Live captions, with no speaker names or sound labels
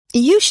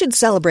You should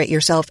celebrate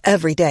yourself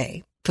every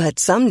day, but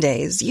some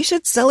days you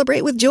should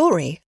celebrate with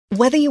jewelry.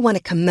 Whether you want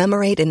to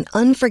commemorate an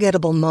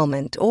unforgettable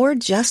moment or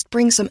just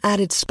bring some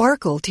added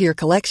sparkle to your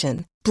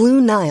collection,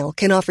 Blue Nile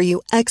can offer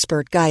you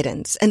expert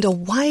guidance and a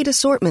wide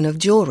assortment of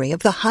jewelry of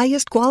the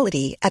highest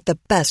quality at the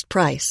best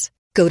price.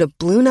 Go to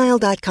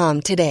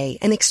BlueNile.com today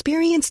and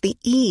experience the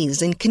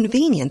ease and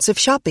convenience of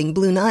shopping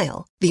Blue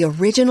Nile, the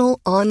original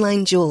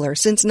online jeweler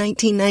since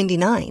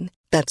 1999.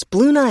 That's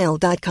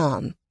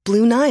BlueNile.com.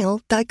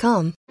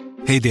 BlueNile.com.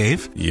 Hey,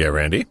 Dave. Yeah,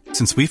 Randy.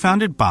 Since we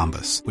founded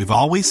Bombas, we've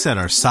always said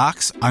our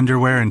socks,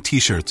 underwear, and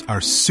T-shirts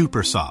are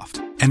super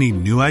soft. Any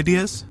new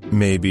ideas?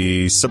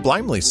 Maybe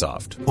sublimely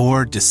soft.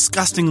 Or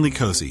disgustingly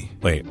cozy.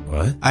 Wait,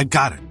 what? I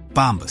got it.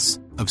 Bombas.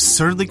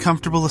 Absurdly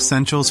comfortable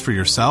essentials for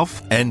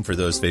yourself and for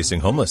those facing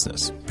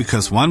homelessness.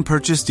 Because one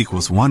purchased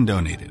equals one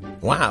donated.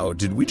 Wow,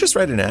 did we just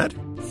write an ad?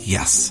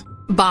 Yes.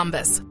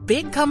 Bombas.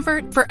 Big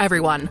comfort for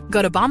everyone.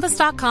 Go to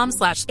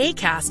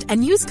bombas.com/ACAST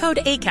and use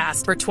code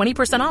ACAST for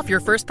 20% off your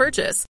first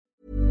purchase.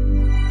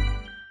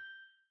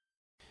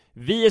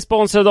 Vi är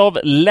sponsrade av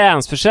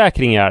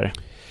Länsförsäkringar.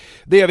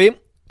 Det är vi.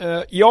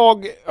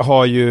 Jag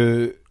har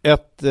ju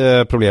ett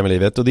problem i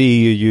livet, och det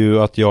är ju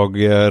att jag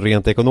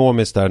rent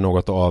ekonomiskt är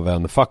något av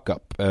en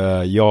fuck-up.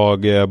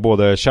 Jag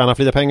både tjänar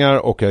för lite pengar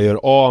och jag gör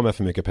av med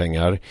för mycket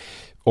pengar.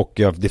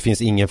 Och det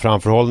finns ingen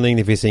framförhållning,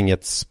 det finns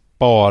inget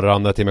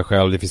sparande till mig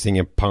själv, det finns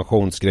ingen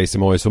pensionsgrej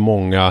som är så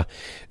många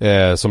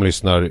som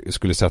lyssnar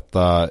skulle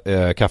sätta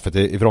kaffet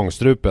i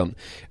vrångstrupen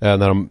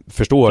när de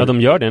förstår. Ja,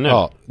 de gör det nu.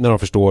 Ja, när de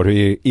förstår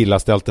hur illa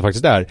ställt det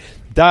faktiskt är.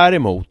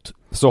 Däremot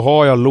så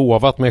har jag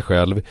lovat mig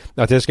själv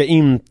att jag ska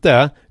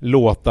inte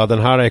låta den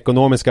här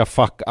ekonomiska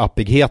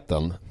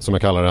fuck-uppigheten, som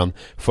jag kallar den,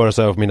 föras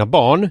över på mina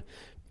barn.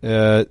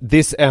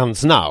 This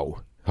ends now,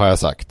 har jag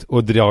sagt.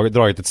 Och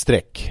dragit ett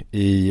streck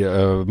i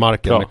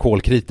marken med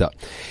kolkrita.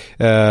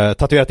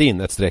 Tatuerat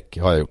in ett streck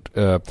har jag gjort.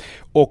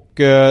 Och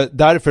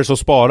därför så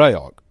sparar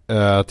jag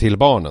till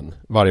barnen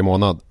varje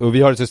månad. Och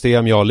vi har ett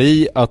system, jag och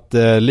Li, att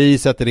Li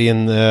sätter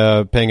in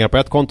pengar på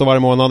ett konto varje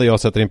månad och jag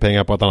sätter in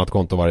pengar på ett annat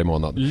konto varje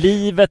månad.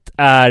 Livet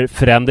är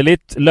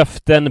föränderligt,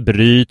 löften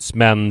bryts,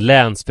 men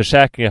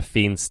Länsförsäkringar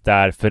finns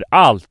där för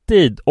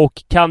alltid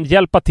och kan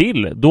hjälpa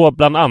till, då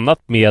bland annat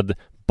med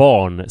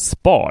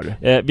barnspar.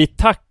 Vi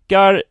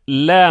tackar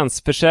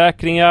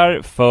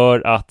Länsförsäkringar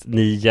för att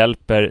ni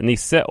hjälper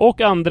Nisse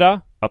och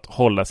andra att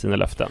hålla sina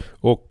löften.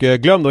 Och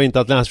glöm då inte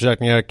att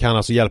Länsförsäkringar kan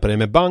alltså hjälpa dig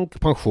med bank,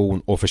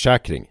 pension och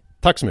försäkring.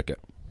 Tack så mycket.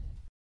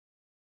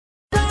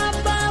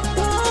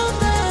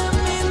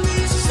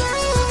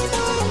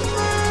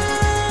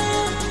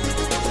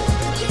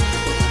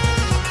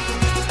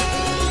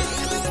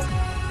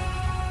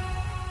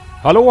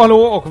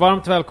 Hallå och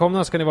varmt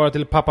välkomna ska ni vara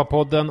till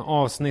Pappapodden,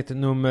 avsnitt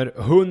nummer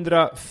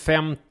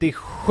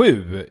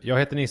 157. Jag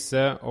heter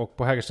Nisse och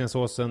på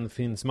Hägerstensåsen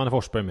finns Manne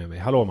Forsberg med mig.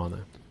 Hallå Manne.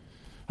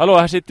 Hallå,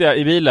 här sitter jag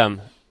i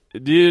bilen.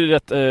 Det är ju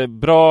rätt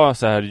bra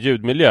så här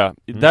ljudmiljö.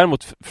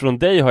 Däremot från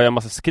dig har jag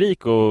massa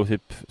skrik och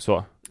typ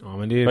så. Ja,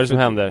 men det är vad är det som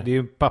händer? Det är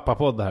ju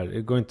pappapodd här.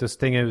 Det går inte att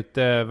stänga ut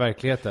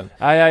verkligheten.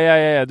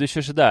 Ja, du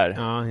kör så där.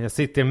 Ja, jag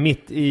sitter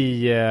mitt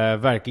i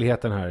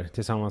verkligheten här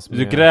tillsammans med...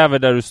 Du gräver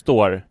där du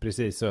står.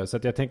 Precis så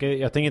att jag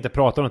tänker inte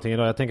prata om någonting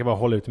idag. Jag tänker bara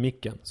hålla ut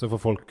micken så får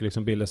folk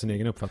liksom bilda sin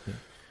egen uppfattning.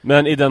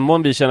 Men i den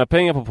mån vi tjänar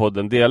pengar på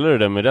podden, delar du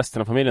det med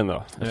resten av familjen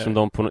då? Eftersom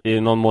de i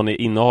någon mån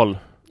är innehåll.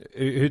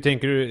 Hur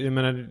tänker du? Jag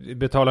menar,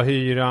 betala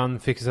hyran,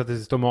 fixa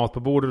till tomat på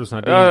bordet och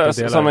sånt. Ja,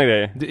 samma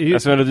grej. Du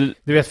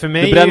vet, för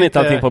mig du bränner inte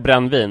allting på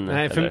brännvin.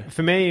 Nej,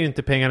 för mig är ju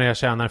inte pengarna jag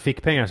tjänar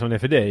fickpengar som det är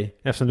för dig.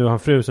 Eftersom du har en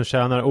fru som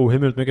tjänar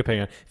ohemult mycket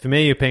pengar. För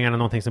mig är ju pengarna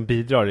någonting som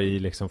bidrar i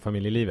liksom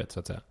familjelivet, så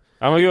att säga.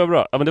 Ja, men gud vad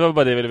bra. Ja, men det var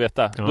bara det jag ville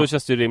veta. Ja. Då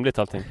känns det ju rimligt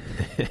allting.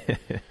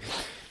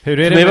 Hur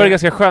är det? För mig var det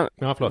ganska skönt.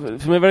 Ja,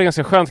 förlåt. För mig var det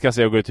ganska skönt, kan jag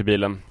säga, att gå ut i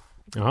bilen.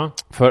 Jaha.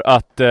 För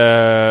att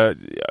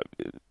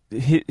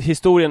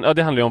historien, ja,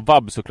 det handlar ju om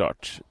vab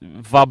såklart.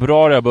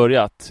 Vabruari har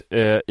börjat.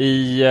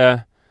 I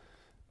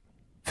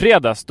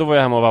fredags, då var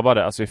jag hemma och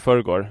vabbade, alltså i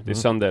förrgår. Det är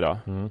söndag idag.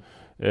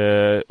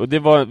 Och det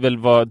var väl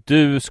vad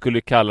du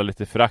skulle kalla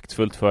lite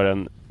föraktfullt för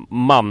en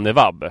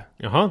mannevabb.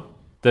 Jaha.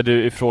 Där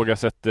du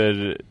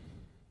ifrågasätter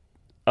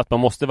att man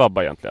måste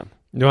vabba egentligen.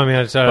 Du var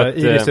mer såhär,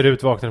 Iris ser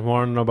ut, vaknar på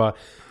morgonen och bara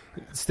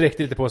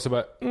sträckte lite på sig och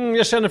bara,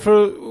 jag känner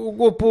för att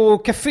gå på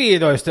café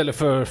idag istället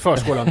för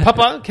förskolan.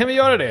 Pappa, kan vi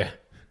göra det?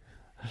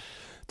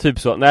 Typ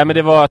så. Nej, men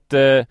det var att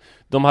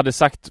de hade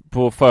sagt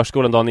på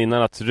förskolan dagen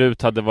innan att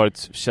Rut hade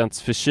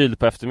känts förkyld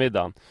på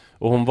eftermiddagen.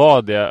 Och hon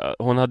var det.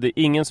 Hon hade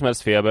ingen som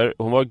helst feber.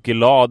 Hon var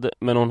glad,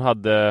 men hon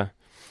hade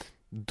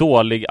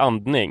dålig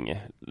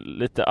andning.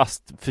 Lite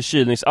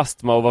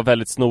förkylningsastma och var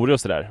väldigt snorig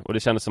och sådär. Och det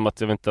kändes som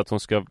att jag vet inte att hon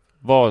ska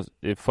vara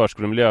i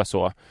förskolemiljö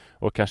så.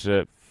 Och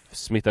kanske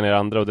smitta ner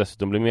andra och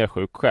dessutom bli mer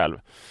sjuk själv.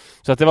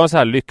 Så att det var en så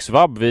här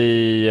lyxvabb.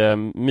 Vi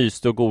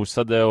myste och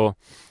gosade och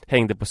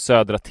hängde på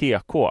Södra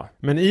TK.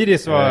 Men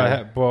Iris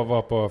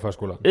var på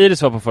förskolan?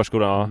 Iris var på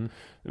förskolan,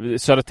 ja.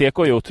 Södra TK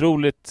är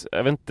otroligt,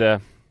 jag vet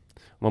inte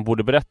man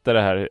borde berätta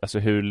det här, alltså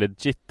hur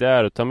legit det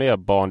är att ta med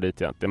barn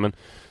dit egentligen. Men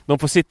de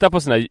får sitta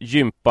på sån här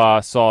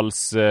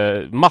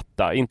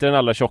gympasalsmatta, inte den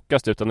allra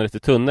tjockaste utan den lite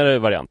tunnare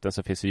varianten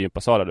som finns i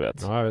gympasalar, du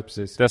vet. Ja, jag vet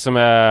precis. Den som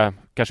är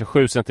kanske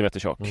 7 cm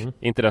tjock,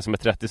 inte den som är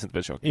 30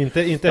 cm tjock.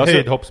 Inte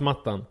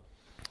höjdhoppsmattan.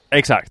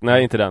 Exakt,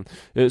 nej inte den.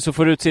 Så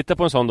får du sitta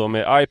på en sån då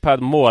med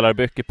iPad,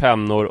 målarböcker,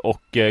 pennor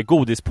och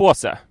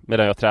godispåse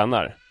medan jag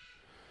tränar.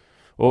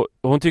 Och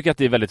hon tycker att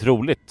det är väldigt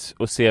roligt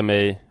att se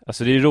mig.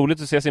 Alltså det är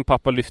roligt att se sin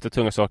pappa lyfta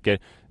tunga saker,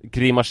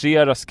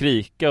 grimasera,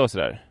 skrika och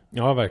sådär.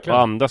 Ja, verkligen.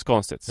 Och andas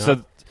konstigt. Ja. Så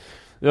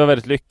det var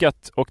väldigt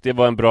lyckat och det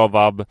var en bra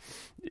vabb.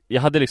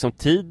 Jag hade liksom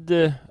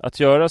tid att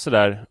göra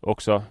sådär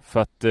också, för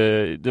att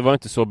det var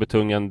inte så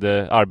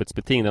betungande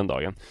arbetsbeting den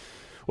dagen.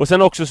 Och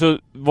sen också så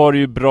var det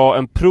ju bra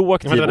en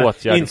proaktiv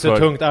åtgärd. Inte så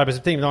tungt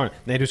arbetsbeting den dagen.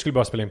 Nej, du skulle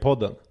bara spela in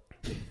podden.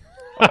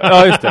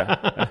 Ja, just det.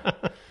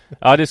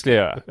 Ja, det skulle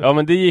jag göra. Ja,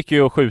 men det gick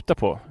ju att skjuta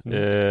på.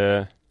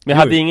 Men jag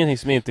hade ingenting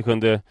som inte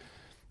kunde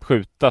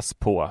skjutas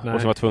på. Nej.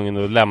 Och som var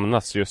tvungen att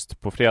lämnas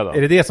just på fredag.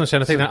 Är det det som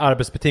kännetecknar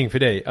arbetsbeting för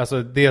dig?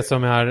 Alltså det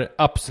som är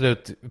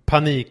absolut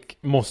panik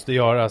måste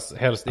göras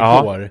helst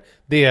igår.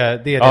 Det är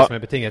det som är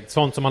betinget.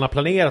 Sånt som man har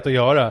planerat att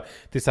göra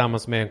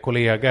tillsammans med en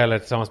kollega eller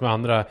tillsammans med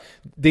andra.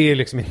 Det är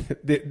liksom inte,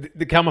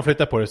 det kan man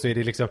flytta på det, så är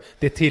det liksom,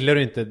 det tillhör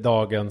inte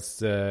dagens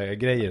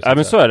grejer. Ja,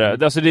 men så är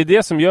det. Alltså det är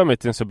det som gör mig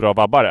till en så bra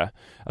vabbare.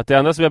 Att det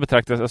enda som jag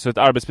betraktar, alltså ett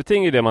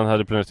arbetsbeting är det man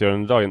hade planerat att göra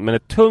under dagen. Men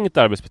ett tungt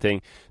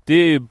arbetsbeting, det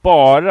är ju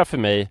bara för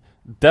mig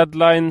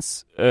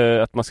deadlines,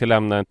 att man ska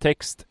lämna en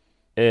text,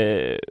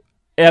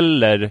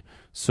 eller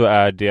så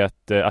är det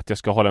att jag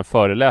ska hålla en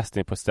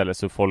föreläsning på ett ställe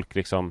så folk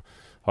liksom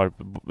har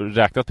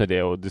räknat med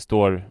det och det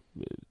står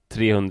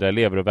 300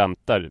 elever och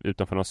väntar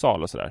utanför någon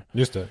sal och sådär.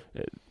 Just det.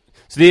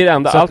 Så det är det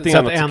enda, allting så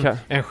annat.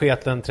 En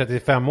sketen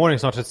 35-åring,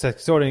 snart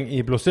 36-åring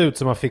i Blåsut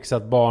som har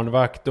fixat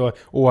barnvakt och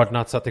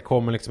ordnat så att det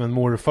kommer liksom en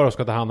morfar och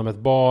ska ta hand om ett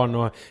barn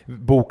och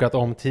bokat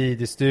om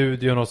tid i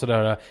studion och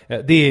sådär.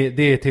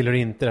 Det tillhör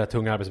inte det här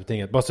tunga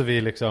arbetsbetinget. Bara så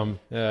vi liksom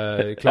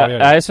klargör det.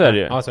 Nej, så är det.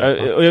 Ja.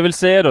 Och jag vill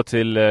säga då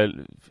till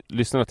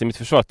lyssnarna till mitt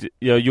försvar att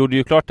jag gjorde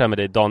ju klart det här med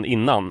dig dagen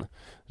innan.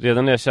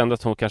 Redan när jag kände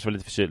att hon kanske var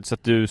lite förkyld, så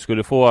att du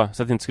skulle få,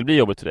 så att det inte skulle bli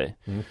jobbigt för dig.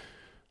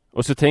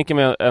 Och så tänker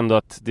man ändå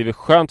att det är väl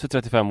skönt för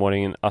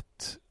 35-åringen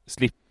att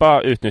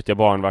slippa utnyttja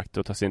barnvakt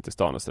och ta sig in till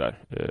stan och sådär.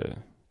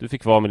 Du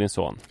fick vara med din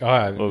son.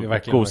 Ja, och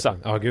verkligen. gosa.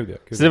 Ja, gud ja.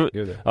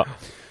 Gud, ja.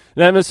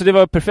 Nej, men så det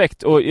var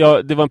perfekt. Och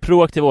det var en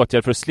proaktiv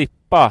åtgärd för att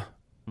slippa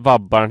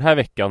vabba den här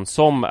veckan,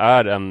 som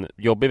är en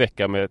jobbig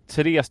vecka med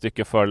 3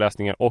 stycken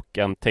föreläsningar och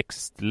en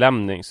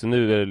textlämning. Så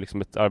nu är det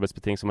liksom ett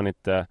arbetsbeting som man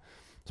inte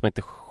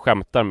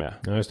skämtar med.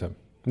 Ja, just det.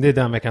 Det är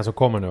den veckan som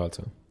kommer nu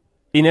alltså.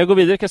 Innan jag går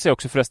vidare kan jag säga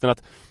också förresten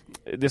att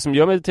det som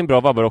gör mig till en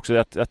bra vabbar också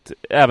är att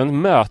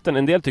även möten,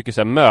 en del tycker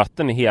så här,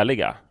 möten är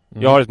heliga.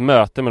 Jag har ett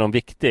möte med någon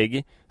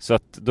viktig, så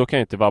att då kan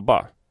jag inte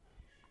vabba.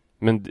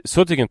 Men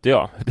så tycker inte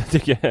jag. Jag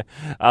tycker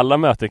alla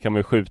möten kan man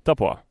ju skjuta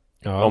på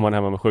om man är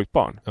hemma med sjukt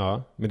barn.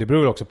 Ja, men det beror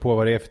väl också på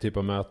vad det är för typ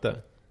av möte.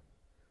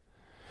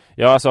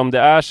 Ja, alltså om det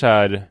är så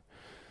här,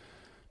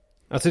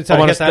 alltså, så här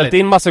om man har ställt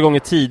in massa gånger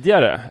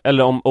tidigare,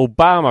 eller om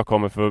Obama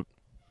kommer för att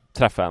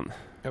träffa en.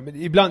 Ja, men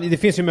ibland, det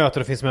finns ju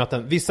möten och finns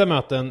möten. Vissa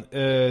möten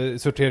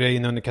sorterar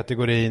in under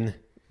kategorin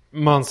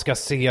man ska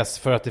ses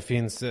för att det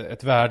finns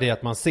ett värde i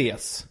att man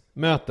ses.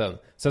 Möten.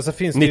 Sen så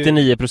finns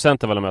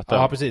 99% av alla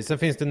möten. Ja, precis. Sen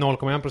finns det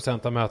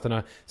 0,1% av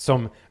mötena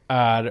som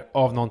är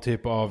av någon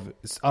typ av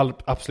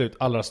absolut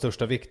allra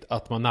största vikt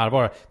att man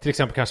närvarar. Till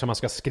exempel kanske man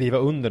ska skriva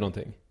under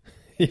någonting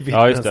i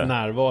vittnens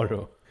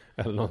närvaro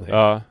eller någonting.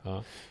 Ja.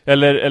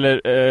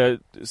 Eller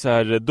så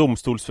här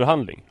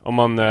domstolsförhandling om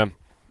man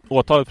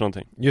åtalar för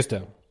någonting. Just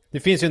det. Det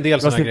finns ju en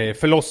del sådana grejer.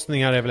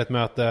 Förlossningar är väl ett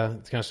möte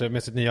kanske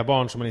med sitt nya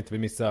barn som man inte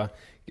vill missa.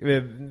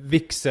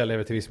 Vigsel är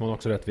väl till viss mån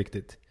också rätt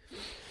viktigt.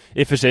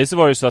 I och för sig så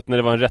var det så att när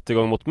det var en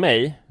rättegång mot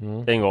mig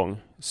en gång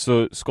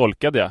så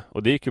skolkade jag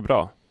och det gick ju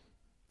bra.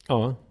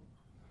 Ja.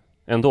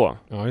 Ändå.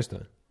 Ja, just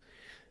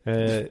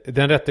det.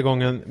 Den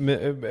rättegången,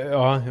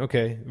 ja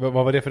okej. Vad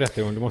var det för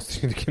rättegång?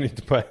 Du kan ju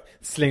inte bara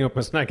slänga upp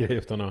en sån här grej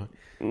utan att...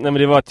 Nej, men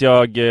det var att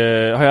jag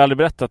har jag aldrig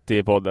berättat det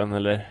i podden,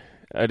 eller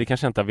det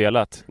kanske jag inte har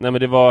velat. Nej,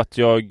 men det var att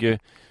jag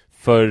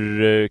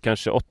för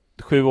kanske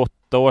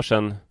 7-8 år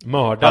sedan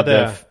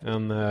mördade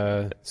en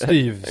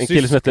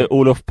kille som heter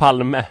Olof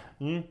Palme.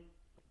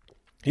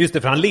 Just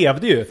det, för han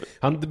levde ju.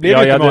 Han blev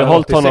jag hade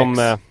hållit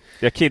honom,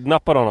 jag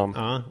kidnappade honom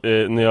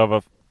när jag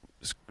var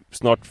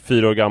snart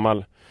 4 år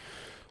gammal.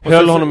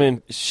 Höll honom i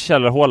en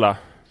källarhåla.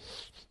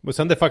 Och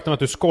sen det faktum att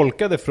du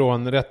skolkade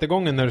från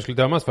rättegången när du skulle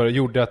dömas för det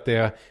gjorde att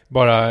det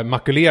bara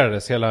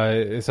makulerades hela,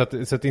 så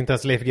att inte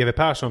ens Leif GW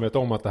Persson vet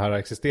om att det här har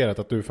existerat,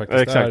 att du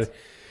faktiskt är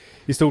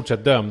i stort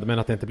sett dömd, men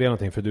att det inte blev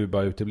någonting för du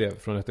bara uteblev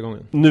från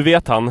rättegången. Nu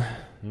vet han.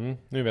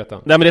 Nu vet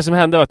han. Nej, men det som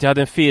hände var att jag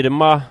hade en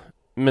firma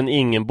men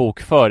ingen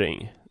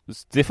bokföring.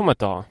 Det får man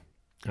inte ha.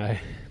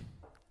 Nej,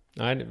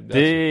 det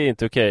är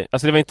inte okej.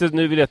 Alltså det var inte,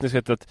 nu vill jag att ni ska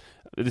veta att,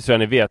 det tror jag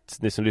ni vet,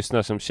 ni som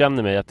lyssnar som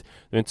känner mig, att det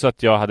var inte så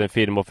att jag hade en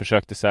firma och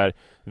försökte så här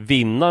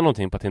vinna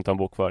någonting på att inte ha en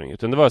bokföring,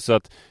 utan det var så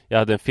att jag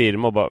hade en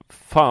firma och bara,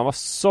 fan vad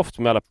soft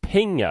med alla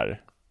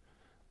pengar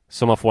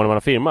som man får när man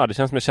har firma. Det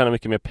känns som att jag tjänar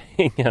mycket mer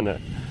pengar nu.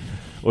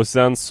 Och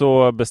sen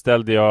så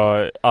beställde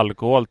jag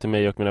alkohol till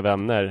mig och mina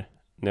vänner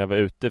när jag var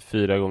ute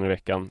 4 gånger i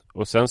veckan.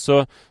 Och sen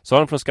så sa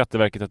de från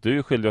Skatteverket att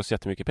du skyllde oss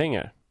jättemycket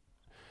pengar.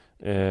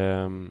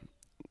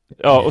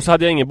 Ja, och så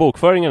hade jag ingen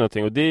bokföring eller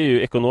någonting. Och det är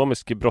ju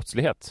ekonomisk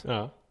brottslighet.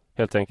 Ja.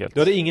 Helt enkelt.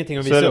 Du hade ingenting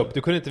att visa upp.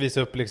 Du kunde inte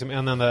visa upp liksom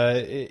en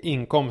enda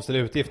inkomst eller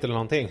utgift eller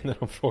någonting när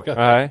de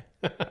frågade.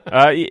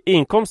 Nej.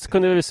 Inkomst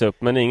kunde jag visa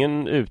upp, men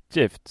ingen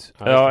utgift.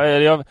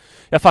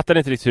 Jag fattade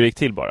inte riktigt hur det gick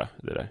till bara.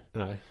 Det där.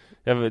 Nej.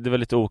 Det var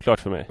lite oklart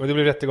för mig. Och det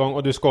blev rättegång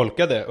och du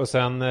skolkade och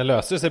sen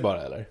löste det sig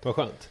bara, eller? Vad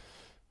skönt.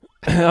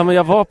 Ja, men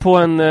jag var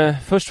på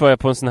först var jag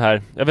på en sån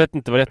här, jag vet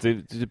inte vad det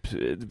heter,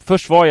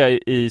 först var jag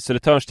i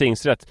Södertörns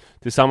tingsrätt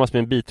tillsammans med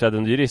en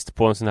biträdande jurist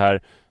på en sån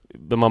här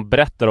där man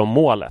berättar om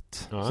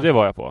målet. Ja. Så det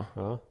var jag på.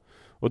 Ja.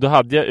 Och då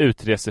hade jag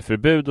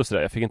utreseförbud och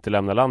sådär. Jag fick inte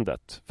lämna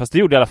landet. Fast det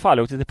gjorde jag i alla fall.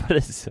 Jag åkte till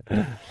Paris.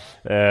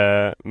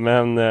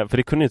 Men för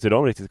det kunde inte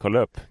de riktigt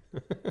kolla upp.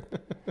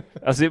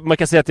 Alltså man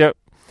kan säga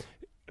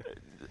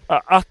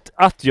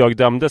att jag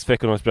dömdes för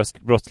ekonomisk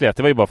brottslighet,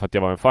 det var ju bara för att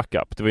jag var en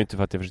fuck-up. Det var inte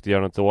för att jag försökte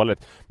göra något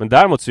dåligt. Men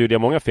däremot så gjorde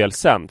jag många fel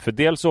sen. För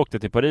dels åkte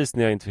jag till Paris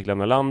när jag inte fick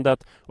lämna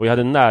landet. Och jag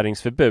hade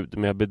näringsförbud,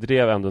 men jag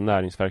bedrev ändå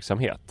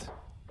näringsverksamhet.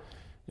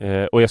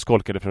 Och jag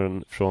skolkade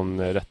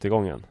från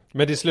rättegången.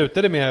 Men det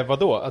slutade med vad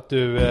då? Att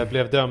du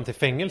blev dömd till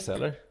fängelse,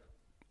 eller?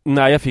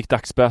 Nej, jag fick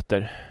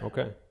dagsböter.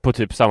 Okay. På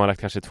typ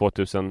sammanlagt kanske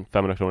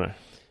 2500 kronor.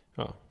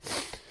 Ja.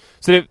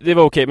 Så det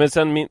var okej. Men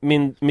sen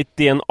mitt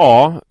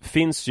DNA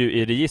finns ju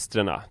i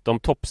registrena. De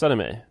topsade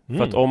mig.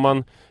 För att om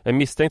man är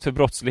misstänkt för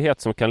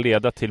brottslighet som kan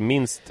leda till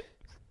minst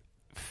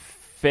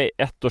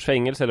 1 års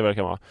fängelse eller vad det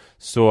kan vara,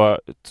 så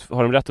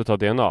har de rätt att ta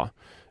DNA.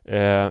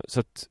 Så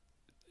att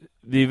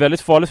det är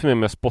väldigt farligt för mig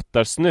om jag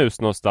spottar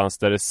snus någonstans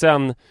där det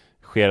sen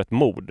sker ett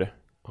mord.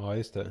 Ja,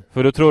 just det.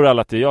 För då tror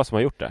alla att det är jag som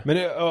har gjort det. Men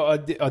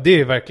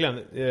det är verkligen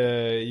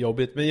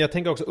jobbigt. Men jag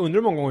tänker också, undrar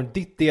hur många gånger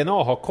ditt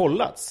DNA har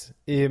kollats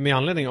med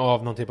anledning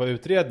av någon typ av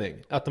utredning.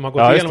 Att de har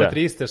gått igenom ett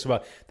register så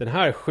bara, den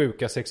här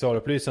sjuka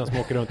sexualupplysaren som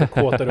åker runt och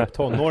kåtar upp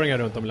tonåringar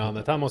runt om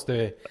landet, han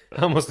måste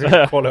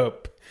kolla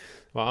upp.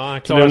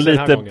 Han klarar sig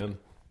den här gången.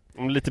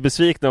 De är lite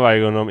besvikna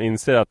varje gång de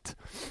inser att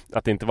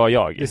det inte var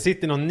jag. Det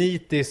sitter någon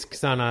nitisk,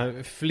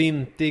 sån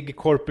flintig,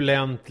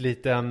 korpulent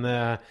liten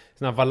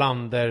sån här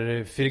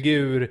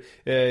Wallander-figur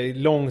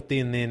långt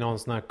in i någon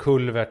sån här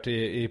kulvert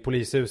i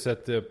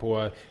polishuset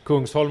på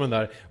Kungsholmen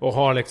där. Och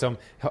har liksom,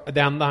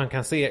 det enda han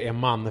kan se är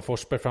Manne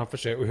Forsberg framför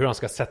sig och hur han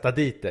ska sätta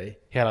dit dig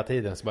hela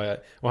tiden.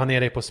 Och han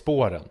är dig på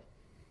spåren.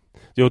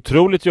 Det är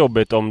otroligt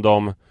jobbigt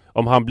om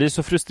han blir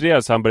så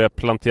frustrerad så han börjar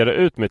plantera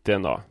ut mitt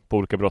DNA på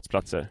olika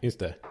brottsplatser. Just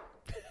det.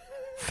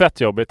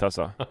 Fett jobbigt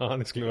alltså.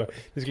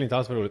 det skulle inte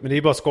alls vara roligt. Men det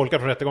är bara skolka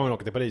från rättegången och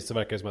åka till Paris, så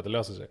verkar det som att det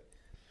löser sig.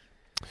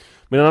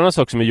 Men en annan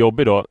sak som är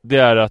jobbig då, det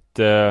är att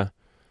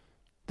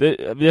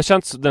vi har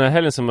känt den här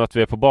helgen som att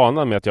vi är på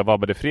banan med att jag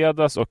vabbade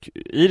fredags och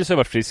Iris har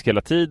varit frisk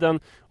hela tiden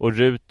och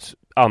Rut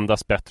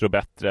andas bättre och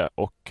bättre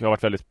och har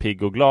varit väldigt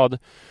pigg och glad.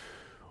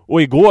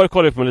 Och igår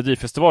kollade vi på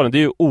Melodifestivalen. Det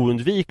är ju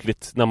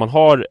oundvikligt när man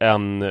har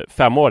en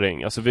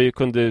 5-åring. Alltså vi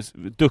kunde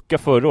ducka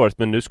förra året,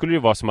 men nu skulle det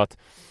ju vara som att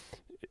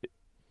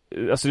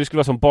det skulle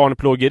vara som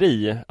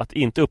barnplågeri att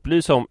inte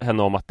upplysa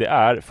henne om att det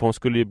är, för hon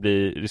skulle ju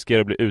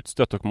riskera att bli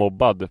utstött och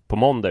mobbad på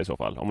måndag i så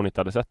fall, om hon inte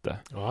hade sett det.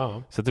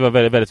 Wow. Så det var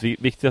väldigt,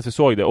 väldigt viktigt att vi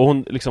såg det. Och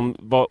hon liksom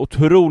var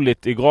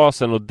otroligt i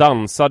gasen och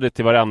dansade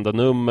till varenda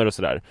nummer och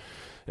sådär.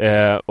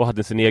 Och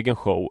hade sin egen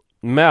show.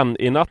 Men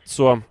i natt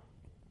så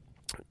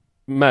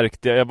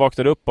märkte jag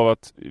vaknade upp av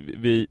att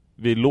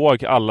vi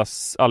låg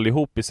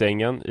allihop i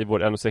sängen i vår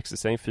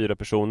 1,60-säng, 4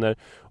 personer,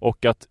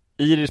 och att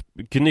Iris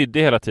gnydde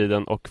hela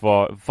tiden och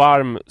var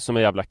varm som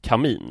en jävla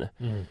kamin.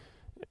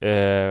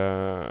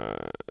 Det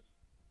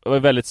var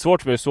väldigt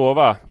svårt för mig att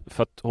sova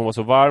för att hon var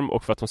så varm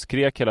och för att hon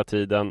skrek hela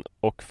tiden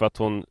och för att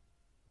hon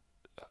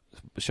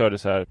körde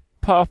så här: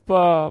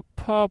 pappa,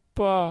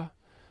 pappa,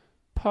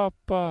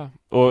 pappa.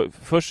 Och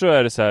först så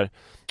är det så här: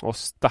 åh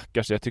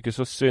stackars, jag tycker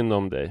så synd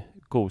om dig,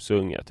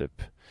 gosunge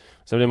typ.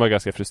 Sen blir man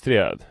ganska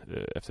frustrerad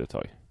efter ett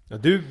tag. Ja,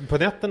 du, på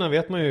nätterna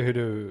vet man ju hur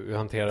du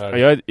hanterar.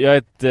 Jag är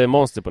ett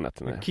monster på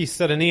nätterna. Du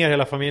kissade ner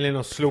hela familjen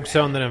och slog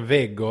sönder en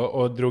vägg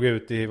och drog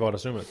ut i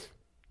vardagsrummet.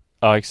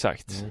 Ja,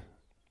 exakt.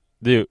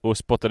 Och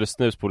spottade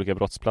snus på olika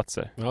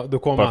brottsplatser. Ja, då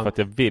kom bara han, för att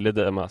jag ville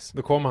dömas.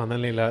 Då kom han,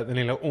 den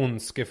lilla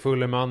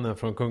ondskefulla mannen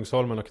från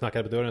Kungsholmen och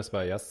knackade på dörren och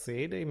sa: jag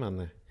ser dig,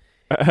 man.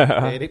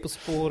 Jag är dig på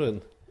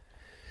spåren.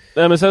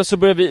 Nej, men sen så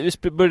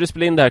började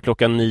spela in det här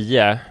klockan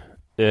 9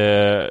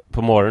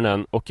 på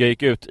morgonen. Och jag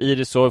gick ut,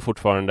 Iris sov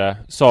fortfarande.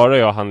 Sara och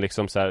jag hann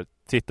liksom så här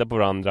titta på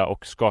varandra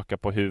och skaka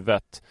på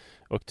huvudet.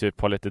 Och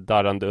typ ha lite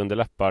darrande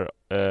underläppar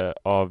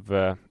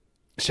av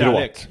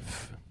kärlek.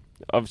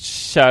 Av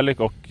kärlek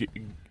och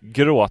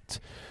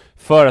gråt.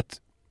 För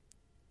att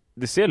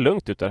det ser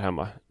lugnt ut där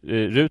hemma.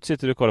 Rut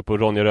sitter och kollar på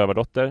Ronja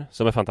Rövardotter,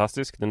 som är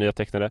fantastisk, den nya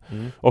tecknade.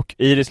 Och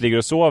Iris ligger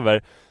och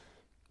sover.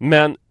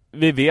 Men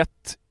vi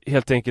vet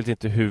helt enkelt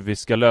inte hur vi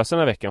ska lösa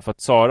den här veckan. För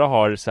att Sara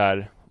har så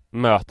här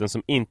möten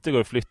som inte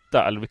går att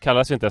flytta. Eller det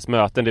kallas ju inte ens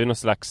möten, det är någon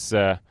slags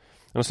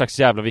någon slags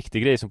jävla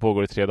viktig grej som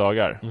pågår i 3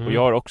 dagar. Och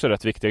jag har också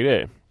rätt viktiga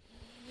grejer.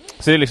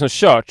 Så det är liksom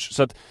kört.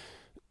 Så att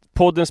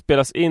podden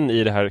spelas in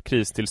i det här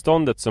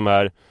kristillståndet som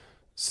är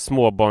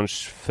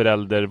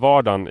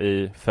småbarnsföräldervardagen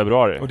i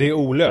februari. Och det är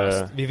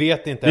olöst. Vi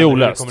vet inte det är hur det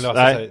olöst. kommer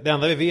lösa sig. Det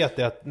enda vi vet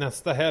är att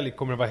nästa helg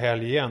kommer det vara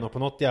helg igen. Och på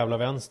något jävla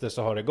vänster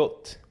så har det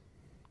gått.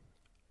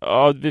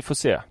 Ja, vi får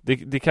se.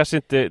 Det kanske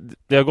inte,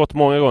 det har gått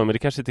många gånger, men det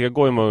kanske inte kan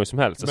gå hur många gånger som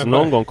helst. Alltså,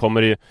 någon gång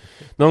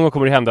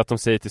kommer det hända att de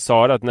säger till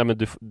Sara att nej,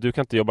 men du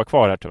kan inte jobba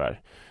kvar här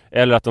tyvärr.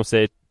 Eller att de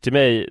säger till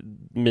mig,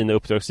 mina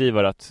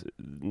uppdragsgivare, att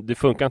det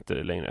funkar inte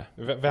längre.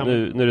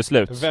 Nu är det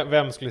slut.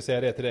 Vem skulle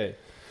säga det till dig?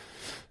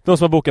 De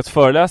som har bokat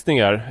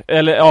föreläsningar.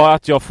 Eller ja,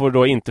 att jag får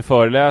då inte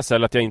föreläsa,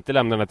 eller att jag inte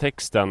lämnar den här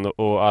texten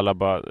och alla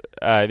bara,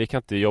 nej, vi kan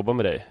inte jobba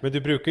med dig. Men du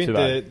brukar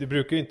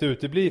ju inte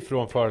utebli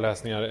från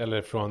föreläsningar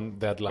eller från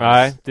deadlines.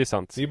 Nej, det är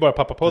sant. Det är ju bara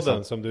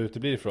pappapodden som du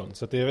uteblir ifrån.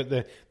 Så det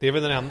är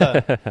väl den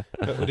enda.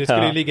 Och det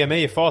skulle ju ligga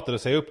mig i fatet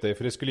att säga upp dig.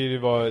 För det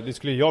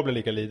skulle ju jag bli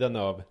lika lidande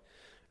av.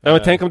 Ja,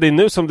 men tänk om det är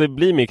nu som det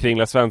blir min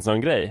Kringla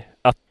Svensson-grej.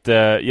 Att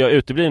jag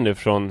uteblir nu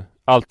från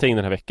allting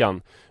den här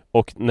veckan.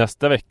 Och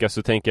nästa vecka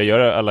så tänker jag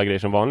göra alla grejer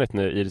som vanligt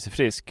när Iris är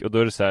frisk. Och då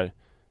är det så här,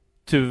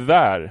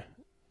 tyvärr.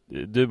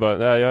 Du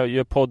bara, jag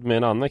gör podd med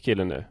en annan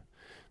kille nu.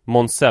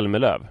 Måns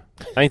Zelmerlöw.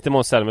 Nej, inte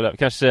Måns Zelmerlöw.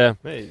 Kanske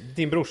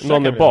din brorsa,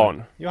 någon med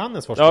barn.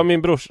 Johannes Forsberg. Ja,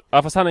 min brors.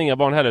 Ja, fast han har inga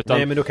barn heller. Utan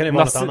nej, men då kan det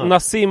vara något annat.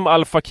 Nassim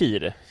Al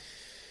Fakir.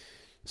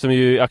 Som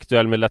ju är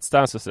aktuell med Let's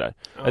Dance och sådär.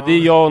 Ja. Det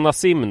är jag och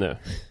Nassim nu.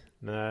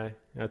 Nej,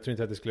 jag tror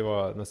inte att det skulle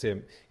vara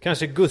Nassim.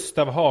 Kanske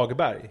Gustav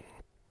Hagberg.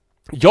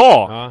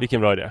 Ja,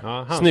 vilken bra idé.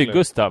 Ja, Snygg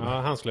Gustav. Ja,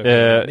 han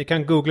skulle. Ni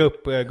kan googla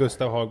upp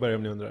Gustav Hagberg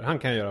om ni undrar. Han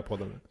kan göra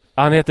podden.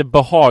 Han heter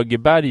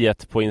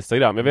Behagberget på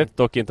Instagram. Jag vet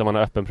dock inte om han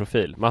har öppen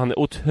profil. Men han är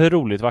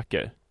otroligt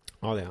vacker.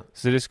 Ja, det är han.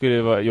 Så det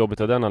skulle vara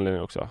jobbigt av den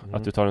anledningen också.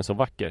 Att du tar den så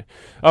vacker.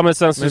 Ja, men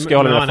sen så ska jag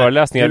hålla mina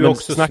föreläsningar. Men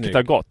snacket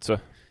har gått så.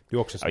 Du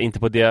också ja, inte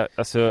på det,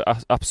 alltså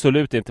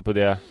absolut inte på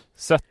det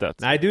sättet.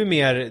 Nej, du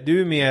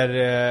är mer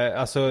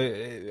alltså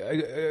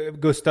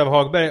Gustav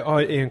Hagberg är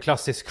ju en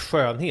klassisk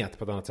skönhet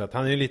på ett annat sätt.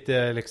 Han är ju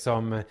lite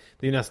liksom,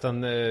 det är ju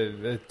nästan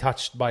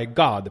touched by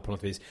God på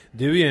något vis.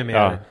 Du är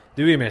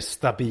mer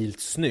stabilt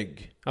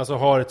snygg. Alltså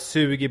har ett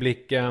sug i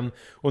blicken.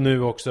 Och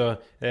nu också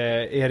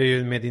är det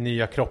ju med din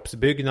nya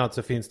kroppsbyggnad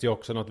så finns det ju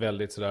också något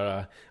väldigt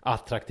sådär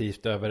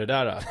attraktivt över det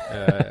där.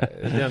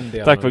 Den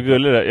delen. Tack för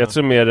gullig det. Jag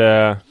tror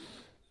mer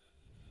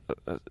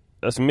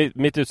alltså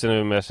mitt utseende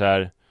är mer så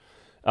här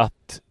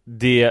att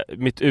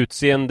mitt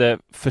utseende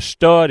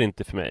förstör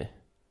inte för mig.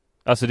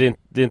 Alltså det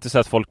är inte så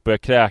att folk börjar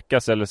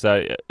kräkas eller så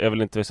här, jag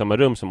vill inte vara i samma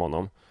rum som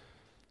honom.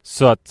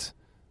 Så att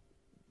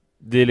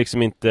det är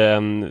liksom inte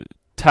en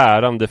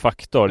tärande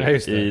faktor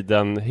i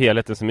den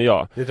helheten som är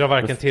jag. Det drar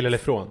varken till eller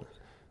från.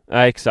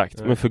 Nej, exakt.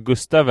 Nej. Men för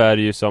Gustav är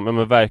det ju som,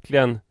 men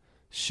verkligen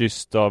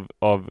kysst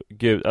av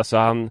Gud. Alltså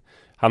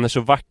han är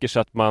så vacker så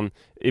att man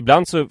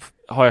ibland så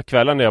har jag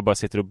kvällar när jag bara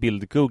sitter och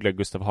bildgooglar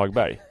Gustav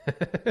Hagberg.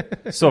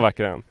 Så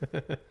vacker är han.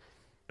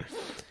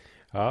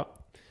 Ja.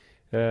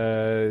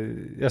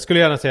 Jag skulle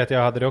gärna säga att jag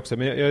hade det också,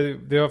 men det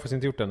har jag faktiskt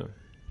inte gjort ännu.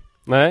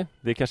 Nej,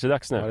 det är kanske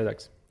dags nu. Ja, det är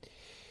dags.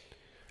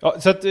 Ja,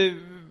 så att,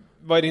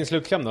 vad är din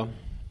slutkläm då?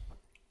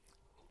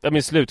 Ja,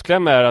 min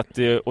slutkläm är att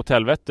det är åt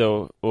helvete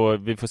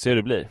och vi får se hur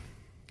det blir.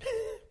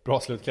 Bra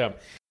slutkläm.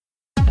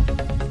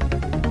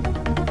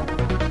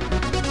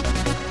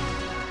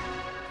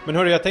 Men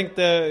hörru, jag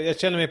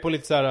känner mig på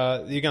lite så här,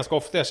 det är ju ganska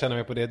ofta jag känner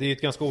mig på det. Det är ju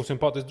ett ganska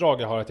osympatiskt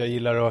drag jag har, att jag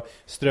gillar att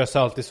strö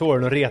salt i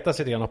såren och reta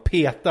sig lite grann och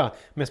peta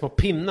med små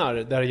pinnar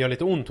där det gör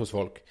lite ont hos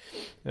folk.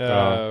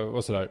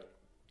 Och sådär.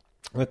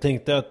 Och jag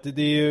tänkte att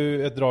det är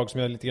ju ett drag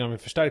som jag lite grann vill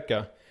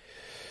förstärka.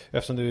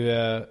 Eftersom du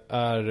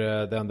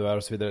är den du är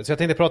och så vidare. Så jag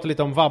tänkte prata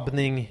lite om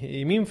vabbning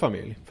i min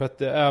familj. För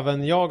att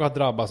även jag har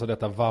drabbats av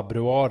detta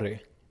vabbruari.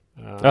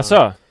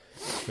 Jaså?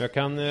 Jag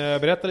kan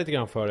berätta lite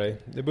grann för dig.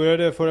 Det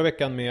började förra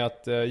veckan med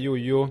att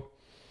Jojo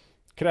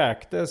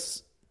kräktes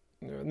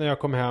när jag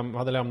kom hem,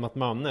 hade lämnat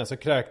Manne. Så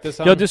kräktes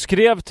han. Ja, du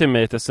skrev till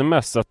mig ett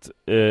sms att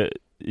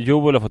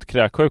Joel har fått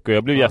kräksjuka.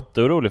 Jag blev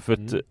jätteorolig för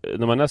att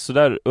när man är så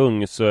där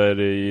ung så är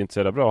det ju inte så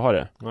jävla bra att ha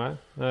det.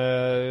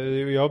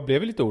 Nej, jag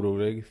blev lite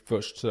orolig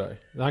först sådär.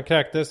 Han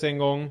kräktes en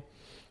gång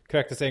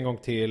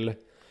till,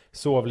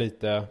 sov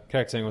lite,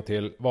 kräktes en gång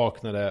till,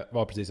 vaknade,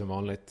 var precis som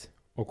vanligt.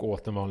 Och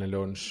åt en vanlig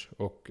lunch.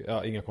 Och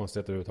inga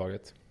konstigheter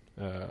överhuvudtaget.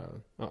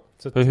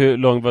 Så och hur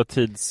lång var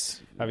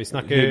tids... Ja, vi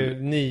snackar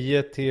ju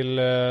 9 till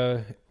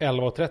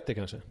 11:30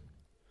 kanske.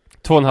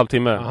 2,5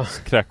 timme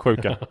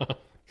kräksjuka.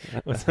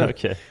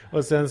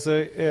 Och sen så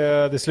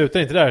det slutar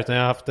inte där, utan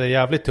jag har haft det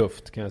jävligt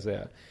tufft kan jag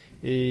säga.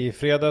 I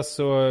fredags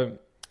så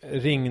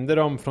ringde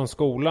de från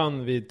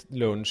skolan vid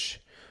lunch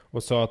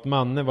och sa att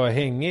Manne var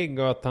hängig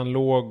och att han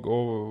låg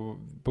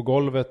på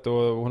golvet och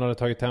hon hade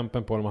tagit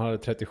tempen på honom. Han hade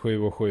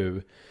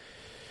 37,7.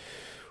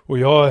 Och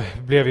jag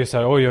blev ju så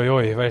här, oj,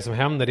 vad är det som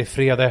händer? Det är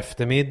fredag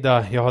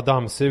eftermiddag, jag har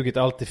dammsugit,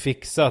 allt är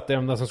fixat. Det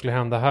enda som skulle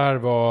hända här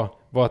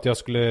var att jag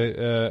skulle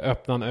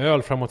öppna en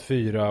öl framåt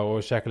 4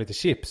 och käka lite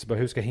chips. Bara,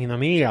 hur ska jag hinna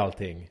med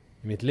allting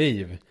i mitt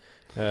liv?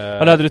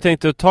 Eller hade du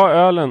tänkt att ta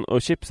ölen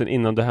och chipsen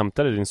innan du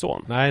hämtade din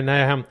son? Nej, när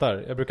jag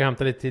hämtar. Jag brukar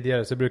hämta lite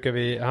tidigare. Så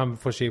brukar han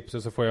får chips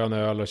och så får jag en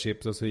öl och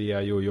chips. Och så ger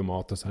jag Jojo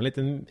mat och så. En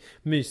liten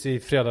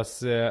mysig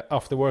fredags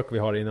after work vi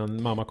har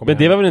innan mamma kommer hem.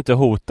 Men det var väl inte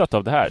hotat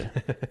av det här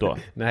då?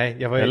 Nej,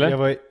 jag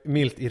var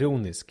milt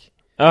ironisk.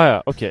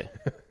 Ja, okej.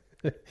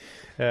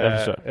 Jag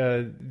förstår.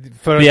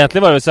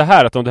 Egentligen var det väl så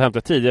här att om du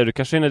hämtar tidigare, du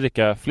kanske hinner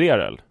dricka fler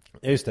öl.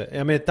 Just det.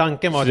 Ja, men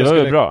tanken var att jag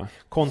skulle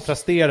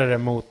kontrastera det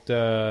mot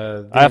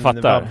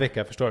din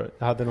vabbvecka, förstår du?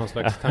 Jag hade någon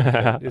slags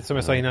tanke. Som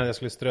jag sa innan, jag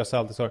skulle strösa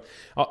allt så.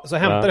 Ja, så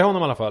hämtade jag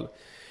honom i alla fall.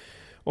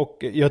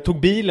 Och jag tog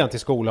bilen till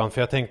skolan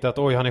för jag tänkte att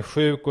han är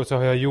sjuk och så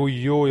har jag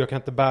Jojo, jag kan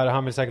inte bära,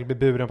 han vill säkert bli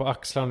buren på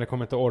axlarna, det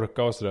kommer inte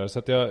orka och sådär. Så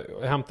att jag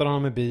hämtade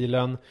honom med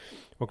bilen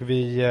och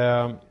vi...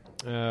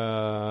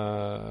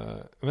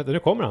 vänta, nu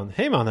kommer han.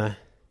 Hej Manne!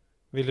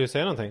 Vill du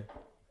säga någonting?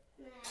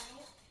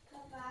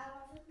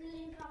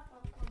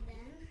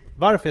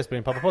 Varför jag spelar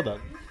in Pappa-podden?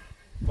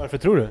 Varför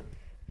tror du?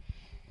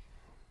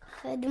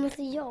 För du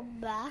måste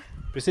jobba.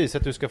 Precis,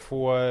 att du ska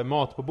få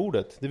mat på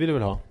bordet. Det vill du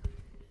väl ha?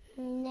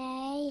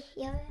 Nej,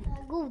 jag vill ha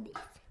godis.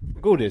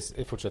 Godis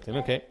i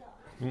fortsättningen, okej.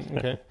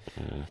 Okay.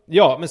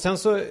 Ja, men sen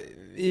så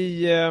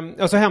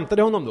så hämtade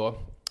jag honom då.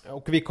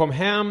 Och vi kom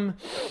hem.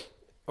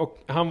 Och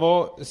han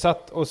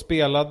satt och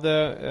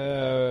spelade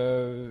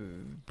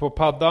på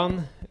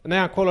paddan. Nej,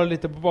 han kollade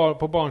lite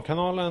på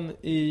Barnkanalen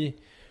i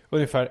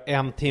ungefär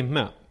 1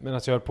 timme.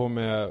 Medan jag höll på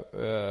med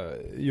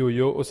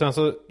Jojo. Och sen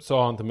så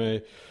sa han till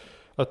mig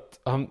att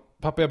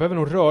pappa, jag behöver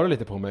nog röra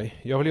lite på mig.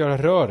 Jag vill göra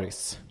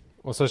röris.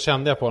 Och så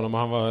kände jag på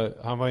honom och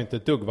han var inte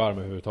ett dugg varm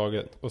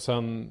överhuvudtaget. Och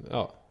sen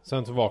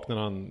så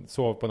vaknade han,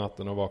 sov på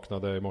natten och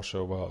vaknade i morse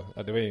och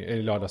det var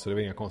i lördag så det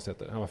var inga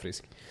konstigheter. Han var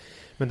frisk.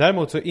 Men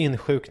däremot så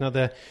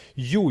insjuknade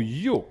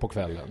Jojo på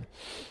kvällen.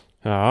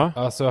 Ja.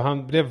 Alltså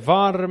han blev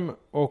varm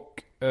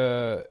och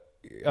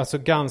alltså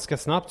ganska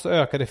snabbt så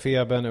ökade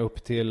febern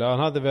upp till, han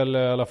hade väl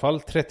i alla fall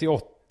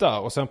 38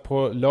 och sen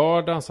på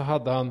lördagen så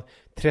hade han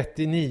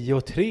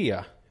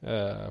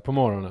 39,3 på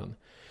morgonen.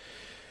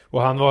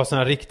 Och han var sån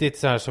här riktigt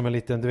så här som en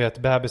liten, du vet,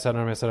 bebisar när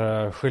de är så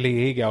där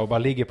geléiga och bara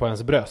ligger på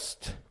ens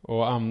bröst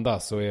och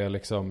andas och är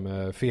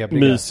liksom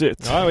febriga.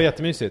 Mysigt. Ja, det var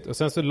jättemysigt. Och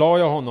sen så la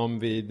jag honom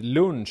vid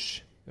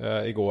lunch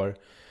igår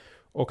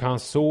och han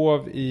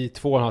sov i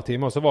 2,5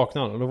 timmar och så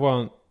vaknade han och då var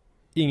han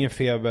ingen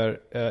feber,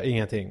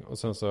 ingenting. Och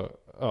sen så,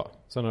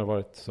 sen har det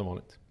varit som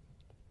vanligt.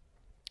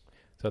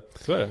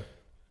 Så är det.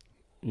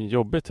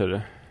 Jobbigt är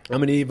det. Ja,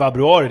 men i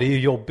februari, det är ju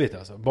jobbigt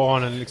alltså.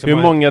 Barnen liksom. Hur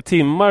många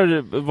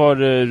timmar var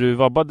det du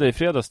vabbade i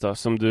fredags då?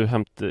 Som du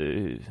hämtade,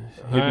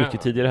 hur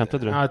mycket tidigare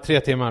hämtade du? 3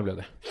 timmar blev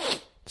det.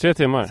 3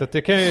 timmar? Så att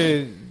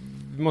det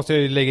måste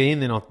jag ju lägga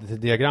in i något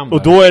diagram där.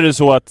 Och då är det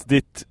så att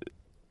ditt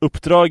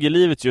uppdrag i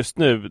livet just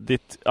nu,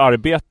 ditt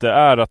arbete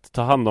är att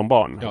ta hand om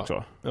barn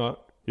också. Ja.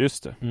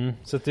 Just det.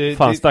 Så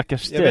fan,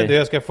 stackars dig. Jag vet inte hur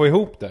jag ska få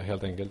ihop det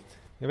helt enkelt.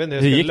 Jag vet inte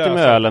hur gick det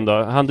med ölen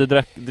då? Han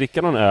du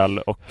dricka någon öl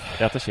och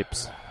äta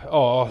chips?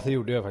 Ja, det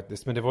gjorde jag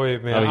faktiskt. Men det var ju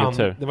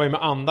med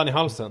andan i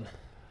halsen.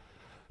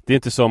 Det är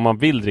inte så man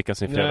vill dricka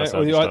sin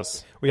fredagsöl.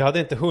 Och jag hade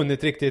inte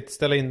hunnit riktigt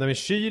ställa in dem i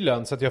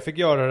kylen. Så att jag fick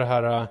göra det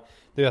här,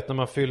 du vet när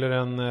man fyller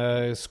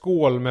en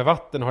skål med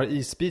vatten och har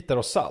isbitar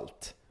och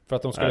salt. För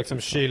att de ska liksom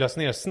kylas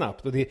ner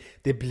snabbt. Och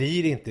det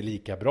blir inte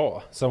lika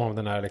bra som om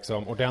den är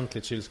liksom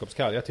ordentligt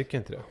kylskåpskall. Jag tycker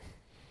inte det.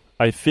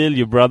 I feel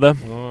you, brother.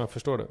 Ja, jag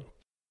förstår det.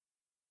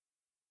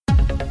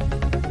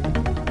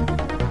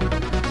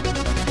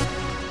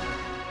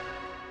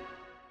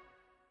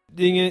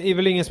 Det är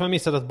väl ingen som har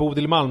missat att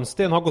Bodil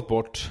Malmsten har gått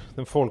bort.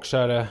 Den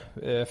folkkäre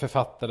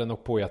författaren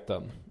och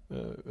poeten.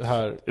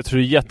 Jag tror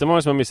det är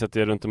jättemånga som har missat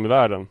det runt om i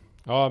världen.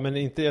 Ja,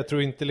 men jag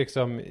tror inte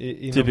liksom...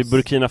 Typ i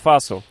Burkina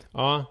Faso.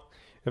 Ja,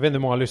 jag vet inte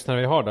hur många lyssnare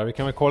vi har där. Vi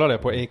kan väl kolla det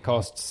på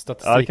Acasts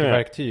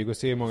statistikverktyg och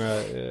se hur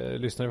många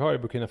lyssnare vi har i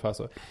Burkina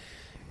Faso.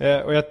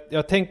 Och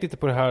jag tänkte lite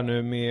på det här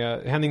nu med...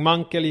 Henning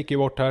Mankell gick ju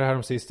bort här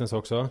om sistens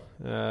också.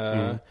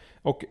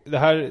 Och det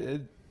här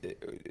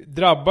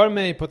drabbar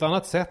mig på ett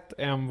annat sätt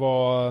än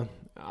vad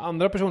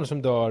andra personer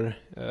som dör...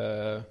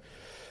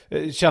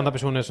 kända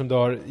personer som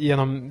dör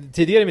genom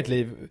tidigare i mitt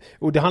liv.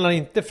 Och det handlar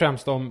inte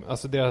främst om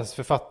alltså, deras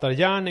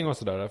författargärning och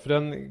sådär. För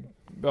den...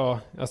 Ja,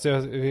 alltså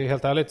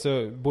helt ärligt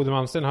så Bodil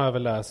Malmsten har jag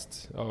väl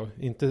läst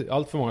inte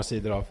allt för många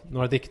sidor av.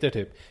 Några dikter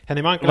typ.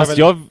 Henning Mankell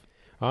har väl...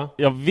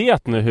 Jag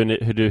vet nu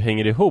hur du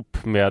hänger ihop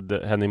med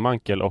Henning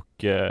Mankell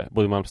och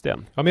Bodil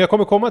Malmsten. Ja, men jag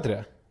kommer komma till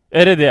det.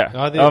 Är det det?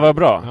 Ja, vad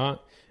bra. Ja.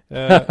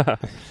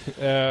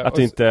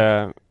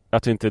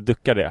 Att du inte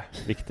duckar det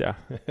viktiga.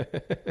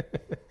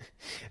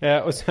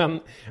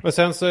 och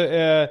sen så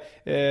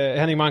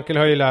Henning Mankell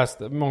har ju läst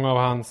många av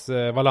hans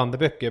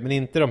Wallander-böcker, men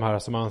inte de här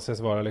som anses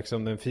vara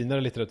liksom den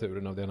finare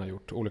litteraturen av det han har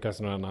gjort. Olika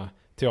sådana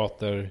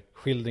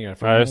teaterskildringar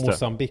från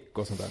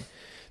Mozambique och sånt där.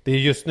 Det är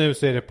just nu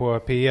så är det på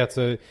P1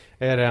 så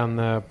är det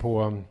en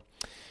på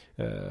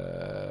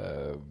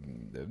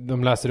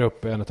de läser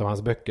upp en av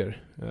hans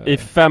böcker. I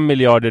 5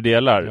 miljarder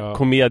delar. Ja.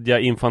 Commedia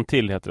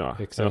Infantil heter det, va?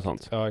 Exakt.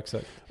 Sånt. Ja,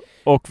 exakt.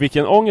 Och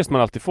vilken ångest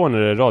man alltid får när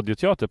det är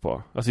radioteater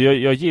på. Alltså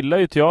jag gillar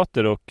ju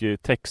teater och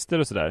texter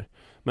och sådär.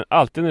 Men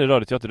alltid när det är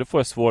radioteater, då får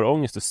jag svår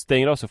ångest och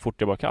stänger av så fort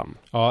jag bara kan.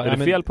 Ja, är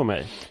det fel på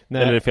mig?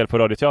 Nej. Eller är det fel på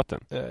radioteatern?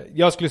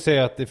 Jag skulle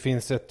säga att det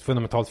finns ett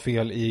fundamentalt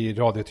fel i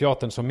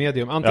radioteatern som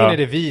medium. Antingen är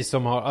det vi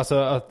som har, alltså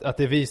att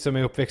det är vi som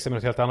är uppväxta med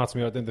något helt annat som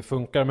gör att det inte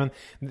funkar. Men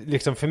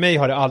liksom för mig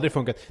har det aldrig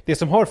funkat. Det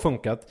som har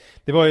funkat,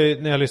 det var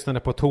ju när jag lyssnade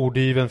på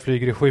Tordyven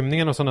flyger i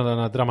skymningen och sådana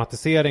där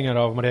dramatiseringar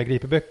av Maria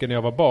Gripe-böcker när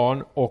jag var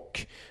barn.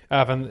 Och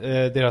även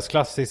deras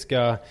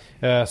klassiska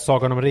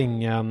Sagan om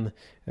ringen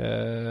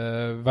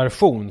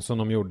version som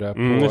de gjorde på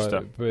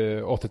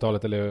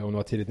 80-talet eller om det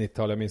var tidigt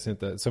 90-tal, jag minns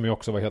inte, som ju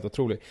också var helt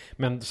otrolig.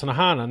 Men såna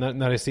här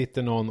när det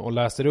sitter någon och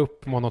läser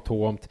upp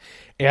monotont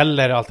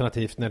eller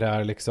alternativt när det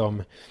är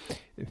liksom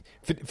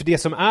för det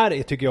som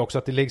är tycker jag också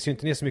att det läggs ju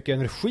inte ner så mycket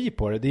energi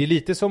på det. Det är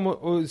lite som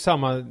och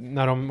samma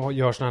när de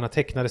gör såna här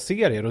tecknade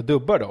serier och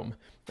dubbar dem.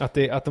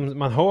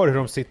 Man hör hur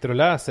de sitter och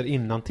läser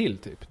innantill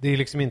typ. Det är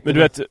liksom inte. Men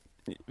du vet,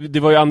 det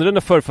var ju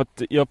annorlunda förr för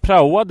att jag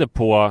praoade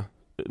på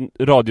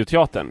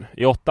radioteatern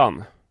i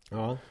 8:an.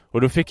 Ja.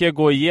 Och då fick jag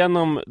gå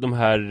igenom de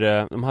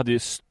här, de hade ju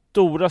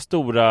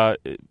stora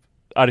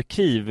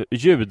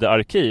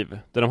ljudarkiv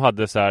där de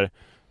hade så här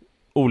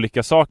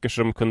olika saker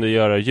som de kunde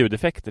göra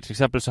ljudeffekter. Till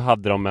exempel så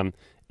hade de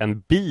en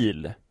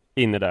bil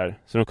inne där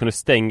så de kunde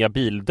stänga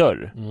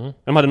bildörr.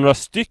 De hade några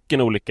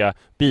stycken olika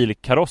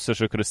bilkarosser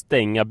så de kunde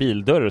stänga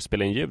bildörrar och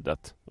spela in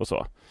ljudet och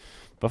så.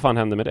 Vad fan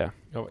hände med det?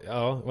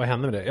 Ja, vad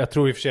hände med det? Jag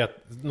tror i och för sig att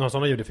några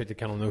sådana ljudeffekter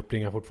kan de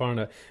uppringa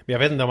fortfarande. Men jag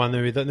vet inte om man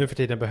nu för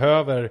tiden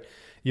behöver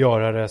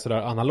göra det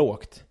sådär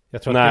analogt.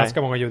 Jag tror att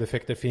ganska många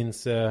ljudeffekter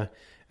finns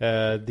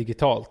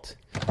digitalt.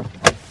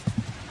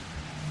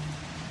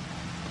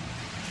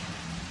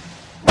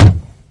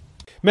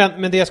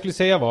 Men det jag skulle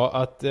säga var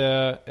att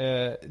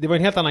det var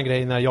en helt annan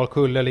grej när Jarl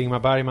Kulle eller Ingmar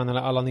Bergman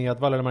eller Allan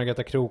Edwall eller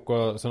Margareta Krook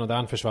och sådana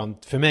där försvann.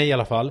 För mig i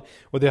alla fall.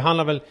 Och det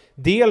handlar väl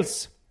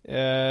dels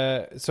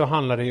så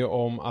handlar det ju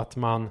om att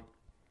man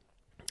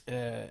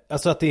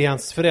alltså att det är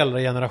ens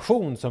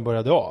föräldrageneration som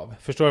började av.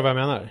 Förstår du vad jag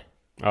menar?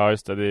 Ja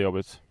just det är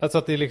jobbigt. Alltså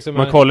att det liksom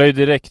man kollar ju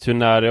direkt hur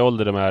nära i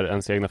ålder de är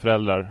ens egna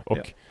föräldrar.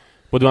 Och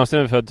både Malmsten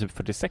är född typ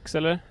 46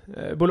 eller?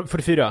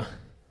 44.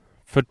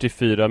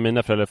 44,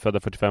 mina föräldrar är födda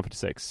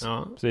 45-46.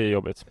 Ja. Så det är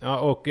jobbigt. Ja,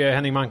 och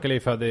Henning Mankell är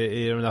född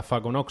i de där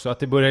faggorna också. Att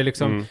det börjar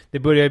liksom, det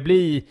börjar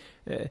bli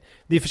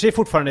det är för sig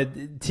fortfarande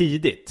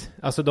tidigt.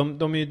 Alltså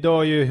de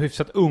dör ju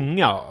hyfsat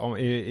unga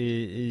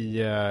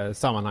i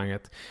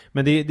sammanhanget.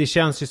 Men det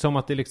känns ju som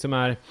att det liksom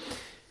är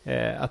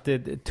att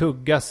det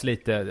tuggas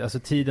lite, alltså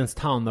tidens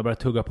tand har börjat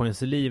tugga på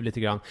ens liv lite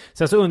grann.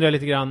 Sen så undrar jag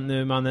lite grann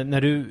nu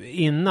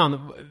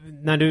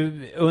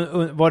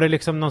var det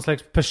liksom någon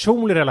slags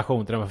personlig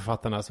relation till de här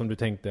författarna som du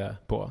tänkte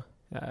på?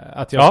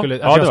 Att jag skulle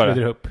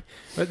dra upp.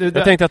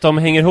 Jag tänkte att de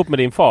hänger ihop med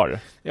din far.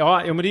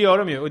 Ja, men det gör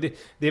de ju. Och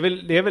det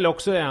är väl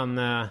också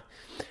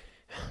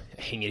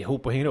hänger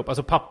ihop.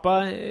 Alltså pappa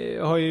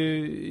har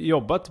ju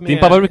jobbat med... Din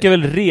pappa brukar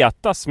väl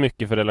retas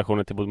mycket för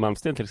relationen till Bodil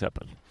Malmsten till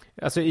exempel?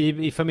 Alltså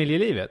i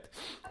familjelivet?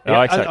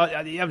 Ja, exakt. Det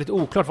är jävligt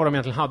oklart vad de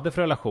egentligen hade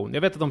för relation.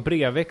 Jag vet att de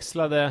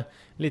brevväxlade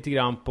lite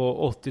grann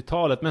på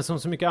 80-talet. Men som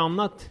så mycket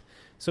annat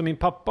som min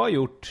pappa har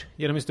gjort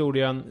genom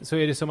historien så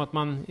är det som att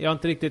jag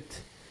inte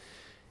riktigt...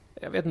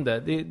 Jag vet inte,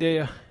 det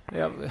är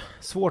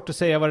svårt att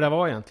säga vad det där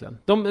var egentligen.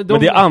 Men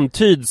det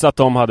antyds att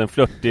de hade en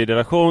flörtig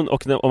relation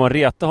och om man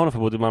retar honom för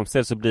Bodil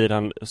Malmsten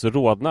så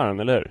rodnar han,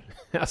 eller hur?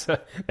 Alltså,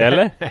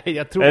 eller? Nej,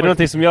 jag tror är det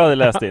någonting som jag hade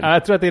läst in?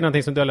 Jag tror att det är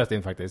någonting som du har läst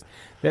in faktiskt.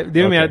 Det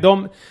är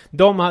mer,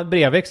 de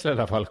brevväxlade i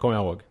alla fall, kommer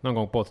jag ihåg, någon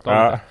gång på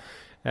 80-talet.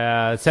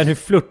 Sen hur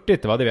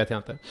flörtigt det var, det vet jag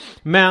inte.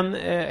 Men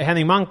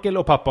Henning Mankell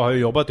och pappa har ju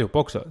jobbat ihop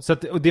också. Så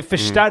och det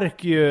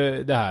förstärker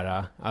ju det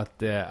här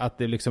att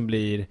det liksom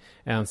blir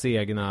ens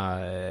egna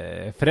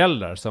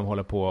föräldrar som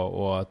håller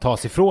på att ta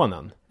sig ifrån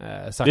en.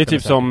 Det är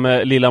typ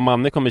som lilla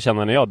Manne kommer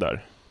känna när jag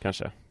dör,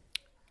 kanske.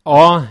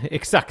 Ja,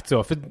 exakt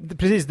så. För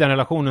precis den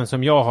relationen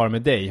som jag har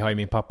med dig har ju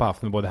min pappa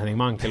haft med både Henning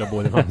Mankell och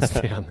både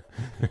Malmsten.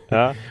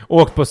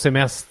 Åkt på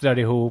semestrar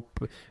ihop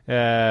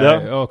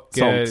och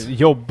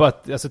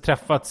jobbat, alltså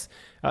träffats.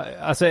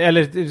 Alltså,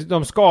 eller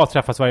de ska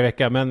träffas varje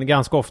vecka, men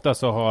ganska ofta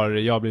så har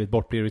jag blivit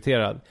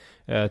bortprioriterad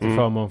till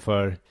förmån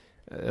för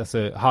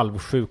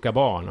halvsjuka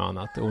barn och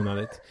annat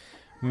onödigt.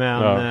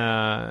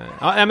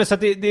 Men så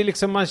att det är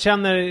liksom man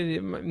känner,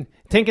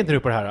 tänker inte du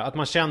på det här att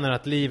man känner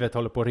att livet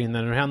håller på att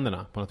rinna ur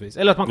händerna på något vis,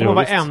 eller att man kommer att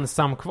vara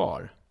ensam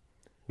kvar.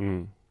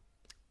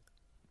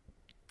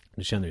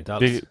 Du känner ju inte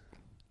alls.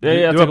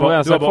 Jag tror vara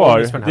ensam kvar.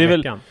 Det är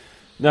väl,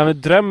 nej,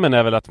 men drömmen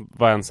är väl att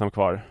vara ensam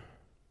kvar.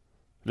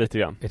 Lite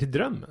grann. Är det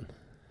drömmen?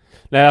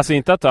 Nej, alltså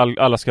inte att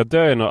alla ska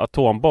dö i en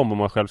atombomb om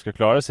man själv ska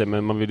klara sig,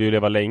 men man vill ju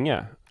leva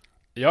länge.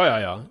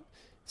 Ja.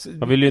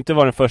 Man vill ju inte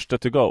vara den första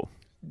to go.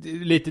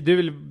 Lite, du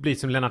vill bli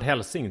som Lennart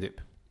Hellsing typ.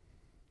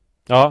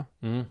 Ja.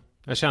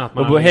 Jag känner att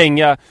man och börja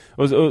hänga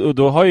och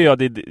då har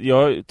ju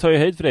jag tar ju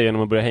höjd för det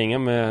genom att börja hänga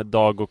med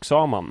Dag och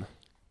Saman,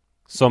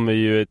 som är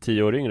ju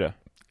 10 år yngre.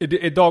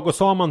 Är Dag och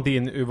Saman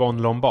din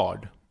Yvonne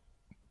Lombard?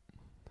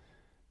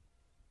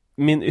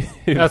 Min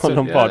Yvonne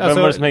Lombard. Vem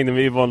var det som hängde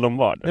med Yvonne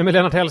Lombard? Nej, men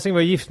Lennart Hellsing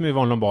var gift med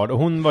Yvonne Lombard och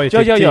hon var ju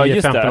typ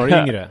 10-15 år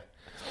yngre.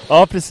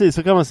 Ja, precis,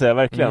 så kan man säga,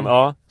 verkligen.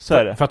 Ja, så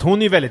är det. För att hon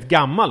är ju väldigt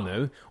gammal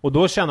nu. Och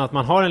då känner att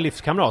man har en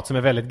livskamrat som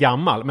är väldigt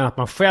gammal, men att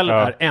man själv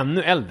är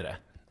ännu äldre.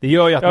 Det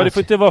gör ju att det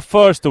får inte vara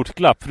för stort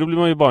glapp, för då blir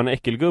man ju bara en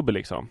äckelgubbe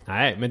liksom.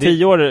 Nej, men det...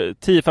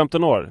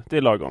 10-15 år, det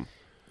är lagom.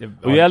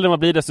 Och ju äldre man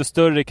blir, desto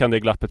större kan det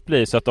glappet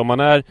bli. Så att om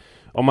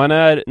man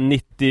är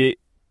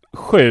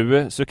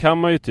 97, så kan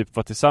man ju typ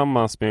vara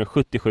tillsammans med en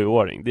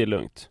 77-åring. Det är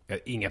lugnt. Ja,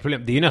 inga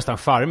problem. Det är ju nästan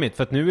charmigt.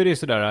 För att nu är det ju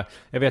sådär.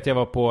 Jag vet, jag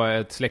var på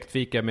ett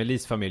släktfika med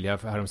Lis familj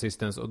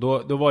häromsistens. Och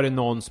då var det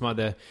någon som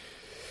hade...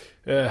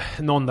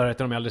 någon där av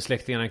de äldre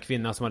släktingarna, en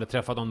kvinna som hade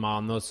träffat någon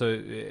man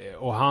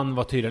och han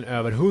var tydligen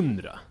över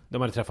 100.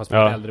 De hade träffats på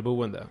ett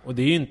äldreboende. Och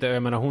det är ju inte,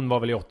 jag menar, hon var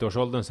väl i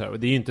 80-årsåldern så här, och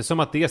det är ju inte som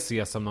att det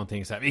ses som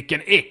någonting så här,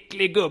 vilken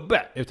äcklig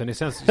gubbe, utan det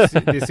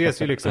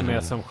ses ju liksom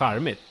med som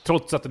charmigt,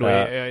 trots att det då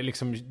är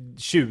liksom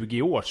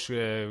 20 års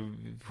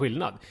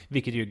skillnad,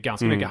 vilket är ju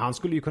ganska mycket. Han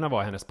skulle ju kunna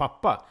vara hennes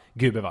pappa,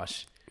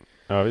 gubevars.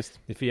 Ja, visst.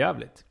 Det är för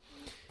jävligt.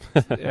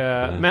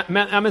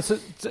 Men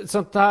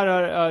sånt här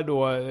har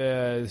då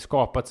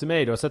skapats i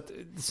mig då. Så att,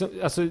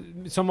 alltså,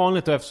 som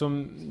vanligt då,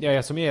 eftersom jag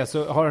är som jag är,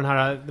 så har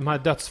de här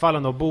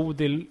dödsfallen då,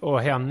 Bodil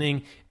och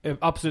Henning,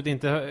 absolut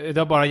inte,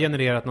 det har bara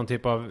genererat någon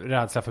typ av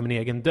rädsla för min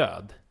egen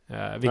död.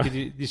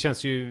 Vilket det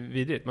känns ju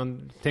vidrigt.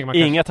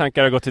 Inga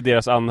tankar har gått till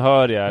deras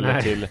anhöriga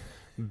eller till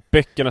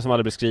böckerna som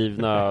hade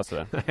beskrivna och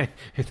sådär. Nej,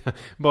 utan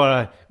bara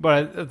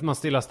att man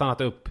stilla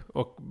stannat upp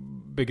och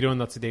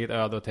begrundat sitt eget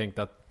öde och tänkt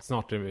att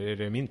snart är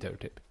det min tur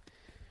typ.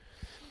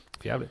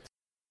 För jävligt.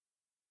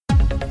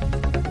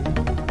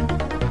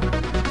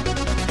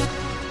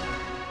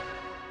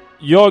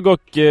 Jag och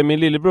min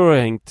lillebror har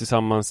hängt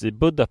tillsammans i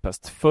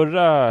Budapest.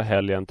 Förra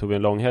helgen tog vi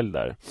en lång helg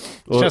där.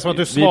 Det känns som att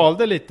du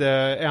svalde lite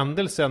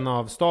ändelsen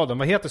av staden.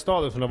 Vad heter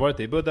staden som du har varit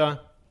i?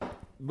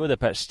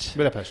 Budapest.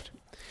 Budapest.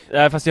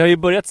 Fast jag har ju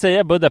börjat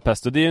säga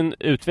Budapest, och det är en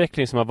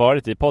utveckling som har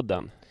varit i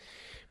podden.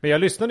 Men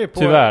jag lyssnade ju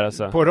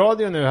på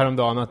radio nu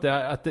häromdagen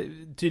att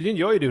tydligen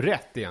gör ju du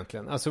rätt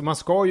egentligen. Alltså man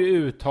ska ju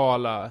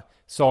uttala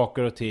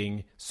saker och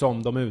ting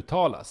som de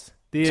uttalas.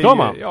 Det är ska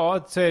man? Ja,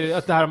 att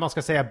det här man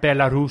ska säga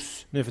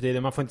Belarus nu för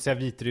tiden. Man får inte säga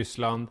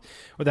Vitryssland.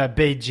 Och det här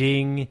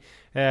Beijing.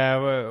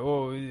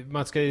 Och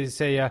man ska ju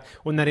säga,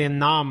 och när det är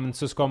namn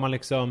så ska man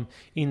liksom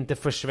inte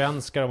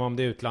försvenska dem om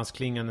det är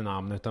utlandsklingande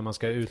namn, utan man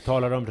ska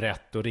uttala dem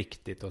rätt och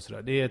riktigt och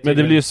sådär. Men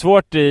det blir ju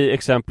svårt i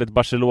exemplet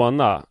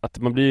Barcelona, att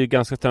man blir ju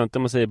ganska töntig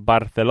om man säger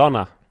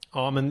Barcelona.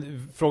 Ja,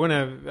 men frågan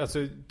är,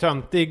 alltså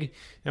töntig,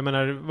 jag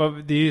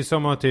menar, det är ju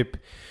som att typ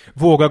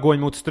våga gå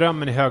emot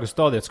strömmen i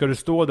högstadiet. Ska du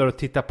stå där och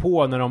titta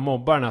på när de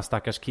mobbar den här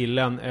stackars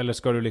killen, eller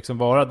ska du liksom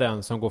vara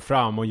den som går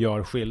fram och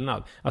gör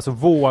skillnad? Alltså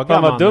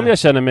våga man... Vad dum jag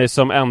känner mig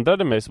som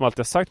ändrade mig, som alltid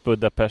har sagt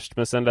Budapest,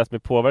 men sen lät mig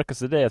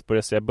påverkas av dig att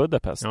börja säga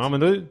Budapest. Ja, men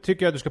då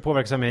tycker jag att du ska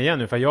påverka mig igen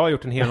nu, för jag har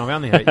gjort en hel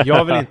omvändning här.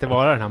 Jag vill inte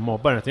vara den här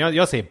mobbaren, utan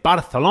jag säger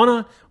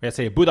Barcelona och jag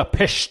säger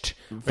Budapest.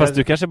 Fast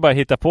du kanske bara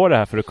hittar på det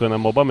här för att kunna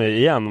mobba mig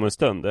igen om en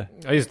stund.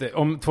 Ja, just det.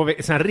 Om 2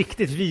 veckor, sen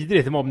riktigt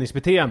vidrigt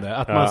mobbningsbeteende.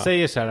 Att man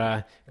säger så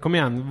här, kom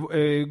igen,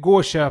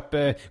 gå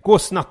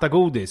och snatta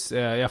godis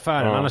i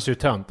affären, annars är du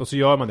tönt. Och så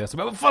gör man det. Så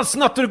bara, vad fan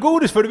snattar du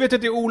godis för? Du vet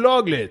att det är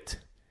olagligt.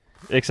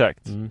 Exakt.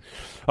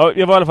 Ja,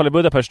 jag var i alla fall i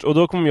Budapest, och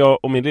då kom jag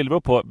och min lillebror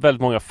på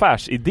väldigt många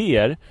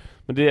affärsidéer.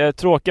 Men det är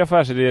tråkiga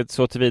affärsidéer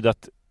så tillvida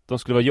att de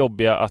skulle vara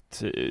jobbiga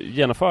att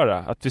genomföra.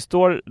 Att vi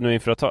står nu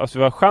inför att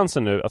vi har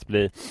chansen nu att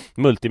bli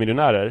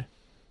multimiljonärer.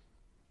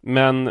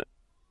 Men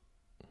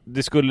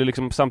det skulle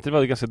liksom samtidigt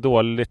vara ganska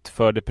dåligt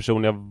för det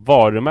personliga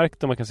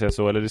varumärket, om man kan säga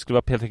så. Eller det skulle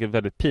vara helt enkelt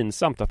väldigt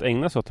pinsamt att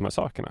ägna sig åt de här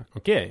sakerna.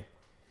 Okej.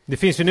 Det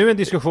finns ju nu en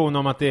diskussion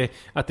om att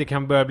det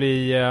kan börja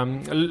bli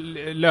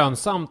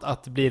lönsamt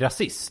att bli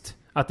rasist.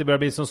 Att det börjar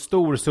bli en sån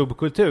stor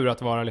subkultur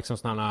att vara liksom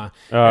sådana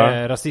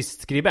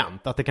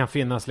rasistskribent. Att det kan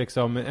finnas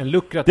liksom en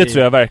lukrativ... Det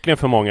tror jag verkligen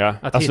för många.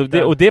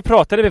 Alltså och det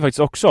pratade vi faktiskt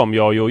också om,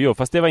 jag och Jojo.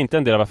 Fast det var inte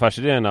en del av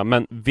affärsidéerna.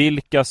 Men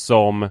vilka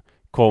som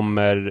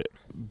kommer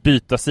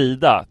byta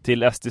sida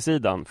till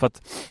SD-sidan. För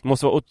att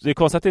det är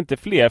konstigt att det inte är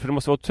fler, för det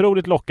måste vara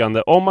otroligt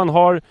lockande om man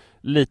har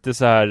lite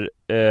så här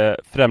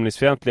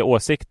främlingsfientliga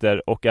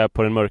åsikter och är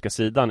på den mörka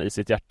sidan i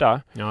sitt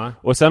hjärta. Ja.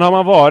 Och sen har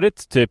man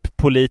varit typ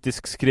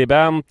politisk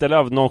skribent eller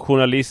av någon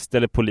journalist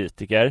eller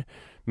politiker,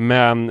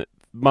 men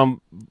man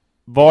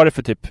var det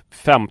för typ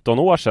 15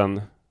 år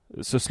sedan,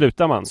 så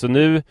slutar man. Så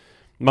nu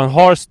man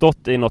har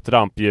stått i något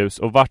rampljus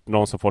och varit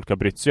någon som folk har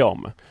brytt sig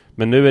om.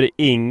 Men nu är det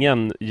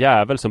ingen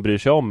jävel som bryr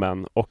sig om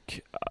en, och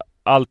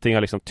allting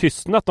har liksom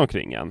tystnat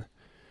omkring en.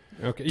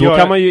 Okay. Då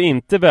kan man ju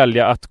inte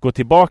välja att gå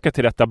tillbaka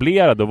till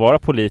etablerad och vara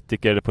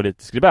politiker eller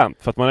politisk skribent,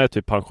 för att man är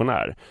typ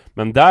pensionär.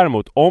 Men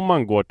däremot om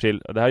man går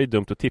till, det här är ju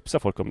dumt att tipsa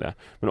folk om det,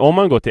 men om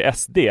man går till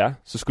SD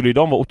så skulle ju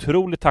de vara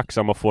otroligt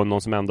tacksamma att få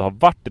någon som ändå har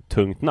varit ett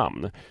tungt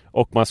namn,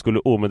 och man skulle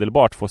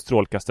omedelbart få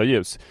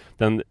strålkastarljus.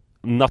 Den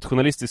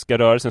nationalistiska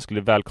rörelsen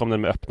skulle välkomna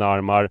med öppna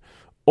armar,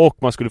 och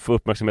man skulle få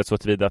uppmärksamhet så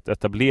tillvida att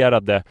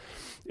etablerade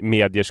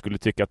medier skulle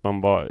tycka att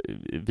man var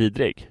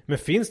vidrig. Men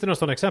finns det någon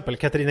sån exempel?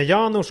 Katarina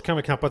Janouch kan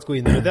väl knappast gå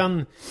in i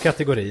den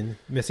kategorin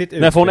med sitt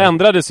utspel. Nej, för hon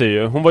ändrade sig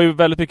ju. Hon var ju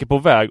väldigt mycket på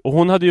väg. Och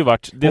hon hade ju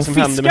varit det hon som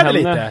hände med henne.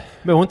 Lite.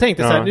 Men hon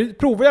tänkte så här, nu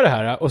provar jag det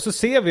här och så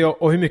ser vi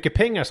och hur mycket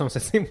pengar som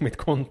sätts in på mitt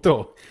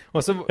konto.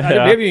 Och så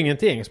det blev ju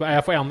ingenting. Så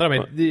jag får ändra mig.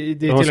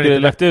 Hon skulle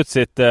lagt ut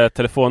sitt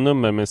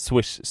telefonnummer med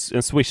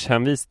en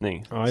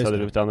Swish-hänvisning. Så hade det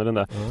blivit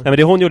annorlunda. Nej, men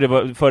det hon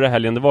gjorde förra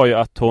helgen, det var ju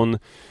att hon,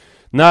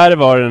 när det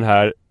var den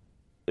här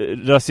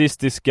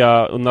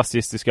rasistiska och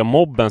nazistiska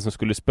mobben som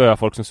skulle spöa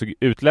folk som såg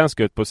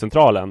utländska ut på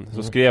centralen,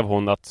 så skrev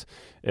hon att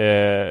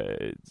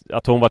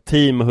hon var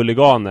team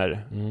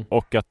huliganer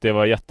och att det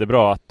var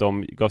jättebra att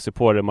de gav sig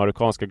på det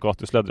marockanska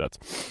gatuslödret.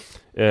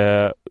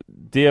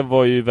 Det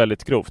var ju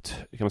väldigt grovt,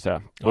 kan man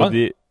säga. Ja.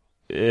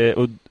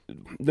 Och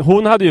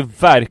hon hade ju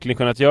verkligen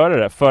kunnat göra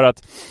det, för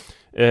att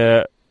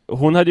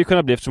hon hade ju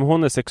kunnat bli, eftersom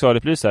hon är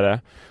sexualupplysare,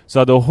 så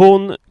hade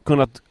hon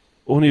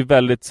är ju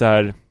väldigt så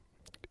här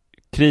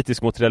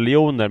kritisk mot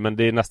religioner, men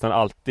det är nästan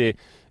alltid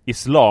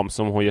islam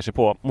som hon ger sig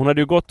på. Hon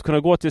hade ju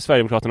kunnat gå till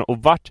Sverigedemokraterna och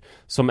varit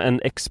som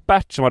en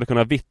expert som hade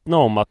kunnat vittna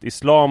om att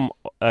islam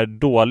är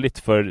dåligt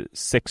för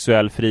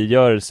sexuell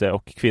frigörelse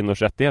och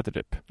kvinnors rättigheter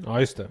typ. Ja,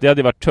 just det. Det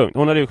hade varit tungt.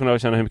 Hon hade ju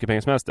kunnat tjäna hur mycket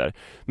pengar som helst där.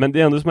 Men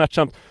det är ändå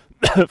smärtsamt,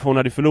 för hon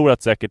hade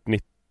förlorat säkert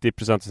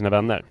 90% av sina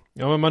vänner.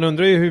 Ja, men man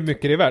undrar ju hur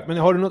mycket det är värt. Men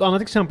har du något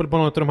annat exempel på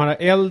något av de här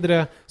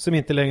äldre som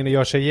inte längre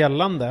gör sig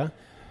gällande?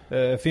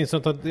 Finns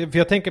något, för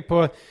jag tänker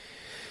på,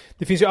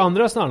 det finns ju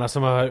andra sådana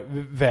som har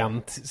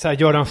vänt. Så här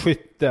Göran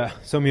Skytte,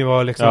 som ju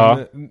var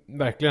liksom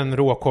verkligen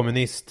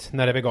råkommunist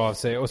när det begav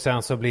sig. Och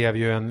sen så blev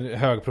ju en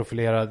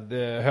högprofilerad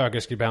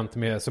högerskribent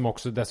med, som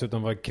också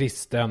dessutom var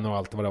kristen och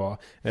allt vad det var.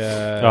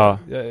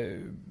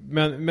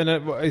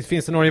 Men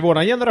finns det någon i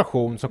våran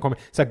generation som kommer,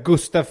 så här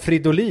Gustav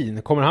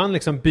Fridolin, kommer han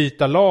liksom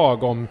byta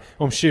lag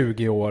om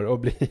 20 år och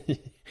bli...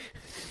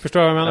 Förstår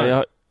du vad jag menar?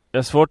 Jag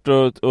har svårt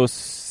att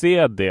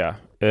se det.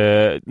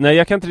 Nej,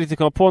 jag kan inte riktigt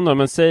komma på någon,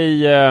 men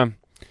säg...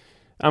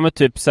 Ja, men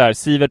typ så här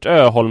Sivert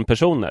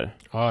Öholm-personer.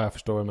 Ja, jag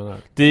förstår vad jag menar.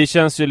 Det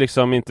känns ju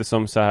liksom inte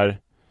som så här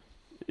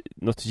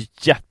något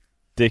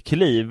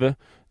jättekliv.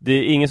 Det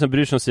är ingen som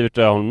bryr sig om Sivert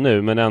Öholm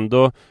nu, men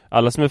ändå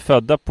alla som är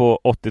födda på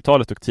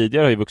 80-talet och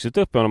tidigare har ju vuxit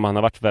upp med honom. Han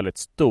har varit väldigt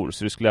stor,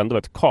 så det skulle ändå vara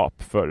ett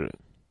kap för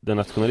den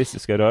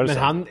nationalistiska rörelsen.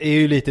 Men han är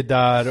ju lite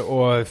där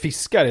och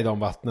fiskar i de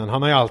vattnen.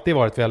 Han har ju alltid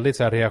varit väldigt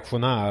så här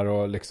reaktionär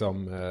och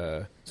liksom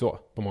så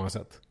på många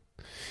sätt.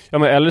 Ja,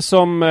 men eller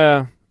som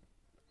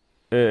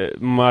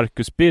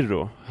Marcus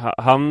Birro.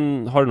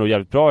 Han har det nog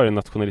jävligt bra i den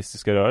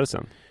nationalistiska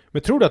rörelsen.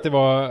 Men tror du att det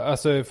var,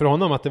 alltså för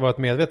honom, att det var ett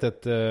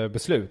medvetet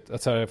beslut?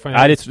 Att så här,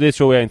 nej, det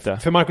tror jag inte.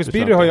 För Marcus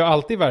Birro har ju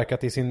alltid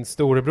verkat i sin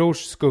storebrors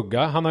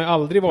skugga. Han har ju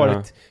aldrig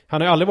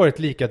varit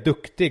lika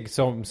duktig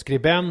som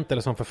skribent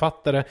eller som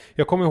författare.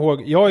 Jag kommer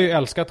ihåg, jag har ju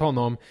älskat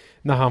honom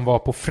när han var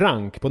på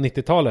Frank på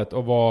 90-talet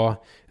och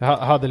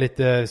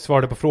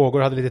svarade på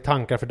frågor, hade lite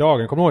tankar för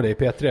dagen. Kommer du ihåg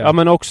det i P3? Ja,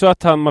 men också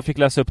att man fick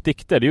läsa upp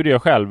dikter. Det gjorde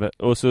jag själv.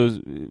 Och så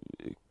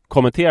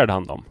kommenterade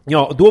han dem.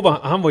 Ja, och då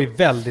han var ju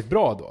väldigt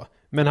bra då.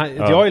 Men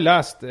jag har ju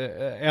läst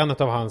en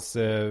av hans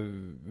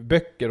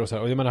böcker och så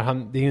här, och jag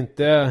menar, det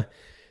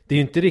är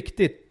ju inte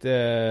riktigt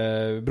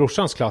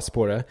brorsans klass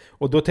på det.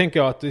 Och då tänker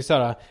jag att det är så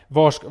här,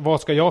 var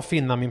ska jag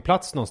finna min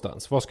plats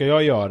någonstans? Vad ska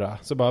jag göra?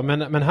 Så bara,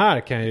 men här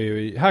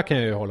kan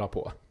jag ju hålla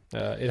på.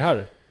 I det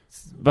här.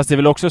 Fast det är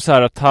väl också så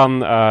här att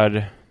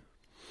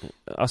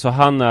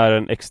han är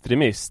en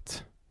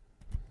extremist.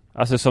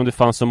 Alltså som det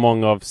fanns så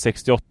många av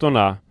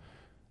 68orna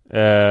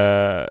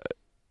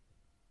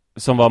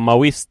som var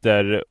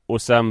maoister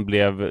och sen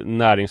blev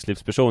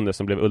näringslivspersoner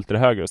som blev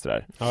ultrahöger och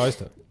sådär. Ja,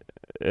 just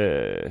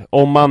det.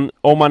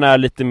 Om man är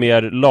lite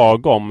mer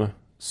lagom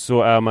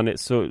så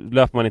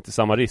löper man inte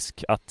samma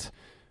risk att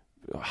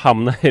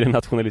hamna i den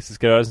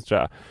nationalistiska rörelsen, tror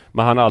jag.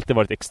 Men han har alltid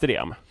varit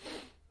extrem.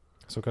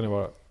 Så kan det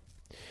vara.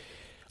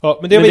 Ja,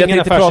 men det var ingen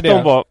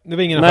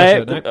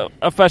affärsidé.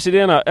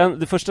 Affärsidéerna.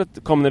 Det första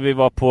kom när vi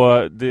var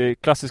på det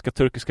klassiska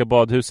turkiska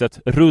badhuset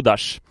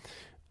Rudash.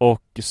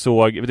 Och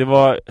det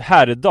var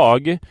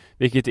herrdag,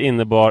 vilket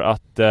innebar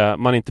att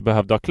man inte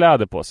behövde ha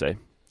kläder på sig.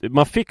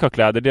 Man fick ha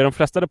kläder, det de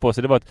flesta hade på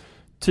sig, det var ett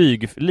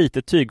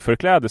lite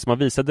tygförkläde som man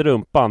visade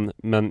rumpan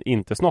men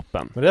inte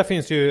snoppen. Men där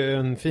finns ju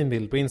en fin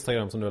bild på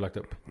Instagram som du har lagt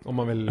upp, om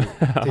man vill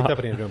titta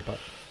på din rumpa.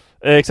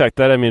 Exakt,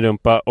 där är min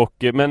rumpa.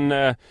 Men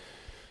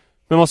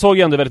man såg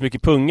ju ändå väldigt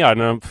mycket pungar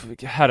när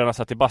herrarna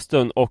satt i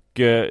bastun. Och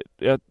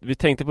vi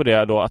tänkte på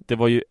det då, att det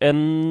var ju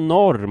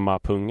enorma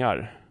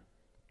pungar.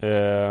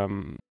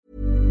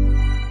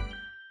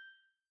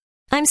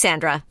 I'm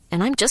Sandra,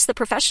 and I'm just the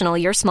professional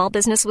your small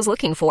business was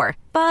looking for.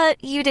 But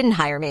you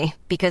didn't hire me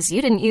because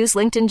you didn't use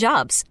LinkedIn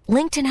Jobs.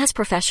 LinkedIn has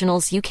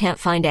professionals you can't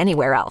find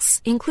anywhere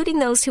else, including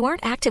those who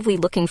aren't actively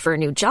looking for a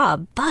new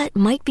job, but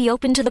might be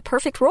open to the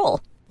perfect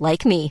role,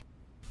 like me.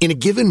 In a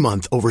given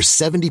month, over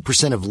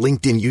 70% of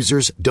LinkedIn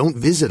users don't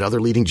visit other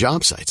leading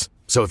job sites.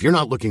 So if you're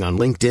not looking on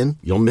LinkedIn,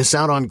 you'll miss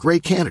out on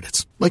great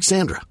candidates, like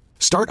Sandra.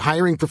 Start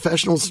hiring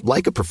professionals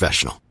like a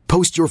professional.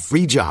 Post your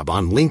free job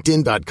on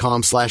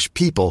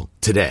linkedin.com/people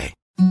today.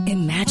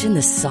 Imagine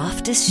the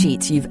softest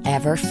sheets you've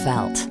ever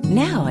felt.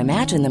 Now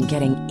imagine them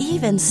getting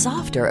even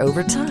softer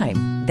over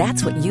time.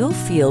 That's what you'll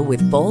feel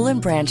with Boll &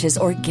 Branch's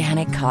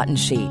organic cotton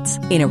sheets.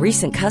 In a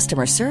recent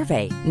customer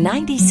survey,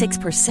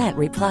 96%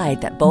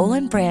 replied that Boll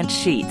 & Branch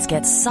sheets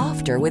get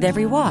softer with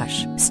every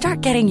wash.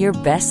 Start getting your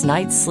best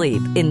night's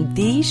sleep in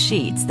these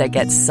sheets that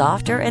get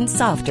softer and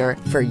softer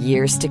for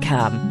years to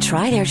come.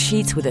 Try their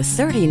sheets with a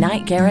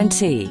 30-night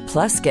guarantee.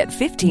 Plus, get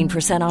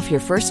 15% off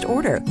your first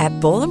order at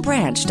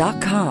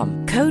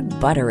bollandbranch.com. Code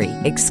BUTTERY.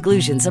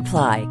 Exclusions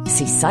apply.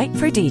 See site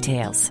for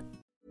details.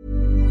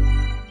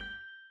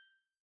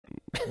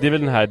 Det är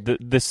väl den här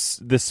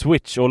the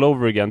switch all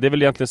over again. Det är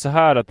väl egentligen så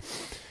här att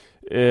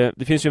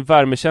det finns ju en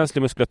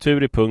värmekänslig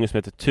muskulatur i pungen som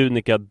heter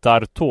tunica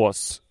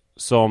dartos,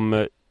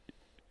 som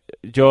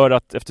gör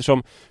att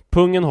eftersom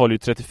pungen håller ju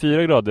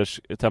 34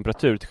 graders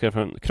temperatur till skillnad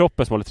från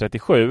kroppen som håller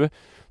 37,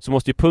 så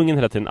måste ju pungen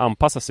hela tiden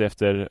anpassa sig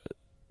efter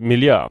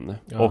miljön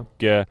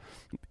och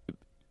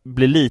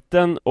bli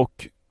liten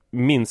och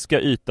minska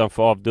ytan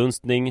för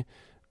avdunstning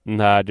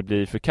när det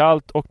blir för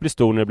kallt och blir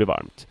stor när det blir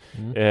varmt.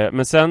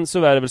 Men sen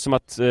så är det väl som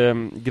att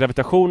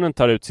gravitationen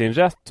tar ut sin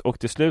rätt och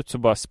till slut så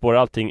bara spårar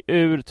allting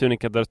ur.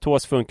 Tunica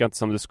dartos funkar inte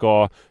som det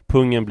ska.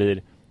 Pungen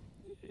blir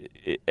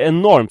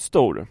enormt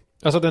stor.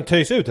 Alltså den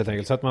töjs ut helt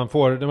enkelt, så att man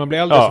får, när man blir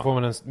äldre så får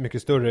man en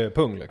mycket större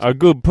pung liksom. Ja,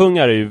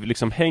 gubbpungar är ju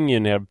liksom, hänger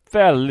ner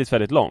väldigt,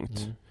 väldigt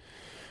långt.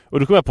 Och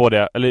då kom jag på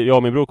det, eller jag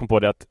och min bror kom på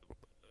det, att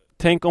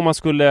tänk om man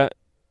skulle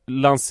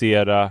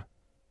lansera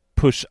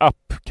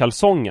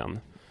push-up-kalsongen.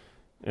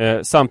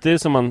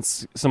 Samtidigt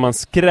som man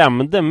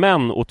skrämde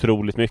män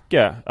otroligt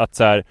mycket. Att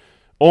så här,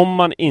 om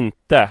man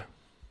inte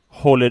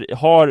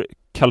har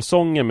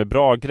kalsonger med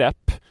bra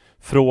grepp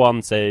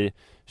från sig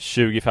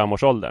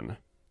 25-årsåldern,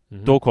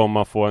 då kommer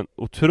man få en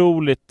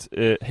otroligt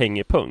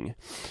hängig pung.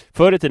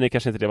 Förr i tiden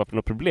kanske inte det var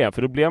något problem,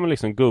 för då blev man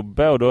liksom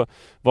gubbe och då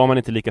var man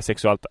inte lika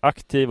sexuellt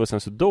aktiv och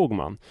sen så dog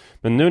man.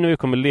 Men nu när vi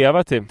kommer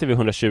leva till vi är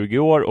 120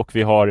 år och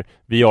vi har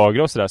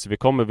Viagra och sådär, så vi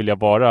kommer vilja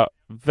vara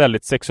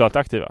väldigt sexuellt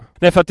aktiva.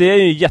 Nej, för att det är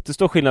ju en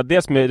jättestor skillnad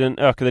dels med den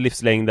ökade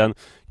livslängden,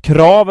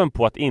 kraven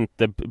på att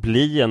inte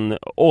bli en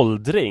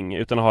åldring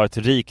utan ha ett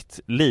rikt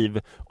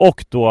liv,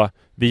 och då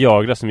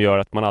Viagra som gör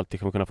att man alltid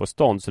kommer kunna få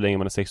stånd så länge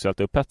man är sexuellt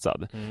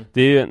upphetsad.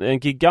 Det är ju en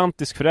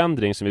gigantisk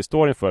förändring som vi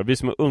står inför. Vi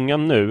som är unga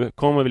nu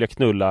kommer vilja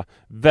knulla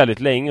väldigt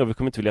länge och vi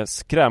kommer inte vilja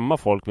skrämma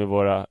folk med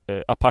våra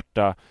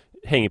aparta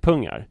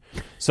hängpungar.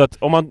 Så att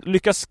om man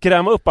lyckas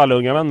skrämma upp alla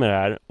unga män med det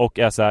här och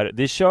är så här,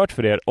 det är kört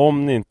för er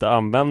om ni inte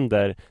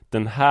använder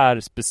den här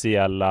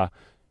speciella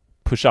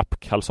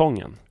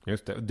push-up-kalsongen.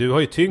 Just det. Du har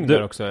ju tyngd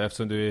där också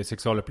eftersom du är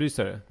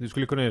sexualupplysare. Du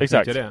skulle kunna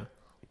utnyttja det.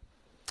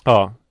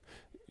 Ja.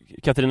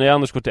 Katarina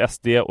Janouch går till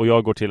SD och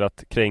jag går till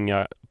att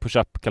kränga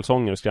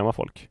push-up-kalsonger och skrämma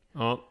folk.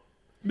 Ja.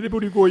 Men det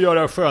borde ju gå att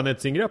göra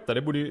skönhetsingrepp där.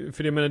 Det borde ju,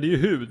 för det menar det är ju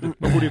hud.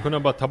 Man borde ju kunna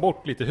bara ta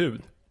bort lite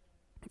hud.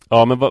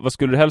 Ja, men vad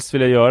skulle du helst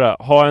vilja göra?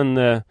 Ha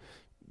en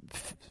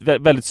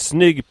väldigt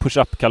snygg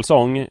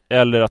push-up-kalsong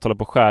eller att hålla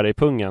på och skära i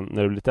pungen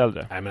när du blir lite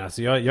äldre? Nej, men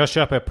alltså jag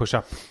köper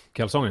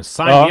push-up-kalsonger.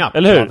 Sign up,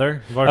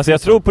 eller hur? Alltså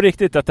jag tror på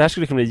riktigt att det här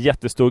skulle kunna bli en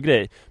jättestor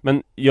grej.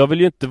 Men jag vill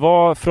ju inte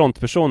vara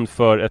frontperson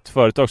för ett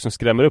företag som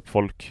skrämmer upp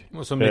folk.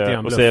 Och som lite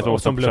grann bluffar,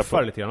 och som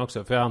bluffar lite grann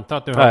också. För jag antar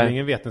att du har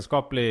ingen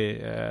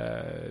vetenskaplig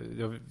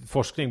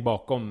forskning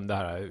bakom det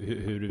här.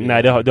 Hur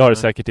nej, det har det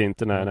säkert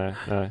inte.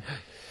 Nej.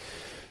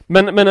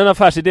 Men en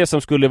affärsidé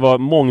som skulle vara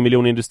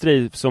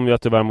mångmiljonindustri som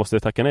jag tyvärr måste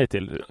tacka nej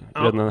till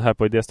redan här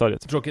på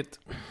idéstadiet. Tråkigt.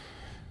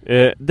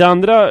 Det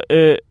andra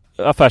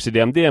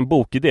affärsidén, det är en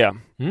bokidé.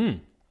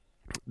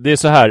 Det är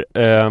så här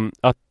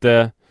att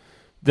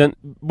den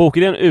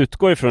bokidén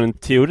utgår ifrån en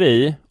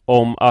teori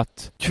om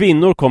att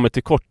kvinnor kommer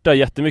till korta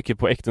jättemycket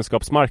på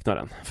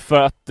äktenskapsmarknaden.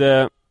 För att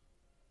det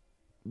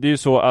är ju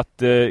så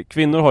att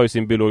kvinnor har ju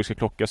sin biologiska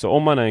klocka, så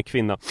om man är en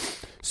kvinna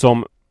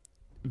som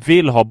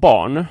vill ha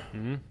barn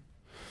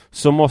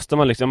så måste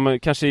man liksom,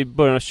 kanske i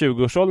början av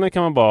 20-årsåldern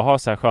kan man bara ha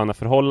så här sköna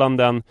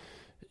förhållanden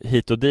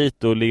hit och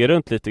dit och ligga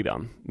runt lite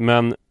grann.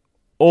 Men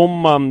om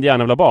man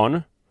gärna vill ha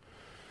barn,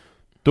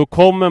 då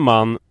kommer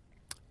man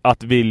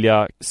att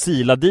vilja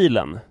sila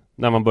dealen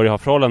när man börjar ha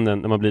förhållanden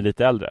när man blir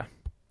lite äldre.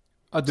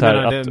 Ja, du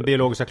menar den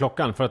biologiska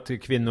klockan för att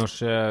kvinnors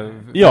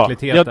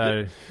fertilitet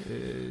är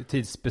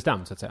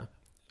tidsbestämd så att säga?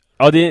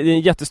 Ja, det är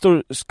en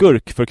jättestor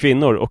skurk för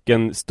kvinnor och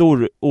en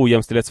stor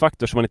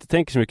ojämställdhetsfaktor som man inte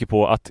tänker så mycket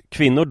på, att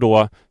kvinnor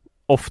då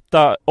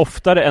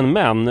oftare än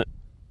män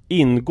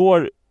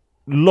ingår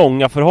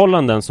långa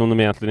förhållanden som de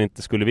egentligen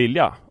inte skulle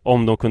vilja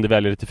om de kunde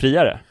välja lite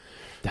friare.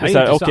 Det här är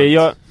intressant. Okej,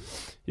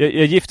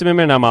 jag gifter mig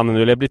med den här mannen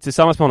nu, eller jag blir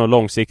tillsammans med honom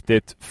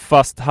långsiktigt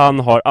fast han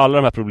har alla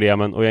de här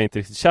problemen och jag inte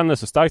riktigt känner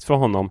så starkt för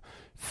honom,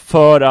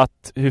 för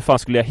att hur fan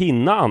skulle jag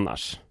hinna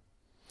annars?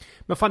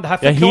 Men fan, det här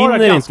förklarar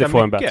ganska inte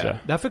få mycket. En bättre.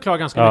 Det här förklarar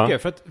ganska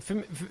mycket. För att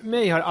för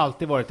mig har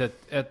alltid varit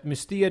ett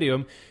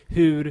mysterium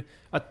hur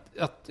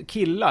att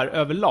killar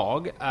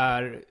överlag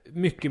är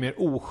mycket mer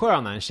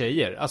osköna än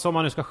tjejer. Alltså om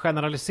man nu ska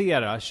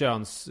generalisera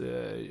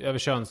över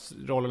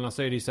könsrollerna,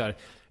 så är det ju så här.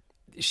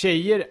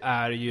 Tjejer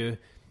är ju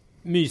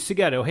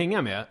mysigare att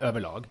hänga med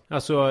överlag.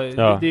 Alltså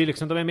det är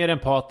liksom, de är mer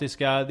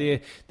empatiska,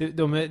 det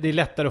är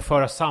lättare att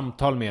föra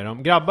samtal med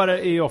dem. Grabbar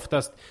är ju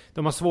oftast,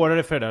 de har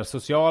svårare för det där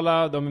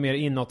sociala, de är mer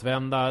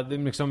inåtvända, det är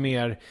liksom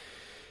mer,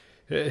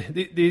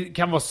 det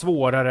kan vara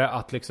svårare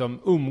att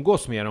liksom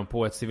umgås med dem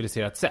på ett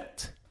civiliserat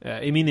sätt,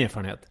 i min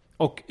erfarenhet.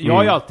 Och jag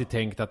har ju alltid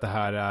tänkt att det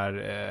här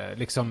är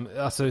liksom,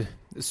 alltså,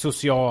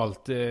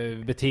 socialt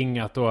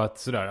betingat och att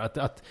sådär,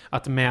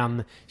 att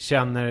män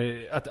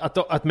känner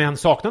att män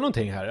saknar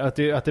någonting här,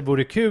 att det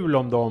vore kul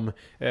om de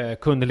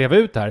kunde leva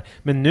ut det här.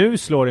 Men nu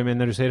slår det mig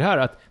när du säger det här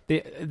att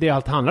det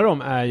allt handlar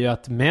om är ju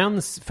att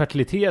mäns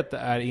fertilitet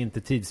är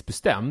inte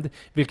tidsbestämd,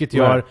 vilket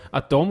gör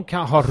att de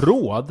kan ha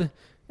råd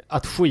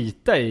att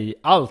skita i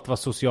allt vad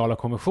sociala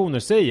konventioner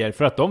säger,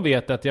 för att de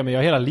vet att jag har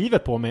hela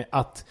livet på mig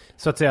att,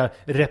 så att säga,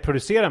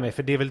 reproducera mig,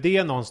 för det är väl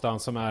det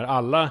någonstans som är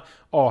alla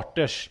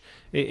arters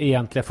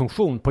egentliga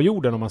funktion på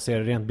jorden, om man ser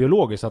det rent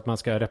biologiskt, att man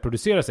ska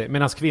reproducera sig.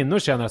 Medan kvinnor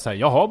känner så här,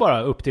 jag har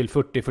bara upp till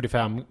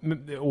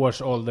 40-45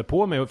 års ålder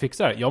på mig och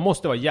fixa det. Jag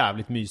måste vara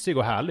jävligt mysig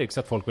och härlig så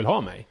att folk vill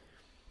ha mig.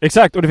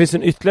 Exakt, och det finns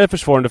en ytterligare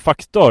försvårande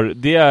faktor.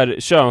 Det är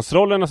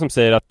könsrollerna som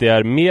säger att det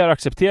är mer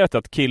accepterat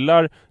att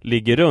killar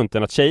ligger runt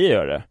än att tjejer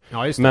gör det.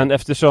 Ja, just det. Men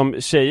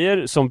eftersom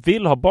tjejer som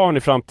vill ha barn i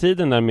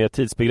framtiden är mer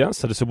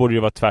tidsbegränsade, så borde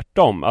det vara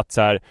tvärtom. Att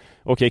så här,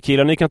 okej,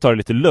 killar, ni kan ta det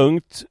lite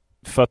lugnt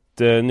för att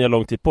ni har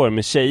lång tid på er,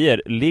 men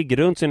tjejer, ligger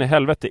runt sin i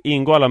helvete,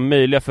 ingår alla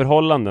möjliga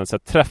förhållanden, så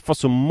att träffa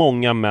så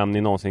många män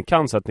ni någonsin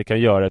kan, så att ni kan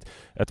göra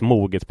ett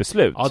moget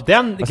beslut. Ja,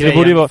 den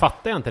grejen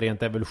fattar jag inte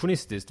rent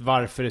evolutionistiskt,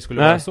 varför det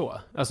skulle vara så.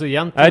 Alltså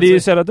egentligen... Nej, det är ju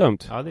så jävla dumt.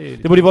 Ja,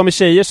 det borde vara med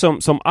tjejer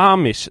som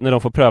Amish när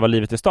de får pröva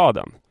livet i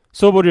staden.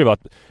 Så borde det vara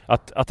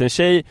att en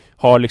tjej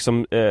har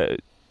liksom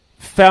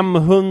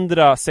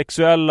 500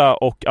 sexuella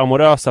och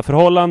amorösa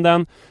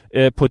förhållanden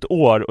på ett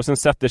år, och sen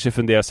sätter sig och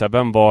funderar så här,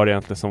 vem var det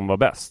egentligen som var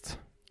bäst?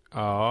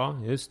 Ja,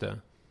 just det.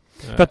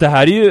 För att det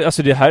här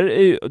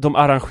är ju, de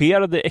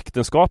arrangerade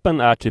äktenskapen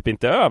är typ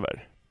inte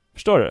över.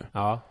 Förstår du?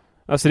 Ja.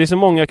 Alltså det är så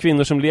många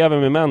kvinnor som lever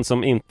med män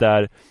som inte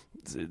är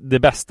det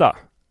bästa.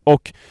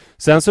 Och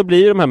sen så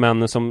blir de här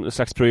männen som en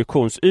slags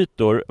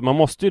projektionsytor. Man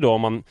måste ju då,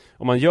 om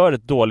man gör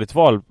ett dåligt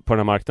val på den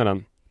här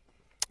marknaden,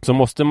 så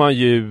måste man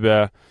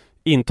ju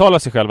intala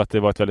sig själv att det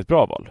var ett väldigt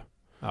bra val.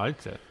 Ja,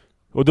 inte.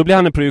 Och då blir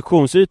han en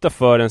projektionsyta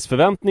för ens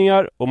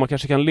förväntningar, och man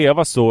kanske kan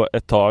leva så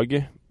ett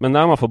tag. Men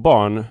när man får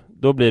barn,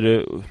 då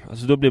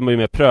blir man ju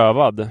mer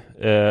prövad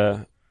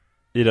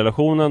i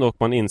relationen, och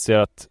man inser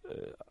att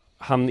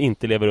han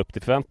inte lever upp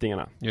till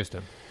förväntningarna. Just det.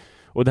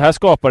 Och det här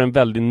skapar en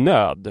väldig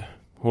nöd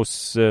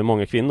hos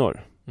många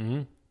kvinnor.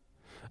 Mm.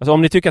 Alltså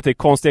om ni tycker att det är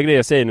konstiga grejer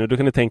jag säger nu, då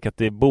kan ni tänka att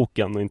det är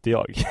boken och inte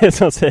jag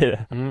som säger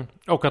det. Mm.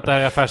 Och att det här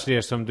är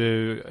affärsidéer som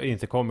du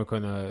inte kommer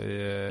kunna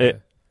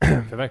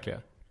förverkliga.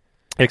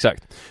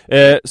 Exakt.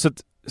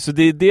 Så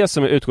det är det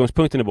som är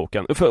utgångspunkten i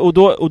boken. Och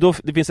då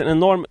det finns en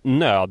enorm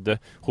nöd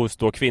hos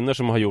då kvinnor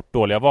som har gjort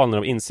dåliga val när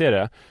de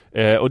inser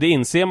det. Och det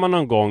inser man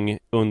någon gång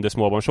under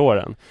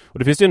småbarnsåren. Och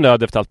det finns ju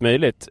nöd efter allt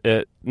möjligt.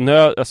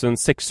 Alltså en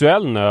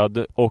sexuell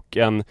nöd och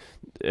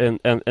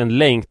en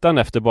längtan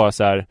efter bara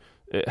så här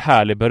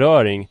härlig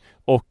beröring.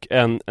 Och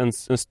en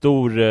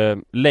stor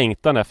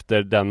längtan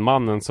efter den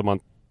mannen som man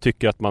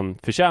tycker att man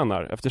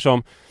förtjänar.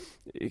 Eftersom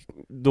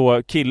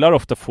då killar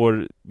ofta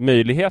får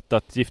möjlighet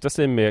att gifta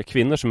sig med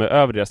kvinnor som är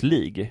över deras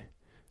lig.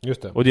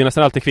 Just det. Och det är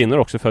nästan alltid kvinnor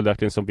också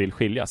följaktligen som vill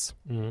skiljas.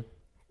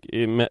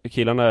 Mm.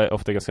 Killarna är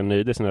ofta ganska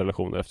nöjda i sina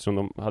relationer eftersom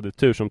de hade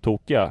tur som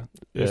tokiga.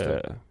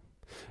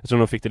 Eftersom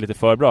de fick det lite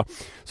för bra.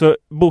 Så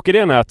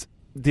bokidén är att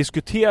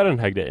diskutera den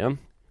här grejen.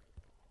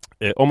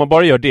 Om man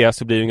bara gör det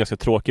så blir det en ganska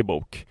tråkig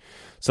bok.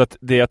 Så att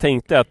det jag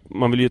tänkte är att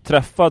man vill ju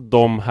träffa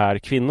de här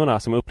kvinnorna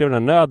som upplever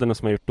den här nöden och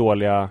som har gjort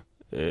dåliga,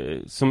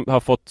 som har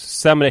fått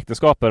sämre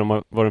äktenskap än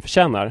vad de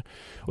förtjänar.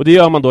 Och det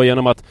gör man då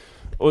genom att,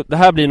 och det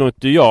här blir nog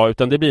inte jag,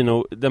 utan det blir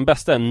nog, den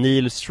bästa är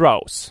Neil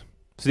Strauss.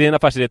 Så det är en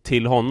affärsidé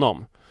till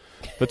honom.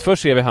 För att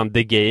först ser vi han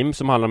The Game,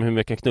 som handlar om hur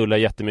man kan knulla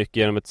jättemycket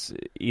genom ett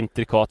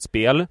intrikat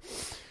spel.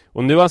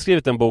 Och nu har han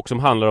skrivit en bok som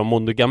handlar om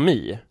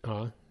monogami.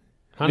 Ja.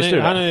 Han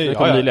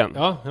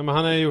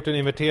har gjort en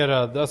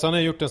inverterad, alltså han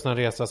har gjort en sån här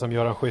resa som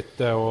Göran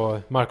Skytte och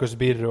Marcus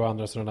Birro och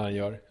andra sådana där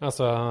gör.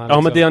 Alltså han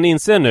liksom... men det han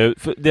inser nu,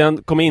 det han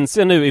kommer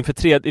inse nu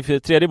inför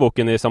tredje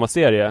boken i samma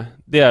serie,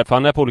 det är, för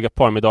han är på olika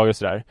parmiddagar och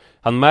sådär,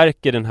 han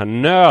märker den här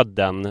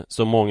nöden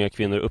som många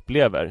kvinnor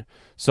upplever.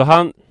 Så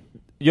han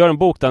gör en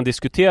bok där han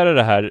diskuterar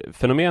det här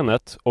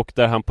fenomenet, och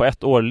där han på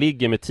ett år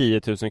ligger med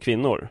 10 000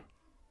 kvinnor.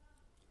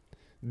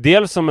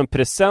 Dels som en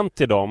present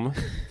till dem,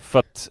 för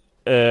att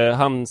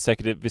han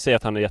säkert, vi säger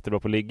att han är jättebra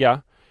på att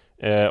ligga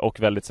och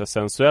väldigt så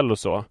sensuell och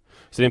så.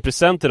 Så det är en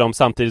present till dem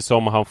samtidigt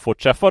som han får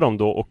träffa dem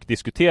då och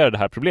diskutera det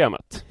här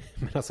problemet.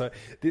 Men alltså,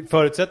 det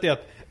förutsätter ju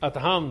att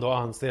han då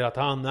anser att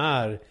han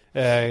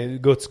är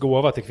Guds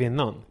gåva till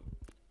kvinnan.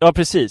 Ja,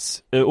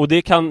 precis. Och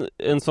det kan,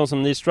 en sån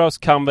som Neil Strauss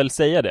kan väl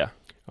säga det.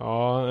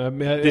 Ja,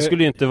 det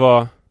skulle ju inte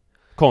vara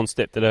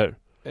konstigt, eller hur?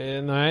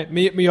 Nej,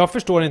 men jag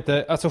förstår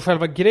inte, alltså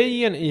själva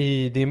grejen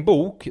i din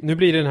bok, nu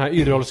blir det den här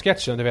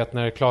Yrrol-sketchen, du vet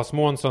när Claes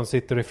Månsson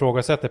sitter och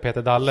ifrågasätter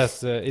Peter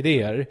Dalles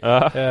idéer,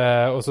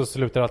 och så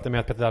slutar alltid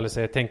med att Peter Dalle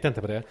säger, tänkte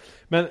inte på det.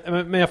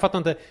 Men jag fattar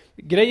inte,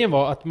 grejen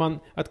var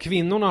att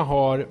kvinnorna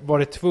har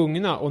varit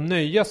tvungna att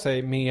nöja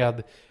sig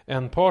med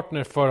en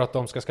partner för att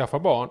de ska skaffa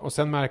barn, och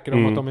sen märker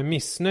de att de är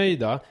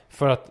missnöjda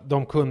för att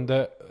de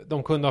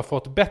kunde ha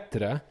fått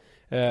bättre.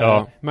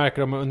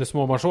 Märker de under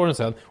småbarnsåren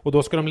sen. Och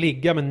då ska de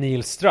ligga med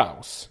Neil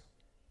Strauss.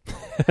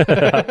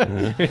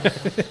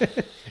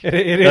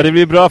 Ja, det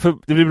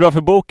blir bra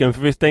för boken.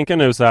 För vi tänker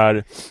nu så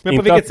här. Men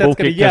på vilket sätt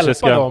ska vi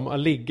hjälpa dem att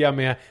ligga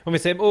med, om vi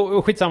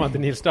säger, skitsamma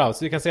till Neil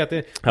Strauss. Vi kan säga att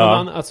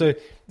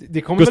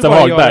det kommer Gustav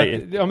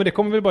Hagberg. Men det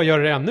kommer väl bara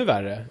göra det ännu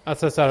värre.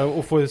 Alltså så här,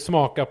 och få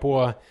smaka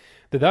på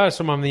det där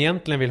som man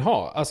egentligen vill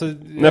ha. Alltså,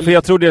 nej, för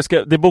jag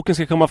tror det boken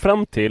ska komma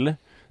fram till,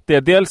 det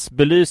är dels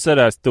belysa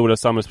det här stora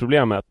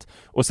samhällsproblemet,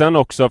 och sen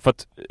också för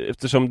att,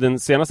 eftersom den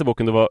senaste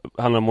boken då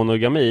handlar om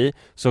monogami,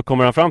 så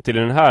kommer han fram till i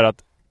den här att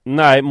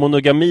nej,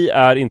 monogami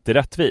är inte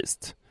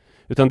rättvist,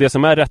 utan det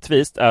som är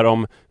rättvist är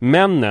om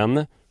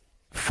männen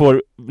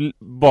får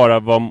bara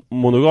vara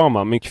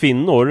monogama, men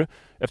kvinnor,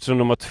 eftersom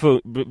de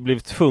har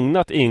blivit tvungna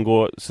att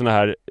ingå såna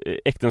här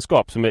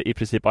äktenskap som är i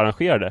princip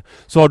arrangerade,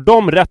 så har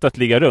de rätt att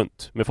ligga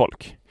runt med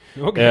folk.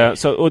 Okay.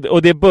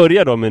 Och det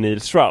börjar då med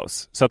Neil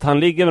Strauss. Så att han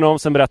ligger med dem,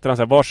 sen berättar han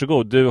så här: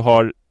 varsågod, du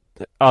har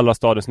alla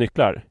stadens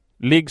nycklar.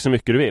 Ligg så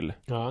mycket du vill.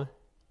 Ja.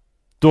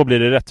 Då blir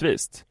det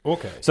rättvist.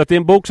 Okay. Så att det är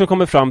en bok som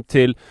kommer fram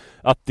till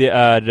att det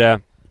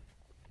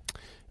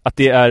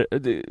är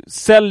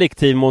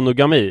selektiv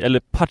monogami,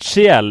 eller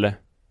partiell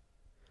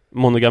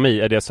monogami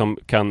är det som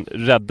kan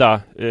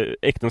rädda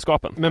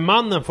äktenskapen. Men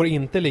mannen får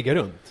inte ligga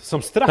runt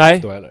som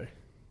straff då, eller?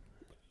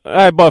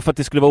 Nej, bara för att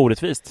det skulle vara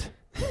orättvist.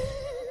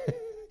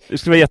 Det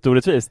skulle vara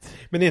jätteorättvist.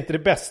 Men är inte det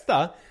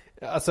bästa,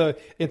 alltså är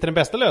inte den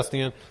bästa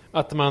lösningen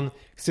att man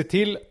ser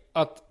till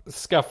att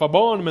skaffa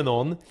barn med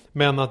någon,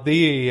 men att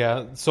det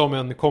är som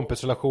en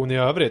kompisrelation i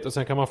övrigt, och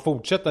sen kan man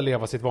fortsätta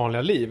leva sitt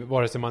vanliga liv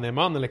vare sig man är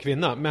man eller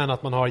kvinna, men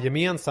att man har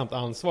gemensamt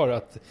ansvar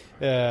att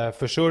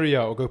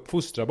försörja och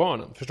uppfostra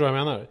barnen. Förstår du vad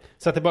jag menar?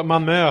 Så att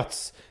man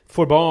möts,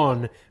 får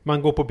barn,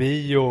 man går på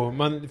bio,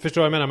 man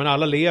förstår vad jag menar, men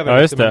alla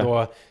lever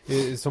liksom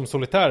som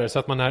solitärer, så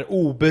att man är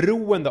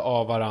oberoende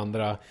av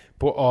varandra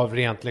av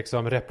rent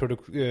liksom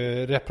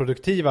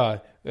reproduktiva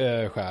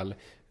skäl.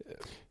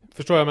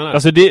 Förstår jag menar?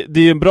 Alltså det är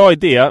ju en bra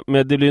idé,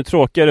 men det blir en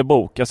tråkigare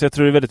bok. Alltså jag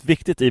tror det är väldigt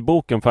viktigt i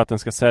boken för att den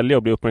ska sälja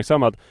och bli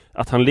uppmärksammad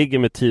att han ligger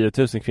med 10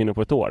 000 kvinnor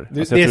på ett år.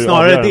 Alltså det är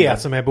snarare det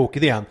som är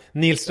bokidén.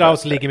 Neil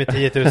Strauss ligger med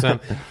 10 000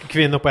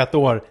 kvinnor på ett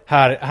år.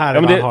 Här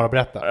är vad han har att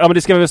berätta. Ja, men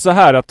det ska väl så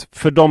här att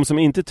för de som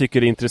inte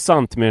tycker det är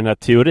intressant med den här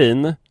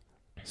teorin,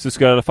 så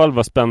ska det i alla fall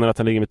vara spännande att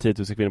han ligger med 10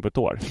 000 kvinnor på ett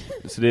år.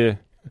 Så det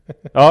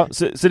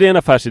så det är en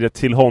affärsidé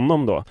till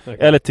honom då. Okay.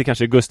 Eller till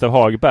kanske Gustav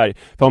Hagberg.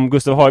 För om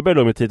Gustav Hagberg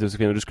då med 10 000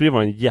 kvinnor, då skulle det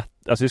vara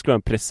det skulle vara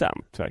en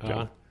present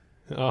verkligen.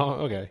 Ja,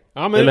 okej.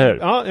 Ja, men eller hur?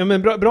 Ja,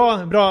 men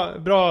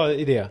bra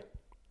idé.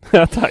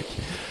 Ja, tack.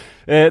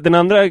 Den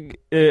andra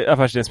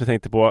affärsidén som jag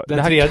tänkte på,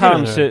 den tredje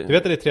kanske, du vet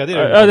att det är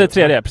tredje? Ja, det är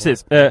tredje,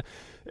 precis.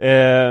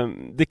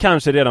 Det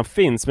kanske redan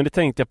finns, men det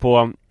tänkte jag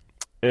på,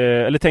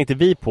 eller tänkte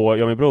vi på,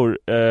 jag och min bror,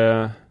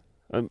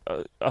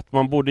 att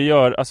man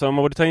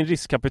borde ta in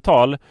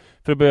riskkapital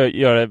för att börja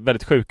göra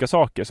väldigt sjuka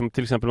saker, som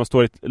till exempel man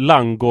står i ett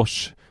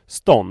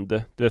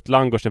langårsstånd. Det är ett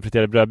langårs, den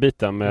friterade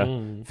brödbiten med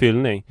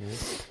fyllning.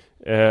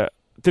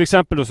 Till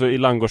exempel då så i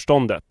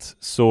langårsståndet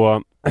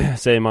så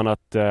säger man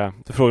att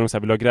så frågar de så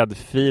här: vill du ha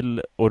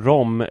gräddfil och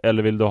rom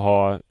eller vill du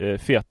ha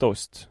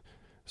fetaost?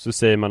 Så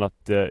säger man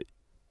att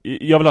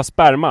jag vill ha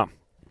sperma.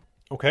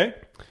 Okej.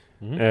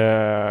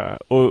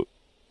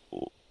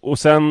 Och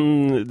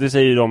sen, det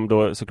säger de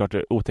då såklart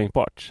är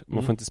otänkbart.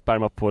 Man får inte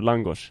sperma på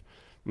langårs.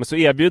 Men så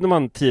erbjuder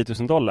man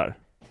 $10,000.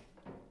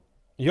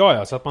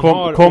 Ja, så att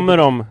man kommer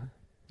de...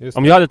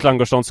 Om jag hade ett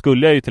langårsstånd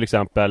skulle jag ju till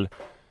exempel...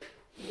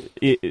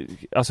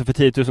 alltså för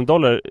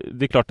 $10,000,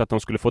 det är klart att de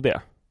skulle få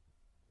det.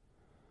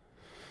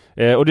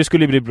 Och det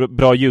skulle bli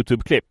bra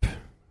YouTube-klipp.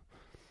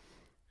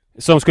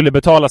 Som skulle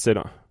betala sig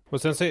då.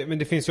 Och sen men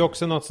det finns ju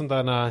också något sånt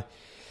där när...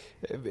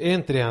 Är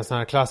inte det en sån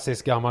här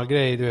klassisk gammal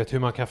grej, du vet, hur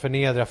man kan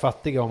förnedra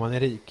fattiga om man är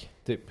rik,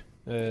 typ?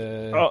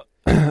 Ja,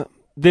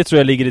 det tror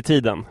jag ligger i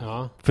tiden.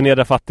 Ja.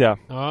 Förnedra fattiga.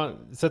 Ja,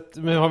 så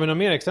men har vi några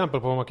mer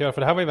exempel på vad man kan göra?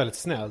 För det här var ju väldigt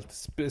snällt.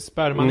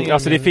 Spärma ner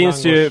alltså det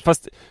finns ju,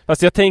 fast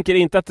jag tänker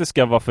inte att det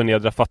ska vara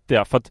förnedra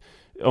fattiga. För att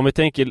om vi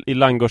tänker i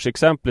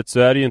langårsexemplet så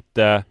är det ju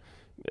inte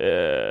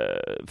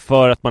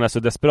för att man är så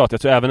desperat.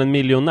 Jag tror även en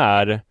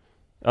miljonär,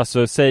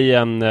 alltså säg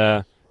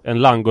en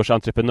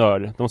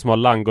langårsentreprenör, de som har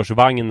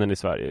langårsvagnen i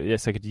Sverige är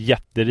säkert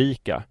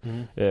jätterika.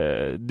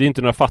 Det är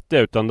inte några fattiga,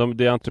 utan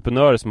det är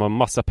entreprenörer som har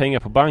massa pengar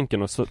på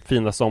banken och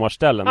fina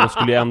sommarställen.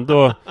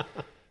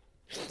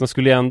 De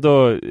skulle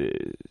ändå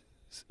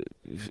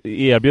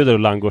erbjuda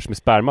langårs med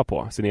sperma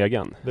på sin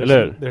egen.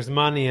 There's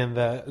money in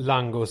the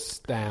langårs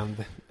stand.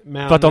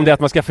 För att om det är att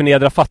man ska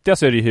förnedra fattiga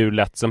så är det ju hur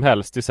lätt som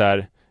helst. Det är så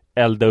här,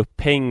 elda upp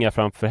pengar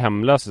framför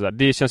hemlösa så där.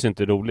 Det känns ju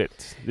inte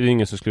roligt. Det är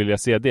ingen som skulle vilja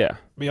se det.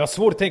 Men jag har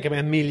svårt att tänka mig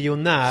en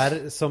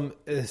miljonär som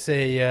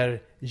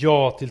säger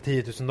ja till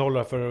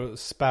 $10,000 för att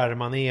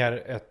spärma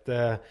ner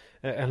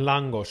en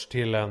langos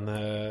till en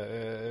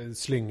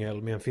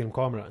slyngel med en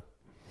filmkamera.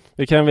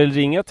 Vi kan väl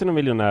ringa till någon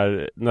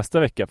miljonär nästa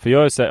vecka. För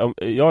jag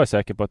är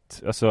säker på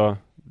att alltså,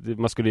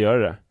 man skulle göra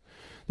det.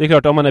 Det är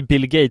klart, om man är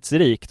Bill Gates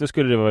rik, då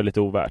skulle det vara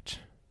lite ovärt.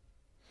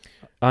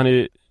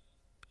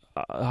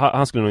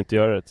 Han skulle nog inte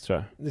göra det, tror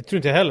jag. Det tror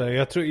inte jag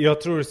heller.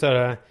 Jag tror så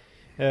här.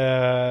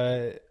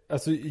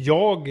 Alltså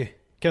jag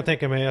kan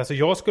tänka mig, alltså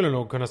jag skulle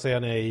nog kunna säga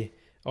nej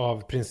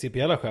av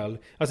principiella skäl.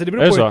 Alltså det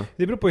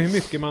beror på hur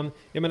mycket man,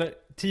 jag menar,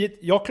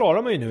 jag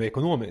klarar mig nu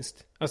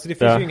ekonomiskt. Alltså det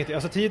finns ju inget,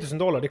 alltså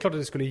 $10,000, det är klart att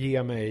det skulle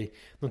ge mig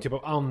någon typ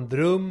av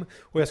andrum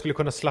och jag skulle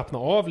kunna slappna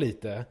av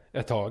lite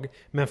ett tag.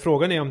 Men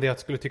frågan är om jag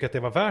skulle tycka att det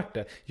var värt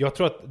det. Jag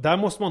tror att där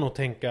måste man nog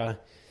tänka,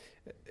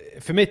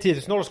 för mig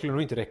 $10,000 skulle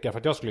nog inte räcka för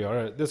att jag skulle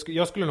göra det.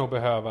 Jag skulle nog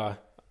behöva,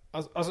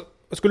 alltså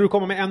skulle du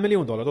komma med $1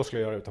 miljon, då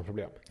skulle jag göra det utan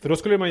problem. För då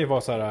skulle man ju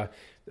vara så här.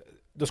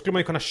 Då skulle man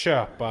ju kunna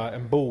köpa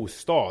en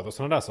bostad och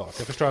sådana där saker.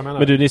 Jag förstår vad jag menar.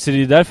 Men du Nisse,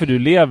 det är därför du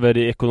lever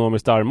i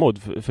ekonomiskt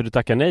armod. För du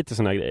tackar nej till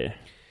såna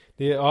grejer.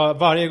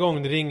 Varje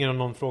gång det ringer och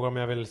någon frågar om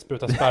jag vill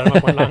spruta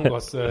sperma på en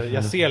langos.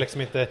 Jag ser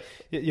liksom inte.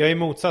 Jag är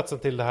motsatsen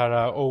till det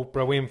här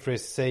Oprah Winfrey's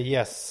Say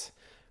Yes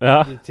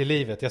till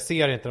livet. Jag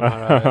ser inte de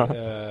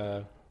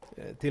här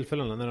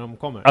tillfällena när de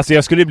kommer. Alltså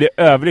jag skulle bli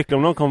överlycklig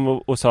om någon kom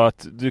och sa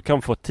att du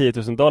kan få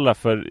 $10,000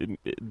 för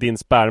din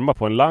sperma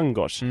på en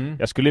langos.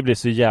 Jag skulle bli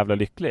så jävla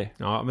lycklig.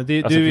 Ja, men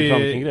jag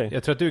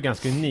tror att du är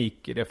ganska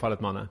unik i det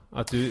fallet, Manne.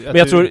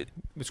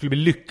 Du skulle bli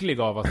lycklig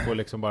av att få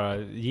liksom bara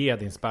ge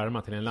din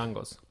sperma till en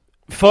langos.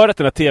 För att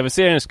den här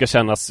tv-serien ska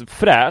kännas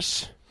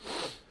fräsch,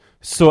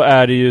 så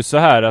är det ju så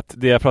här att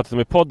det jag pratat om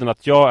i podden,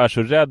 att jag är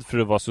så rädd för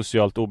att vara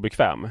socialt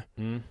obekväm.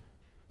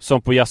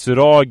 Som på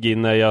Yasuragi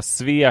när jag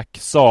svek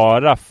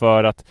Sara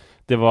för att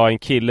det var en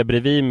kille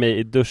bredvid mig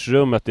i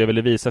duschrummet och jag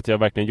ville visa att jag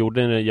verkligen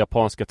gjorde den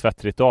japanska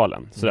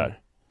tvättritualen. Sådär.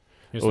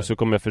 Och så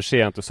kom jag för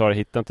sent och Sara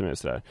hittade inte mig.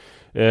 Sådär.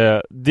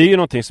 Det är ju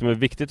någonting som är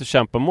viktigt att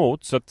kämpa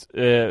mot. Så att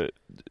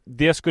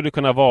det skulle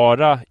kunna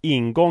vara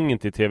ingången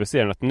till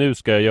tv-serien. Att nu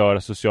ska jag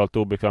göra socialt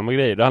obekväma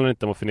grejer. Det handlar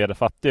inte om att förnedra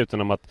fattiga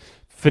utan om att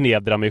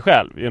förnedra mig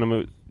själv. Genom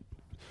att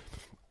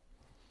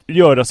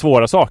göra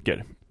svåra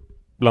saker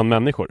bland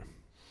människor.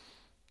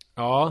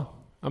 Ja,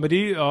 men det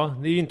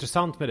är ju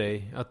intressant med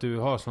dig att du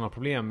har sådana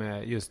problem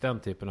med just den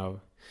typen av.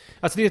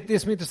 Alltså det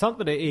som är intressant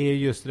med dig är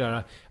just det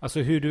där, alltså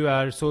hur du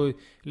är så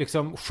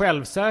liksom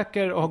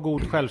självsäker och har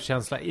god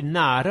självkänsla i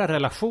nära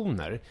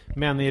relationer,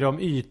 men i de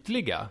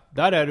ytliga,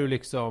 där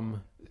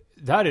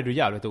är du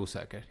jävligt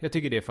osäker. Jag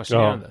tycker det är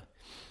fascinerande.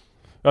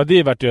 Ja, det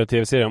är värt att göra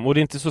tv-serien. Och det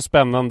är inte så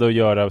spännande att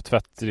göra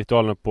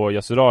tvättritualen på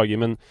Yasuragi,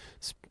 men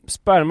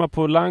sperma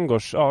på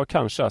langos, ja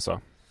kanske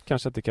alltså.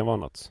 Kanske att det kan vara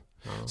något.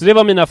 Så det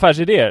var mina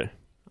affärsidéer.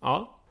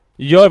 Ja.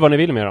 Gör vad ni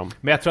vill med dem.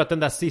 Men jag tror att den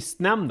där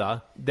sistnämnda,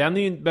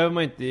 behöver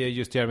man inte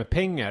just göra med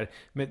pengar.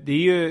 Men det är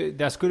ju,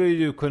 där skulle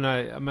du kunna,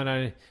 jag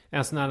menar,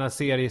 en sån här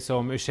serie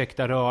som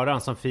Ursäkta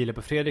röran som Filip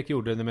och Fredrik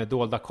gjorde med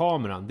dolda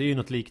kameran. Det är ju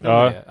något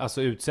liknande. Ja.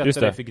 Alltså utsätta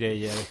dig för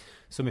grejer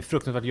som är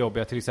fruktansvärt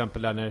jobbiga. Till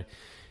exempel där när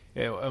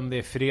om det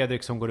är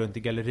Fredrik som går runt i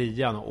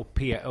gallerian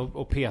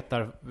och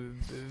petar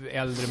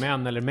äldre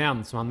män eller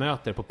män som han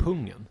möter på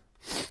pungen.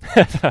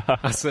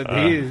 Alltså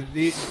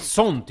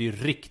sånt är ju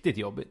riktigt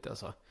jobbigt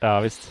alltså. Ja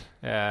visst.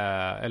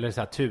 Eller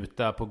så här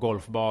tuta på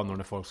golfbanor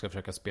när folk ska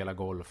försöka spela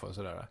golf och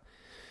sådär.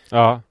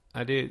 Ja.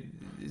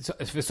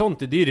 För sånt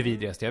det är ju det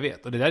vidrigaste jag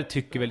vet. Och det där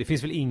tycker väl, det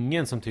finns väl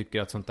ingen som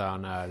tycker att sånt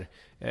där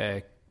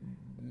är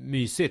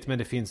mysigt, men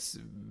det finns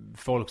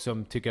folk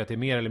som tycker att det är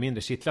mer eller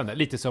mindre kittlande.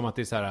 Lite som att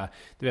det är så här,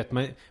 du vet,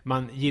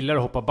 man gillar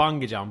att hoppa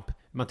bungee jump.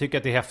 Man tycker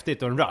att det är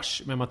häftigt och en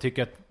rush, men man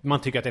tycker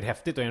att det är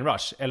häftigt och en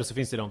rush. Eller så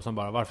finns det de som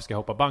bara, varför ska jag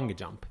hoppa bungee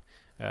jump?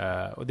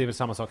 Och det är väl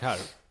samma sak här.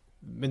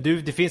 Men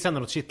det finns ändå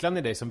något kittlande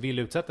i dig som vill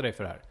utsätta dig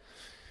för det här.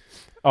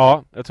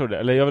 Ja, jag tror det.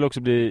 Eller jag vill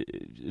också bli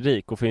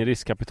rik och få in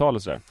riskkapital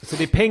och sådär. Så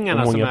det är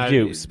pengarna som är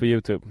views på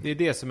YouTube. Det är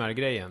det som är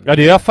grejen. Ja,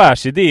 det är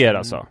affärsidéer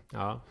alltså.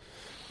 Ja.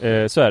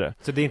 Så är det.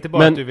 Så det är inte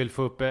bara att du vill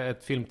få upp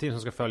ett filmteam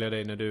som ska följa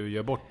dig när du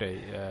gör bort dig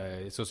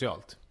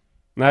socialt?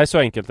 Nej, så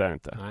enkelt är det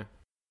inte. Nej.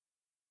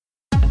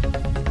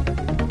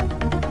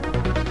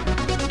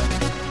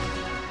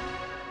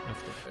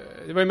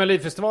 Det var ju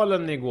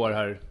Melodifestivalen igår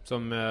här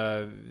som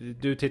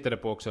du tittade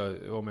på också,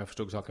 om jag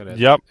förstod saken rätt.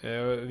 Ja.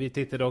 Vi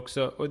tittade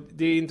också, och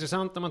det är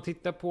intressant när man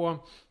tittar på,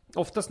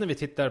 oftast när vi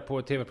tittar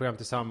på tv-program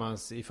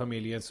tillsammans i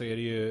familjen så är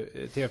det ju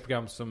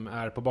tv-program som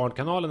är på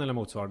Barnkanalen eller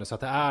motsvarande, så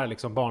att det är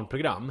liksom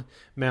barnprogram.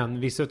 Men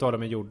vissa av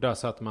dem är gjorda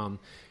så att man,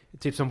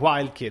 typ som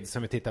Wild Kids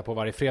som vi tittar på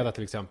varje fredag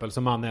till exempel,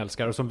 som man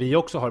älskar och som vi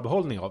också har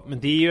behållning av. Men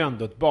det är ju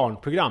ändå ett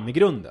barnprogram i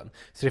grunden.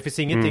 Så det finns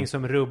ingenting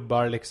som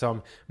rubbar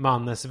liksom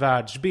mannens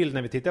världsbild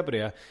när vi tittar på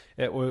det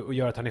och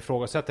gör att han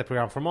ifrågasätter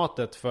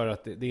programformatet för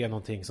att det är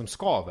någonting som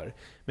skaver.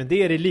 Men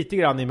det är det lite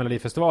grann i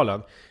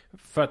Melodifestivalen.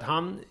 För att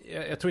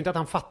jag tror inte att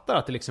han fattar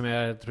att det liksom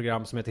är ett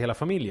program som heter Hela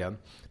familjen.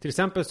 Till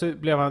exempel så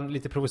blev han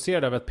lite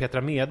provocerad över att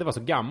Petra Mede var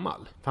så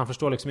gammal. För han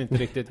förstår liksom inte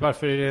riktigt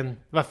varför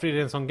är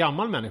det en sån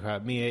gammal människa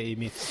med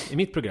i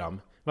mitt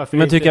program.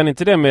 Men tycker han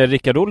inte det med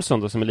Rickard Olsson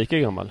då, som är lika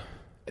gammal?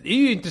 Det är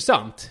ju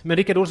intressant. Men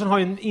Rickard Olsson har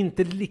ju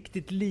inte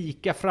riktigt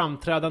lika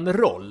framträdande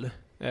roll.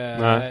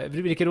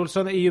 Rickard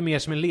Olsson är ju mer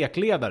som en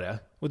lekledare.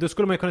 Och då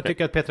skulle man ju kunna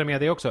tycka att Petra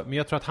Mede också. Men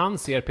jag tror att han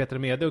ser Petra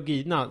Mede och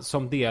Gina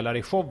som delar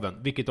i showen,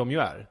 vilket de ju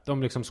är.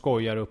 De liksom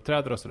skojar och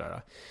uppträder och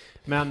sådär.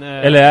 Men,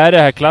 eller är det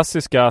här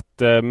klassiska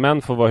att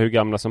män får vara hur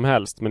gamla som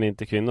helst, men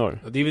inte kvinnor?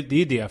 Det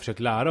är det jag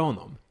försöker lära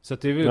honom. Så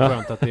att det är väl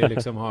skönt att det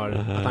liksom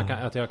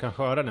att jag kan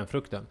sköra den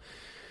frukten.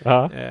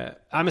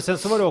 Men sen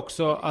så var det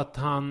också att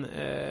han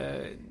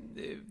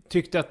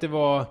tyckte att det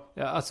var,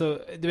 alltså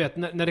du vet,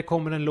 när det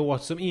kommer en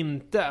låt som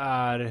inte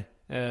är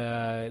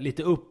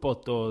lite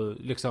uppåt och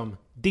liksom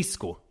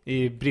disco,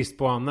 i brist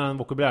på annan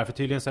vokabulär, för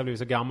tydligen så har jag blivit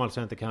så gammal så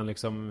jag inte kan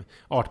liksom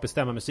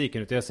artbestämma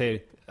musiken, utan jag säger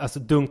alltså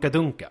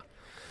dunka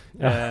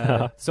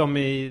som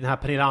i den här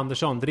Pernilla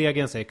Andersson,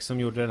 Dregens ex, som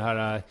gjorde den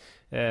här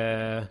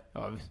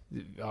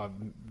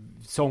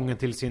sången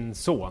till sin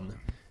son,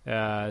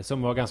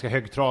 som var ganska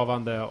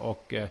högtravande,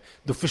 och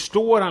då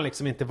förstår han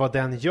liksom inte vad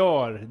den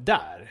gör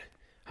där.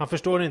 Han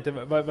förstår inte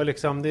vad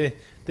liksom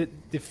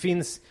det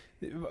finns.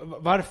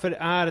 Varför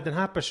är den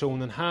här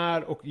personen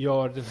här och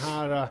gör den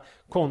här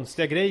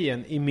konstiga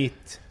grejen i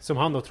mitt, som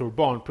han då tror,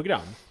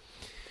 barnprogram?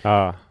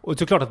 Och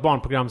såklart att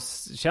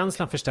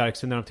barnprogramskänslan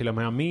förstärks när de till och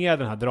med har med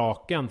den här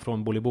draken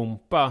från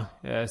Bolibompa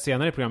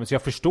senare i programmet. Så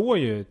jag förstår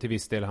ju till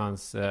viss del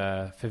hans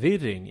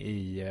förvirring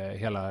i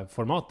hela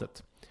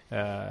formatet,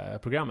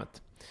 programmet.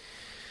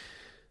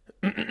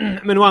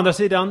 Men å andra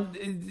sidan,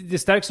 jag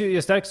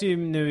stärks ju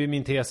nu i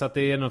min tes att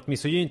det är något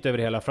misogynt över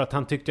det hela, för att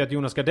han tyckte att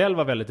Jonas Gardell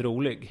var väldigt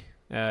rolig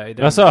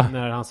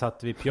när han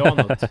satt vid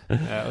pianot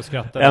och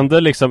skrattade. Ändå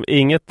liksom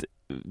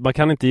man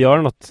kan inte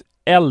göra något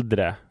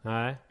äldre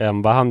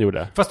än vad han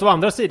gjorde. Fast å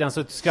andra sidan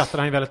så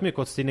skrattade han väldigt mycket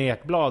åt Stina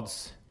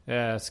Ekblads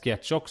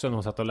sketch också, när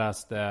hon satt och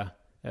läste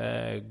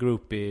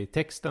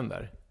groupie-texten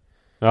där.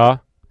 Ja.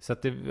 Så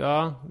att det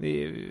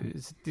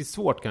är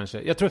svårt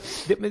kanske. Jag tror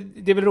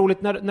det är väl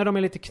roligt när de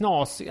är lite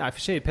knasiga. Nej,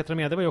 för sig, Petra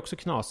Mede var ju också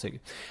knasig.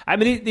 Nej,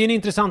 men det är en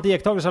intressant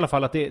iakttagelse i alla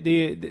fall, att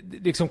det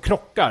liksom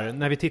krockar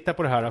när vi tittar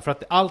på det här. För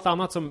att allt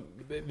annat som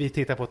vi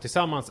tittar på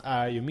tillsammans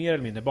är ju mer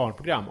eller mindre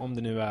barnprogram. Om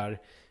det nu är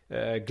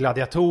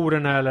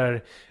Gladiatorerna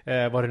eller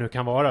vad det nu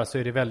kan vara, så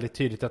är det väldigt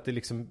tydligt att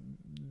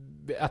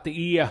att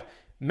det är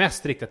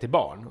mest riktat till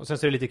barn. Och sen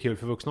så är det lite kul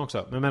för vuxna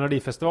också. Men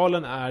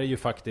Melodifestivalen är ju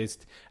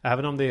faktiskt,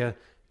 även om det är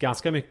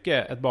ganska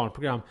mycket ett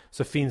barnprogram,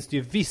 så finns det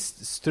ju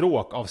visst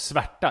stråk av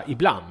svärta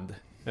ibland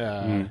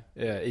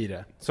i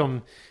det.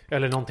 Som,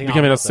 eller någonting annat. Det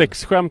kan vara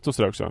sexskämt och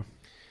sådär också.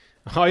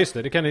 Ja, just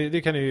det.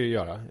 Det kan det ju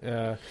göra.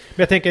 Men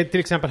jag tänker till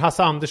exempel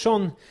Hasse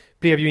Andersson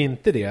blev ju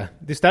inte det.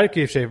 Det stärker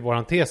ju i och för sig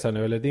våran tes här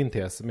nu, eller din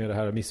tes med det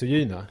här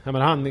misogyna. Ja,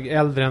 men han,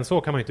 äldre än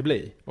så kan man ju inte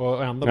bli.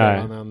 Och ändå var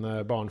han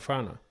en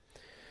barnstjärna.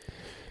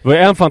 Det var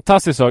en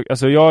fantastisk sak.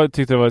 Alltså jag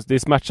tyckte det är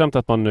smärtsamt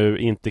att man nu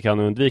inte kan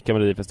undvika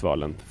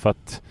Melodifestivalen. För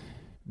att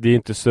det är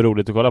inte så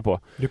roligt att kolla på.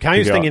 Du kan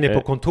ju stänga in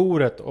på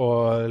kontoret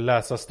och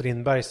läsa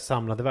Strindbergs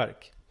samlade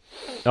verk.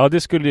 Ja,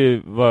 det skulle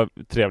ju vara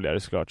trevligare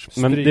såklart.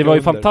 Men det var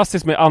ju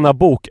fantastiskt med Anna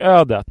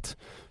Boködet.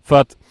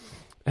 För att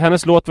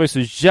hennes låt var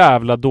ju så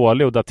jävla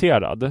dålig och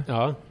daterad.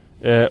 Ja.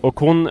 Och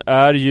hon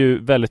är ju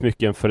väldigt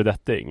mycket en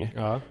föredetting.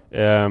 Ja.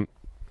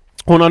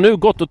 Hon har nu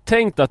gått och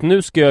tänkt att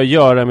nu ska jag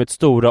göra mitt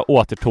stora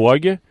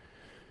återtåg.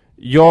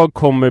 Jag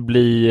kommer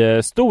bli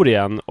stor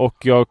igen, och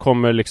jag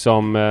kommer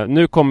liksom,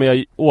 nu kommer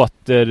jag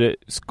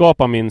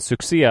återskapa min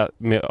succé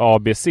med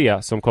ABC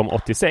som kom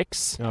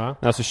 86. Ja.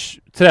 Alltså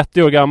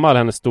 30 år gammal,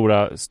 hennes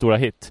stora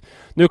hit.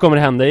 Nu kommer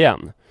det hända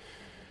igen.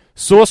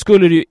 Så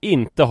skulle det ju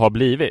inte ha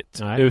blivit.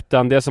 Nej.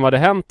 Utan det som hade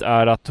hänt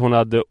är att hon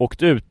hade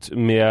åkt ut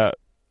med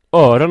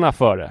öronen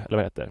före, eller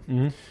vad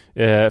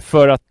heter.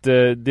 För att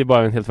det är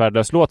bara en helt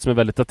värdelös låt som är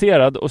väldigt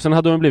daterad. Och sen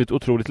hade hon blivit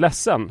otroligt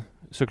ledsen,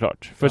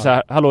 såklart. För så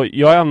här, hallå,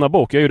 jag är Anna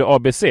Bok, jag gjorde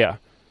ABC. Det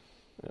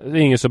är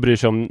ingen som bryr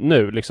sig om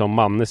nu, liksom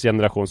Mannes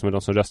generation som är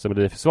de som röstar med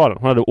Melodifestivalen.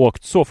 Hon hade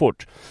åkt så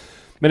fort.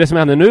 Men det som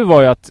hände nu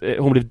var ju att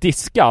hon blev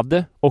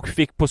diskad och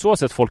fick på så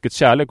sätt folkets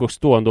kärlek och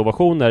stående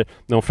ovationer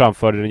när hon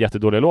framförde den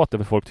jättedåliga låten,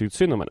 för folk tyckte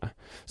synd om henne.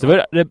 Så det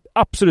var det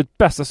absolut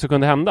bästa som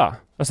kunde hända.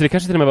 Alltså det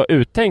kanske till och med var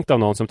uttänkt av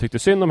någon som tyckte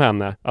synd om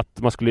henne, att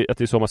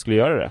det är så man skulle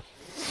göra det.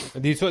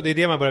 Det är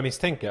det man börjar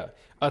misstänka.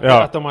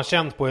 Att de har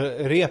känt på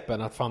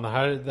repen att fan, det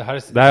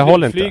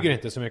här flyger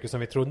inte så mycket som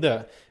vi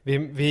trodde.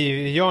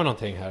 Vi gör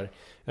någonting här.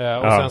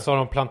 Och sen så har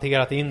de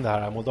planterat in det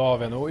här i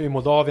Moldavien. Och i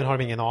Moldavien har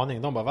de ingen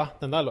aning. De bara, va?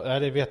 Den där, nej,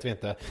 det vet vi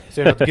inte.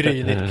 Så är det något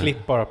grynigt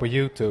klipp bara på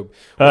YouTube.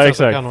 Och sen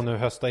så kan de nu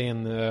hösta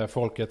in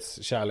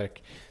folkets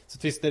kärlek. Så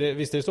visst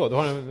är det så, du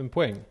har en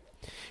poäng.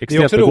 Det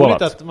är också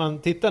roligt att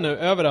man tittar nu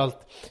överallt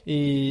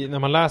när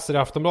man läser i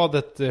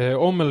Aftonbladet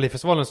om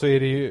Melodifestivalen, så är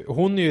det ju,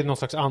 hon är ju någon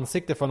slags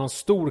ansikte för någon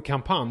stor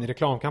kampanj,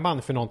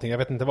 reklamkampanj för någonting, jag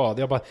vet inte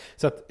vad.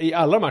 Så att i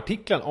alla de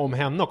artiklarna om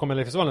henne och om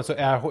Melodifestivalen så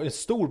är en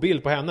stor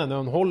bild på henne när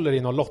hon håller i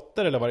någon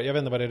lotter eller vad, jag vet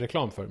inte vad det är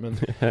reklam för, men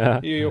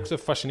det är ju också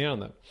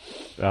fascinerande.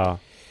 Ja,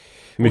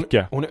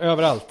 mycket. Hon är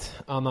överallt,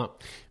 Anna.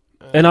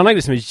 En annan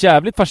grej som är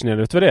jävligt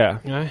fascinerande, vet du vad det är?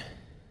 Nej.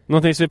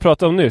 Någonting som vi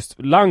pratade om nyss,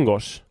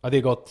 langos. Ja, det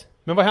är gott.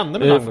 Men vad hände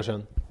med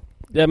langosen?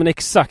 Ja, men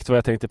exakt vad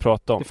jag tänkte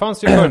prata om. Det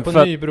fanns ju förr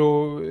på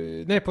Nybro...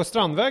 Nej, på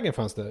Strandvägen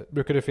fanns det.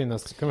 Brukar det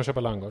finnas. Kan man köpa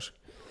langos?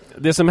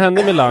 Det som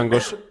hände med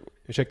langos,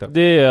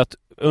 det är att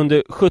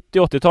under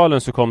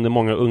 70-80-talen så kom det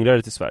många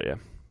ungrare till Sverige.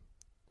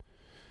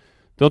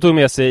 De tog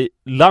med sig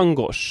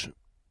langos,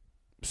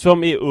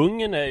 som i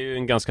Ungern är ju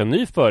en ganska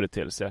ny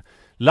företeelse.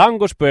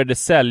 Langos började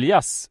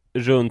säljas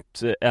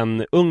runt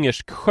en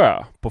ungersk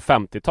sjö på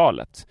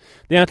 50-talet.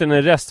 Det är egentligen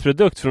en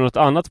restprodukt från något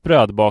annat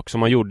brödbak som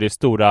man gjorde i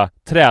stora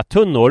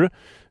trätunnor.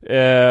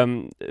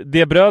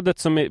 Det brödet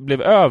som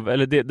blev över,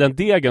 eller den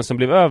degen som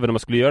blev över när man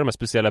skulle göra de här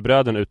speciella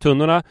bröden ur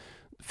tunnorna,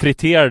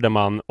 friterade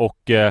man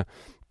och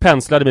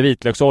penslade med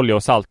vitlöksolja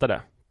och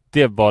saltade.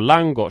 Det var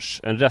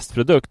langos, en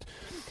restprodukt.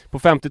 På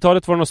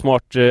 50-talet var det någon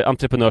smart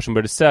entreprenör som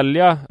började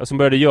sälja, som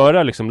började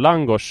göra liksom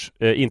langos,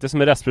 inte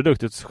som en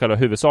restprodukt utan själva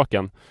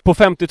huvudsaken. På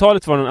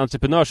 50-talet var det en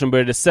entreprenör som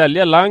började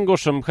sälja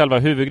langos som själva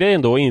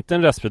huvudgrejen då, inte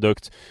en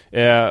restprodukt.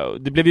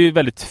 Det blev ju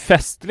väldigt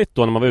festligt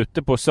då när man var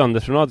ute på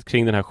söndagspromenad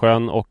kring den här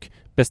sjön och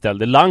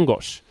beställde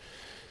langos.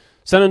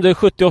 Sen under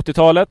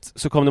 70-80-talet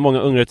så kom det många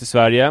ungrare till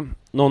Sverige.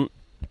 Någon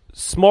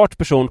smart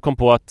person kom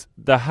på att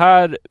det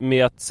här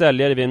med att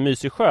sälja det vid en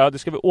mysig sjö, det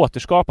ska vi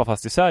återskapa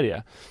fast i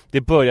Sverige.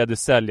 Det började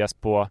säljas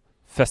på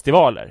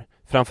festivaler,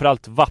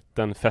 framförallt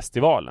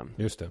Vattenfestivalen.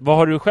 Just det. Vad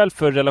har du själv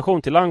för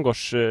relation till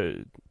langos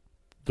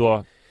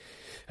då?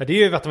 Ja, det är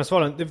ju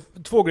Vattenfestivalen. Det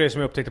är 2 grejer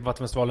som jag upptäckte på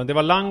Vattenfestivalen. Det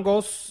var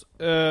langos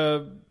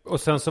och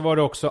sen så var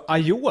det också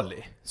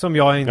aioli, som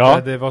jag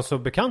inte var så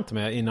bekant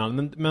med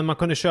innan. Men man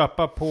kunde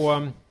köpa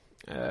på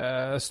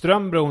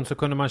Strömbron, så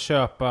kunde man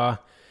köpa,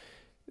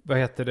 vad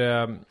heter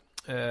det,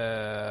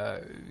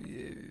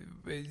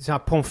 så här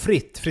pommes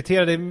frites,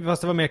 friterade,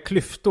 fast det var mer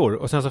klyftor,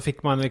 och sen så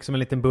fick man liksom en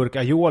liten burk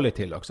aioli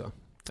till också.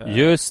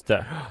 Just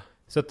det.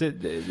 Så att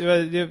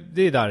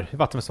det är där,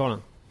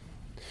 Vattenfestivalen.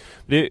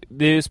 Det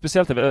är ju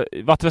speciellt,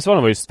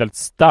 Vattenfestivalen var ju väldigt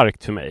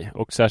starkt för mig,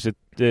 och särskilt,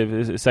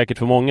 säkert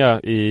för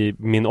många i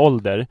min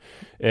ålder.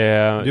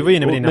 Du var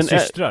inne med dina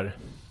systrar.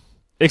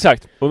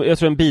 Exakt, och jag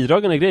tror en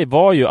bidragande grej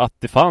var ju att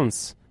det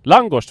fanns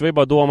langos, det var ju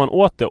bara då man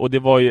åt det, och det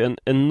var ju en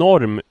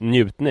enorm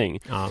njutning.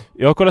 Ja.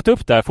 Jag har kollat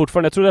upp det här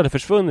fortfarande, jag tror det hade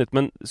försvunnit,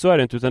 men så är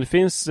det inte, utan det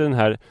finns den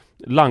här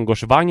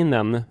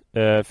langosvagnen,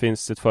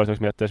 finns ett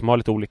företag som har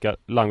lite olika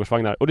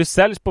langosvagnar, och det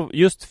säljs på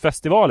just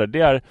festivaler.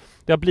 Det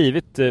har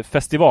blivit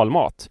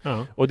festivalmat.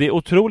 Ja. Och det är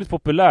otroligt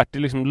populärt, det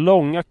är liksom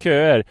långa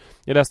köer.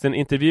 Jag läste en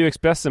intervju i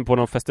Expressen på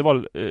någon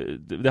festival,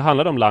 det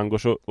handlade om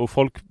langos, och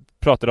folk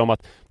pratade om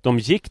att de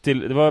gick till,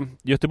 det var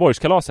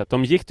Göteborgskalaset,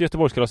 de gick till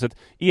Göteborgskalaset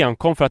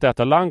enkom för att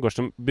äta langos.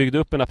 De byggde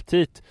upp en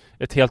aptit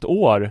ett helt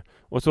år,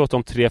 och så åt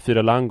de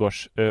 3-4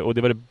 langos, och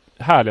det var det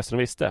härligaste de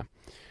visste.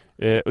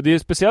 Och det är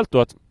speciellt då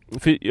att,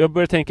 för jag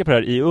började tänka på det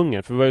här i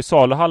Ungern, för vi var i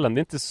Saluhallen, det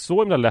är inte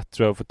så himla lätt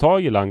tror jag att få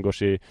tag i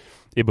langos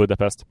i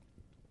Budapest.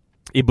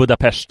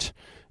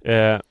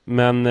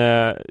 Men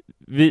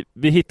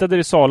vi hittade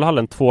i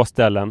Saluhallen 2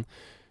 ställen.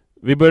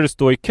 Vi började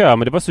stå i kö,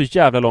 men det var så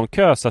jävla lång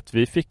kö så att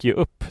vi fick ge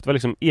upp. Det var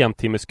liksom 1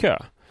 timmes kö.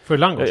 För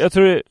langos? Jag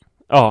tror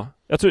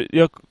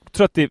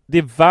att det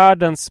är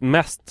världens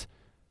mest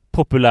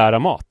populära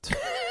mat.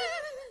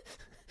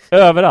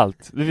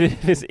 Överallt. Det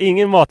finns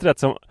ingen maträtt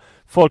som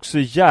folk så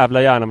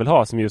jävla gärna vill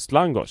ha som just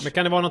langos. Men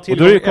kan det vara någon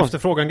tillgång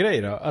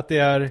efterfrågan-grej då? Att det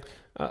är,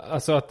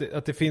 alltså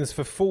att det finns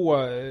för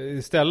få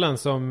ställen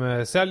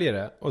som säljer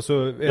det, och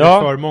så är det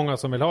för många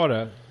som vill ha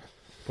det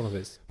på något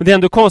vis. Men det är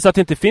ändå konstigt att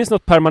det inte finns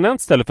något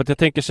permanent ställe, för att jag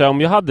tänker så här,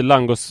 om jag hade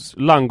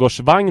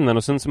langosvagnen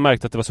och sen så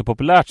märkte att det var så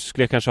populärt, så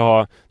skulle jag kanske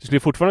det skulle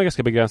fortfarande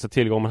ganska begränsad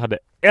tillgång om man hade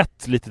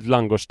ett litet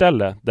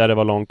langosställe där det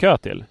var lång kö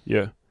till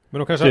ju. Men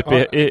då kanske,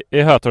 typ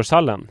i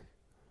Hötorgshallen.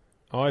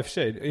 Ja, i och för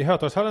sig. I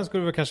Hötorgshallen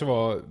skulle det kanske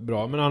vara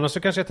bra. Men annars så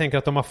kanske jag tänker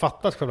att de har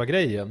fattat själva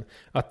grejen.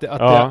 Att det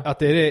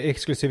är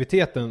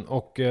exklusiviteten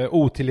och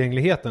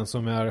otillgängligheten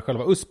som är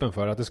själva uspen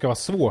för. Att det ska vara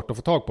svårt att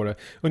få tag på det.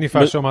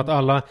 Ungefär som att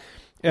alla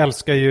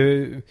älskar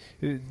ju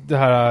det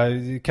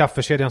här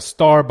kaffekedjan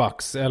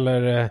Starbucks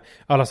eller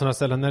alla sådana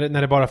ställen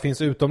när det bara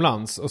finns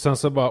utomlands. Och sen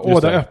så bara,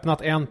 det har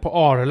öppnat en på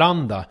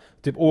Arlanda.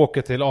 Typ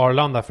åker till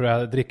Arlanda för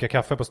att dricka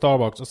kaffe på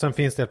Starbucks, och sen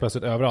finns det helt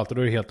plötsligt överallt, och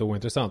då är det helt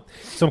ointressant.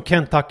 Som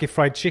Kentucky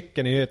Fried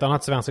Chicken är ett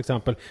annat svenskt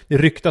exempel. Det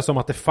ryktas om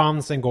att det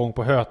fanns en gång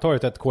på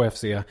Hötorget ett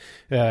KFC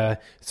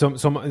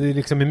som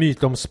liksom är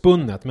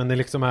mytomspunnet,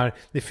 men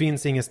det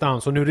finns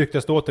ingenstans. Och nu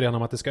ryktas det återigen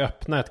om att det ska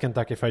öppna ett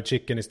Kentucky Fried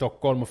Chicken i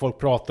Stockholm, och folk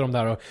pratar om det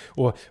här,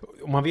 och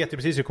man vet ju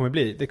precis hur det kommer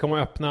bli. Det kommer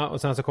att öppna,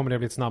 och sen så kommer det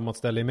bli ett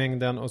snabbmatställe i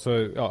mängden, och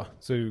så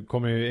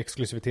kommer ju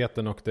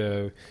exklusiviteten, och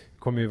det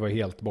kommer ju vara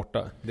helt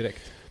borta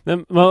direkt.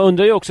 Men man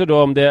undrar ju också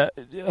då om det,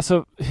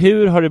 alltså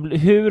hur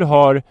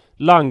har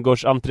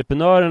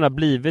ladugårdsentreprenörerna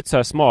blivit så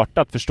här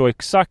smarta att förstå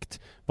exakt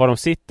vad de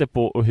sitter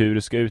på och hur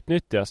det ska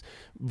utnyttjas?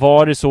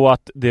 Var det så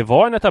att det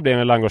var en etablering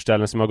av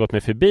ladugårdsställen som har gått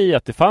med förbi,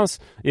 att det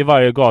fanns i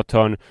varje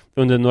gathörn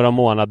under några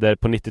månader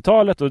på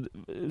 90-talet och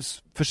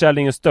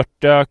försäljningen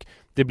störtdök,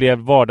 det blev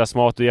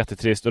vardagsmat och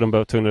jättetrist och de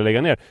blev tvungna att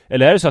lägga ner?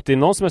 Eller är det så att det är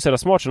någon som är så jävla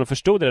smart som de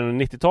förstod det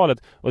under 90-talet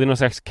och det är någon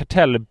slags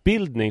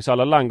kartellbildning så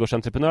alla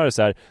ladugårdsentreprenörer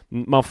säger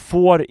man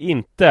får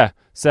inte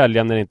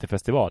sälja när det inte är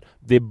festival.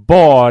 Det är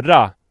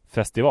bara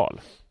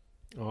festival.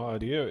 Ja,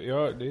 det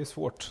är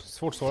svårt att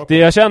svara på. Det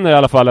jag känner i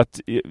alla fall att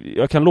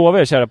jag kan lova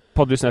er, kära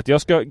poddlyssnare, att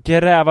jag ska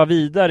gräva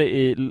vidare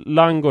i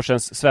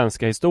ladugårdsens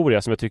svenska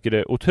historia som jag tycker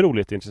är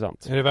otroligt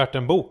intressant. Är det värt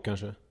en bok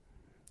kanske?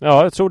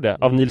 Ja, jag tror det.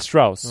 Av Neil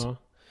Strauss. Ja.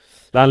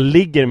 Där han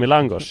ligger med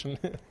ladugårds.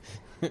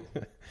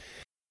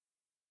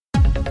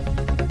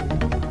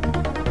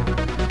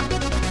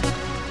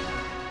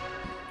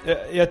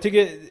 Jag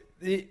tycker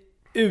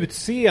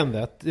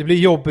utseendet, det blir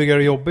jobbigare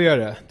och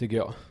jobbigare, tycker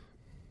jag.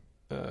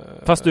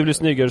 Fast du blir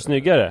snyggare och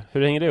snyggare.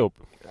 Hur hänger det ihop?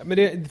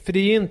 Men för det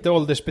är inte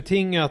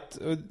åldersbetingat.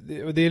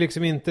 Och det är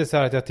liksom inte så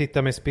här att jag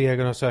tittar mig i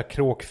spegeln och så här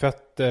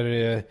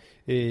kråkfötter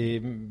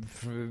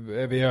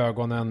vid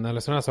ögonen eller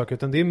sådana saker.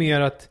 Utan det är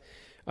mer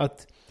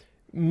att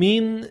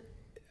min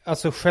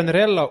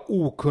generella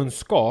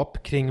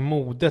okunskap kring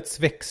modets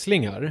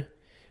växlingar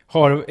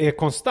är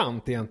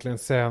konstant egentligen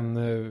sen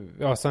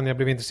jag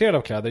blev intresserad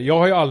av kläder. Jag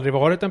har ju aldrig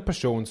varit en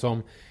person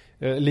som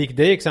lik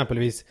dig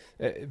exempelvis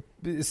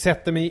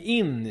sätter mig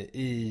in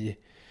i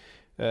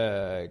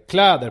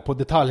kläder på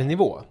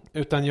detaljnivå,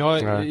 utan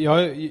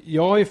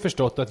jag har ju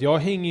förstått att jag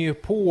hänger ju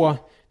på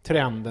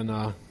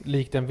trenderna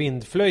likt en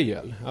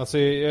vindflöjel. Alltså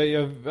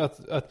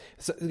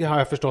det har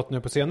jag förstått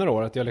nu på senare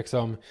år att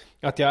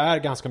jag är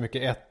ganska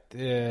mycket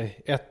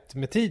ett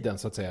med tiden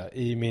så att säga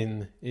i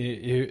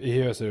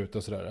hur jag ser ut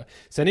och sådär.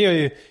 Sen är jag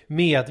ju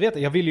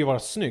medveten, jag vill ju vara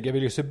snygg, jag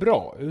vill ju se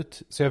bra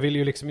ut. Så jag vill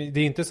ju det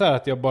är inte så här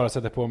att jag bara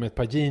sätter på mig ett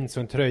par jeans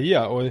och en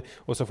tröja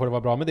och så får det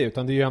vara bra med det,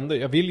 utan det är ju ändå,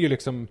 jag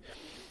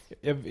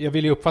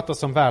vill ju uppfattas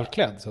som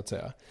välklädd så att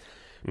säga.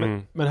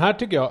 Men här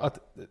tycker jag att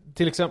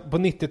till exempel på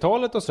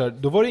 90-talet och så här,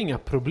 då var det inga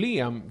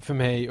problem för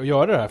mig att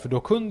göra det här, för då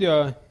kunde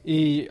jag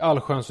i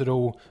allsköns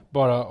ro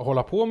bara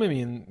hålla på med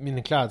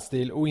min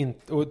klädstil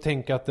och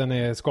tänka att den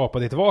är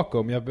skapad i ett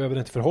vakuum. Jag behöver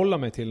inte förhålla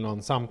mig till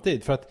någon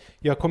samtid, för att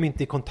jag kom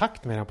inte i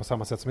kontakt med den på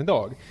samma sätt som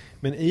idag.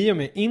 Men i och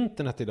med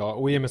internet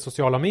idag och i och med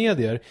sociala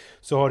medier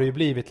så har det ju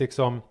blivit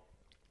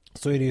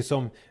så är det ju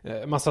som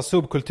massa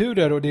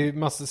subkulturer, och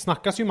det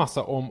snackas ju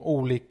massa om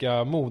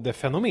olika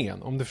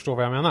modefenomen, om du förstår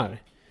vad jag menar.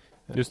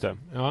 Just det.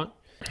 Ja.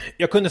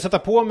 Jag kunde sätta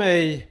på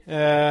mig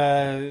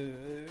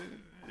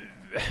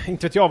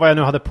inte vet jag vad jag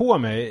nu hade på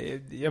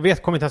mig.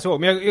 Kommer inte ens ihåg.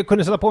 Men jag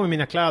kunde sätta på mig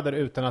mina kläder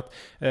utan att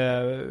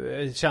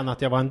känna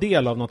att jag var en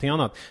del av någonting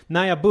annat.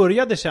 När jag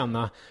började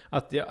känna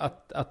att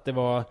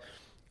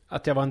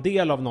jag var en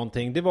del av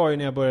någonting, det var ju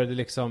när jag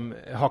började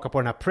haka på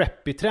den här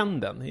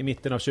preppy-trenden i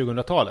mitten av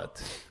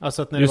 2000-talet.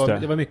 Alltså att när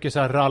det var mycket så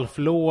här Ralph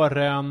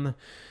Lauren.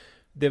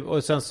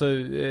 Och sen så,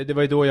 det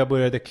var ju då jag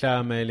började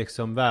klä mig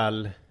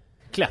väl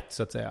klätt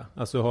så att säga.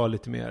 Alltså ha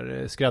lite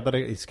mer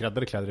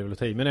skräddade kläder i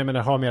velotin. Men jag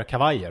menar ha mer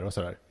kavajer och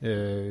sådär.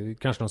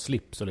 Kanske någon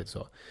slips och lite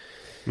så.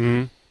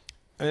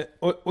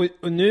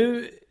 Och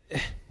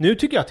nu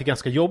tycker jag att det är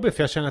ganska jobbigt,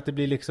 för jag känner att det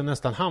blir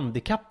nästan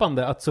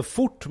handikappande att så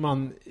fort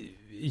man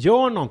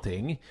gör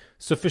någonting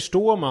så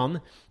förstår man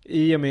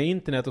i och med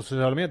internet och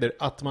sociala medier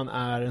att man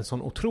är en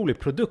sån otrolig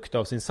produkt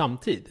av sin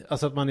samtid.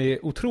 Alltså att man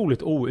är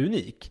otroligt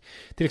ounik.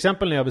 Till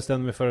exempel när jag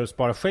bestämde mig för att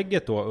spara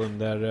skägget då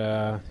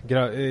under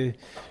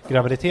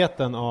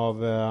graviditeten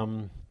av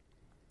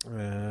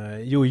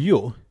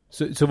Jojo,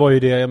 så var ju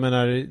det, jag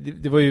menar,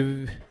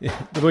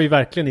 det var ju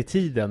verkligen i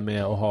tiden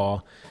med att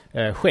ha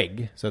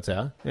skägg så att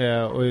säga,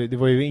 och det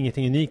var ju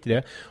ingenting unikt i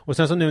det. Och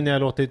sen så nu när jag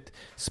låtit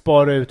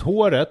spara ut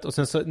håret och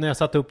sen så när jag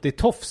satte upp det i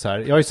tofs här,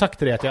 jag har ju sagt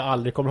till dig att jag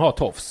aldrig kommer ha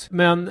tofs,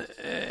 men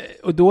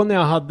och då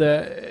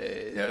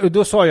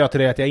då sa jag till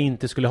dig att jag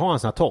inte skulle ha en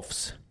sån här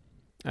tofs,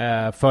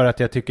 för att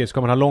jag tycker,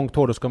 ska man ha långt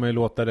hår då ska man ju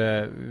låta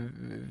det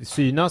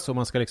synas och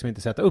man ska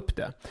inte sätta upp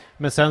det.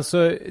 Men sen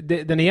så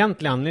den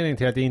egentliga anledningen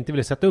till att jag inte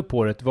ville sätta upp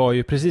håret var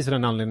ju precis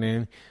den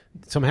anledningen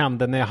som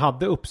hände när jag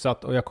hade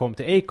uppsatt och jag kom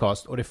till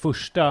Acast, och det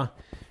första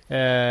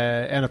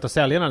en av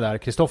säljarna där,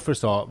 Kristoffer,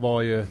 sa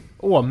var ju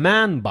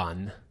man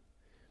bun.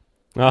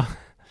 Ja.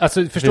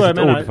 Alltså, förstår jag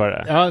menar? Ord för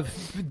det. Ja,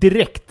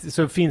 direkt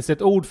så finns det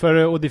ett ord för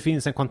det, och det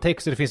finns en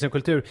kontext och det finns en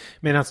kultur.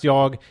 Medan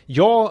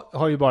jag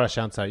har ju bara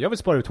känt så här, jag vill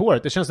spara ut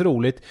håret, det känns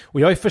roligt, och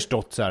jag har ju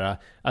förstått så här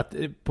att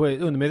på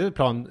ett undermedvetet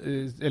plan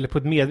eller på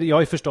ett jag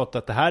har ju förstått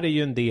att det här är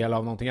ju en del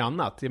av någonting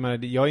annat. Jag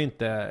menar, jag är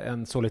inte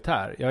en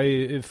solitär. Jag är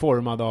ju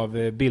formad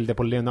av bilder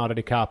på Leonardo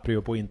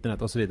DiCaprio på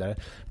internet och så vidare.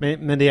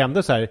 Men det är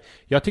ändå så här,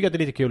 jag tycker att det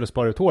är lite kul att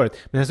spara ut håret,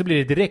 men så blir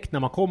det direkt när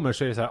man kommer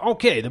så är det så här,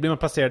 okej, då blir man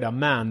placerad där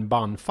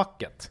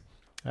man-bun-facket.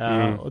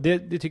 Och det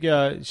tycker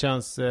jag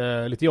känns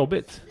lite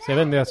jobbigt. Så jag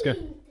vet inte jag ska.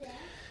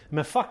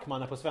 Men fuck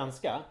man är på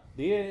svenska,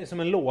 det är som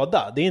en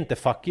låda. Det är inte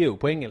fuck you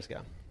på engelska.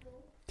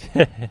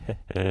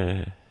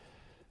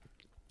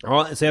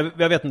 Ja, så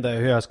jag vet inte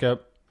hur jag ska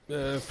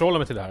förhålla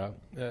mig till det här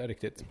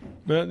riktigt.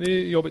 Men det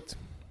är jobbigt.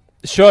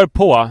 Kör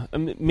på.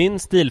 Min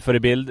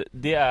stilförebild,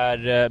 det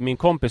är min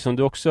kompis som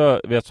du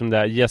också vet som det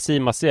är,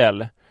 Yassim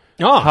Maciel.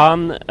 Ja.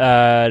 Han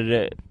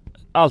är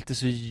alltid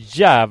så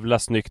jävla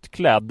snyggt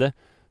klädd,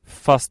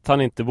 fast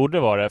han inte borde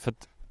vara det. För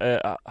att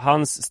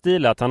hans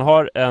stil är att han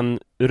har en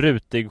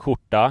rutig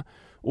skjorta,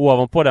 och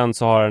ovanpå den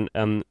så har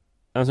han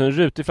en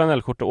rutig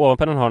flanellskjorta, och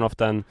ovanpå den har han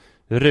ofta en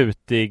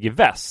rutig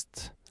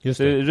väst. Just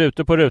det. det. Så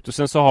rutor på rutor, och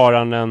sen så har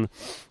han en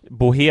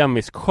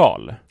bohemisk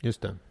sjal.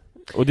 Just det.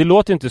 Och det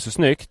låter inte så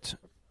snyggt,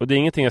 och det är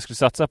ingenting jag skulle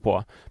satsa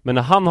på. Men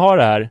när han har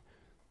det här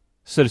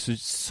så är det så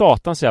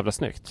satans jävla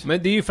snyggt.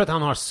 Men det är ju för att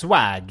han har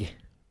swag.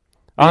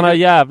 Ja, han har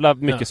jävla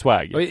mycket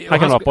swag. Och Han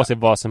kan ha på sig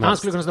vad som helst. Han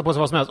skulle kunna sätta på sig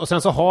vad som helst. Och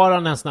sen så har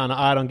han en sån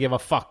här I don't give a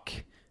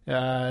fuck.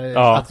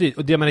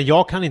 Och det, menar,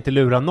 jag kan inte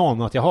lura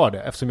någon att jag har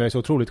det, eftersom jag är så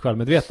otroligt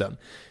självmedveten.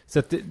 Så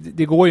att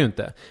det går ju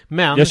inte.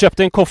 Men jag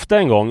köpte en kofta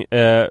en gång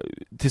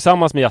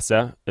tillsammans med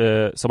Jasse,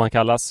 som han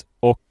kallas.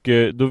 Och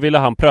då ville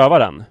han pröva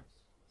den.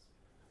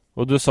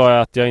 Och då sa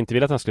jag att jag inte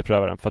ville att han skulle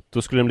pröva den, för att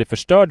då skulle den bli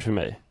förstörd för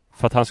mig,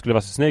 för att han skulle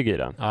vara så snygg i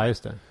den. Ja,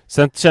 just det.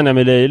 Sen kände jag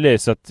mig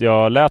löjlig, så att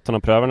jag lät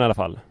honom pröva den i alla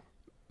fall.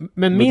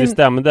 Men det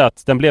stämde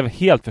att den blev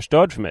helt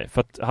förstörd för mig,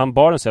 för att han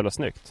bar den så jävla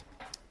snyggt.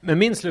 Men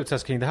min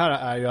slutsats kring det här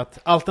är ju att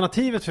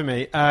alternativet för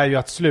mig är ju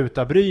att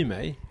sluta bry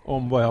mig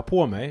om vad jag har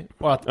på mig.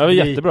 Och att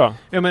jättebra.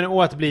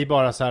 Och att bli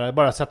bara så här,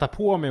 bara sätta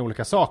på mig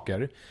olika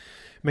saker.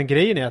 Men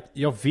grejen är att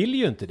jag vill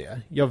ju inte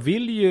det. Jag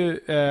vill ju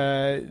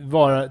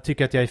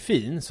tycka att jag är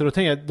fin. Så då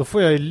tänker jag, då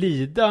får jag ju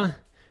lida.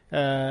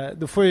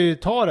 Då får jag ju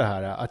ta det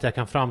här att jag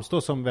kan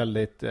framstå som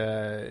väldigt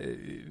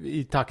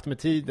i takt med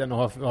tiden,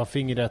 och ha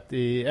fingret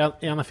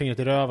ena fingret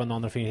i röven och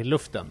andra fingret i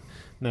luften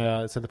när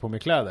jag sätter på mig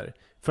kläder.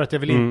 För att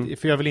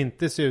jag vill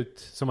inte se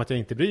ut som att jag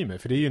inte bryr mig,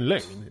 för det är ju en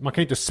lögn. Man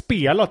kan ju inte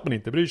spela att man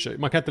inte bryr sig.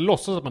 Man kan inte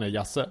låtsas att man är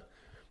Jasse.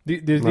 Det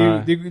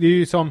är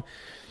ju som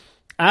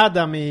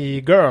Adam i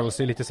Girls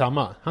är lite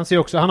samma. Han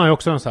har ju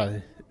också en så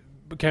här,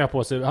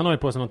 han har ju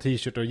på sig någon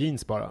t-shirt och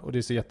jeans bara, och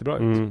det ser jättebra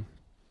ut.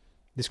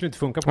 Det skulle inte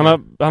funka på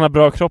han har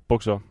bra kropp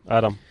också,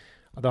 Adam.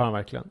 Ja, det har han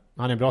verkligen.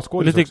 Han är en bra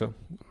skådis också.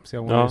 Se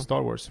om han är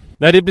Star Wars.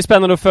 Nej, det blir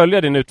spännande att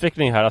följa din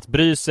utveckling här. Att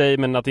bry sig,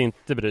 men att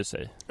inte bry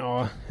sig.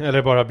 Ja,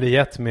 eller bara bli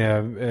ett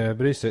med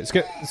bry sig.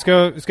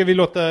 Ska vi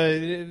låta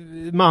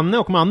Manne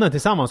och Manne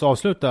tillsammans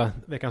avsluta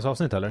veckans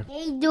avsnitt, eller?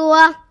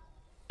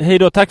 Hej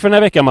då, tack för den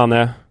här veckan,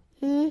 Manne.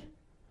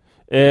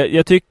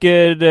 Jag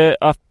tycker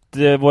att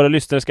våra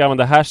lyssnare ska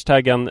använda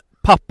hashtaggen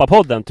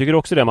pappapodden. Tycker du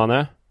också det,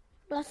 Manne?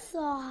 Vad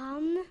sa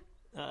han?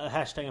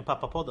 Hashtaggen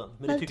pappapodden.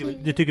 Men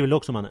det tycker väl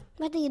också, Manne?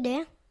 Vad är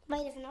det? Vad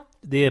är det för något?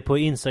 Det är på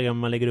Instagram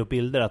man lägger upp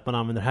bilder, att man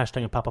använder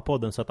hashtaggen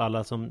pappapodden, så att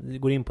alla som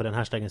går in på den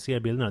hashtaggen ser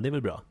bilderna. Det är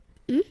väl bra?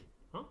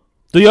 Ja.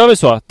 Då gör vi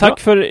så. Tack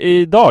för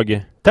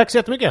idag. Tack så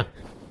jättemycket.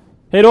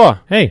 Hej då.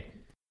 Hej.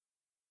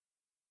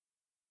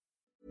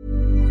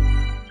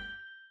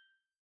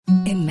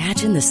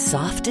 Imagine the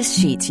softest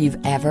sheets you've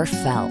ever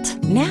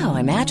felt. Now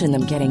imagine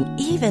them getting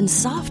even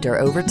softer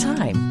over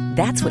time.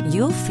 That's what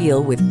you'll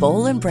feel with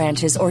Boll &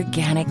 Branch's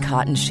organic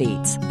cotton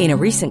sheets. In a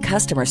recent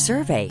customer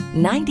survey,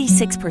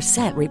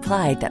 96%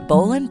 replied that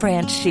Boll &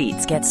 Branch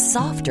sheets get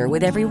softer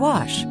with every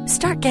wash.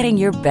 Start getting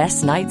your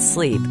best night's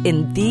sleep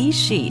in these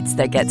sheets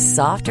that get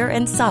softer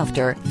and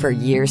softer for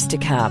years to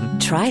come.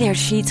 Try their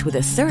sheets with a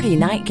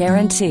 30-night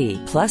guarantee.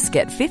 Plus,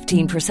 get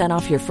 15%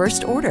 off your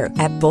first order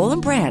at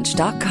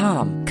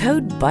bollandbranch.com.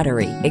 Code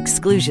BUTTERY.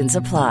 Exclusions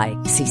apply.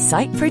 See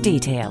site for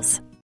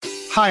details.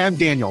 Hi, I'm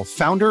Daniel,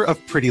 founder of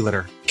Pretty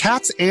Litter.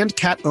 Cats and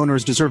cat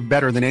owners deserve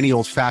better than any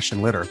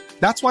old-fashioned litter.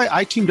 That's why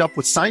I teamed up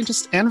with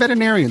scientists and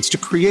veterinarians to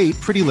create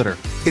Pretty Litter.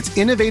 Its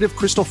innovative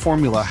crystal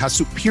formula has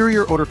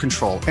superior odor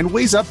control and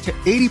weighs up to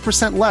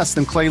 80% less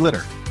than clay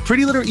litter.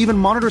 Pretty Litter even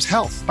monitors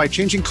health by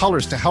changing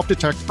colors to help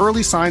detect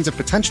early signs of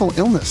potential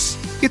illness.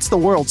 It's the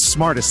world's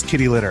smartest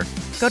kitty litter.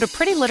 Go to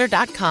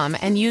prettylitter.com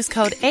and use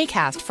code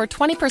ACAST for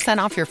 20%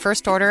 off your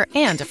first order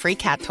and a free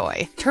cat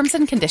toy. Terms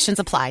and conditions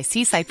apply.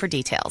 See site for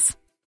details.